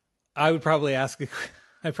ask a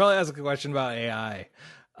question about AI.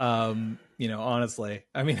 Honestly,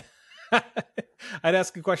 I'd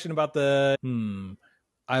ask a question about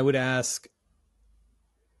I would ask,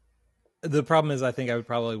 the problem is, I think I would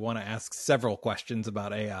probably want to ask several questions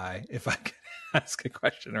about AI if I could ask a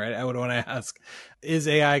question, right? I would want to ask, is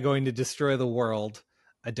AI going to destroy the world?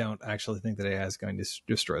 I don't actually think that AI is going to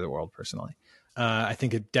destroy the world, personally. I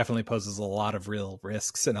think it definitely poses a lot of real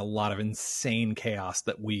risks and a lot of insane chaos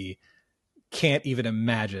that we can't even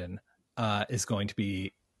imagine is going to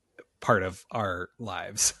be part of our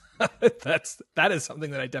lives. That is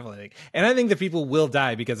something that I definitely think. And I think that people will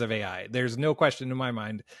die because of AI. There's no question in my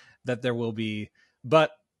mind that there will be,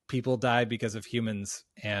 but people die because of humans,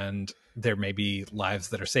 and there may be lives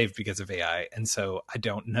that are saved because of AI. And so I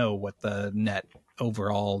don't know what the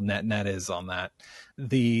overall net is on that.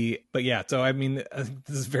 But yeah, so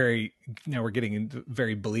this is now we're getting into a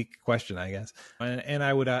very bleak question, I guess. And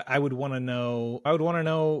I would want to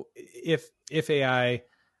know if AI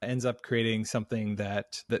ends up creating something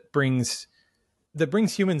that brings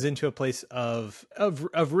humans into a place of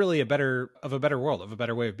really a better world, of a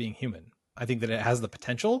better way of being human. I think that it has the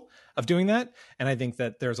potential of doing that. And I think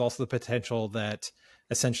that there's also the potential that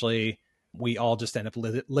essentially we all just end up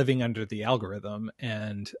living under the algorithm.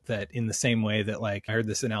 And that, in the same way that, like, I heard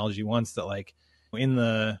this analogy once, that, like, when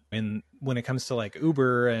it comes to, like,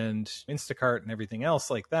 Uber and Instacart and everything else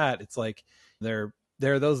like that, it's like there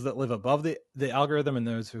are those that live above the algorithm, and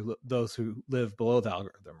those who live below the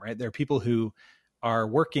algorithm, right? There are people who are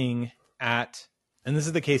working at, and this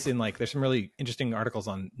is the case in, like, there's some really interesting articles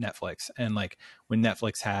on Netflix, and, like, when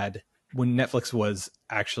Netflix was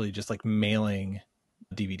actually just, like, mailing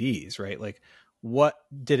DVDs, right? Like, what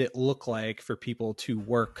did it look like for people to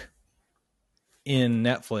work in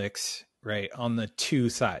Netflix, right, on the two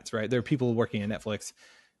sides, right? There are people working at Netflix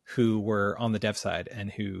who were on the dev side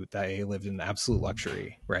and who they lived in absolute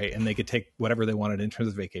luxury, right? And they could take whatever they wanted in terms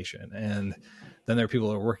of vacation. And then there are people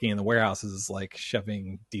who are working in the warehouses, like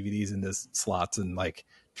shoving DVDs into slots and like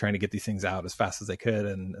trying to get these things out as fast as they could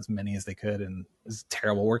and as many as they could. And it's a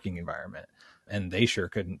terrible working environment. And they sure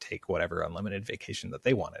couldn't take whatever unlimited vacation that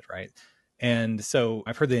they wanted, right? And so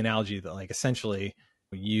I've heard the analogy that like essentially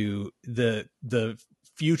the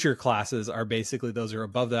future classes are basically those are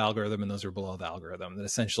above the algorithm and those are below the algorithm. That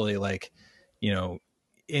essentially like,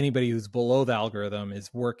 anybody who's below the algorithm is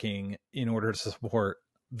working in order to support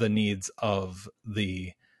the needs of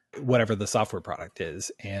the whatever the software product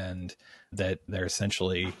is, and that they're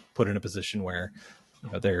essentially put in a position where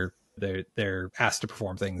they're asked to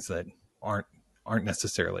perform things that aren't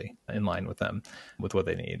necessarily in line with them with what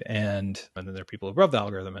they need, and then there are people above the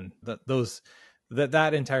algorithm, and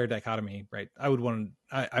that entire dichotomy, right?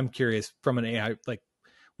 I'm curious from an AI, like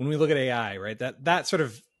when we look at AI, right, that sort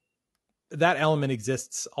of that element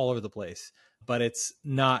exists all over the place, but it's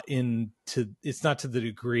not to the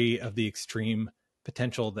degree of the extreme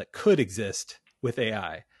potential that could exist with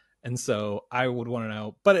AI. And so I would want to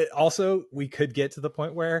know, but it also, we could get to the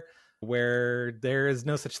point where there is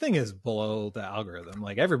no such thing as below the algorithm.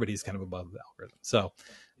 Like everybody's kind of above the algorithm. So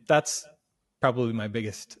that's probably my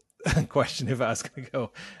biggest question. If I was going to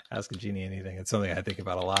go ask a genie anything, it's something I think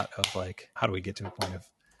about a lot, of like, how do we get to a point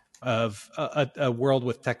of a world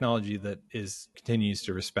with technology that continues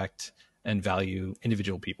to respect and value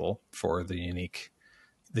individual people for the unique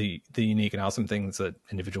and awesome things that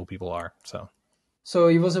individual people are. So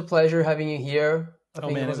it was a pleasure having you here. I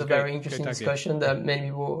think man, it was a great. very interesting discussion that many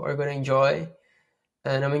people are going to enjoy.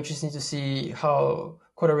 And I'm interested to see how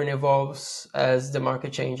Code4rena evolves as the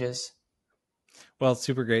market changes. Well, it's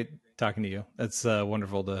super great talking to you. It's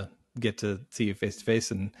wonderful to get to see you face to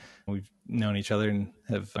face, and we've known each other and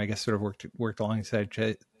have, I guess, sort of worked alongside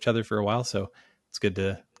each other for a while. So it's good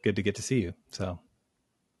to get to see you. So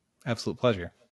absolute pleasure.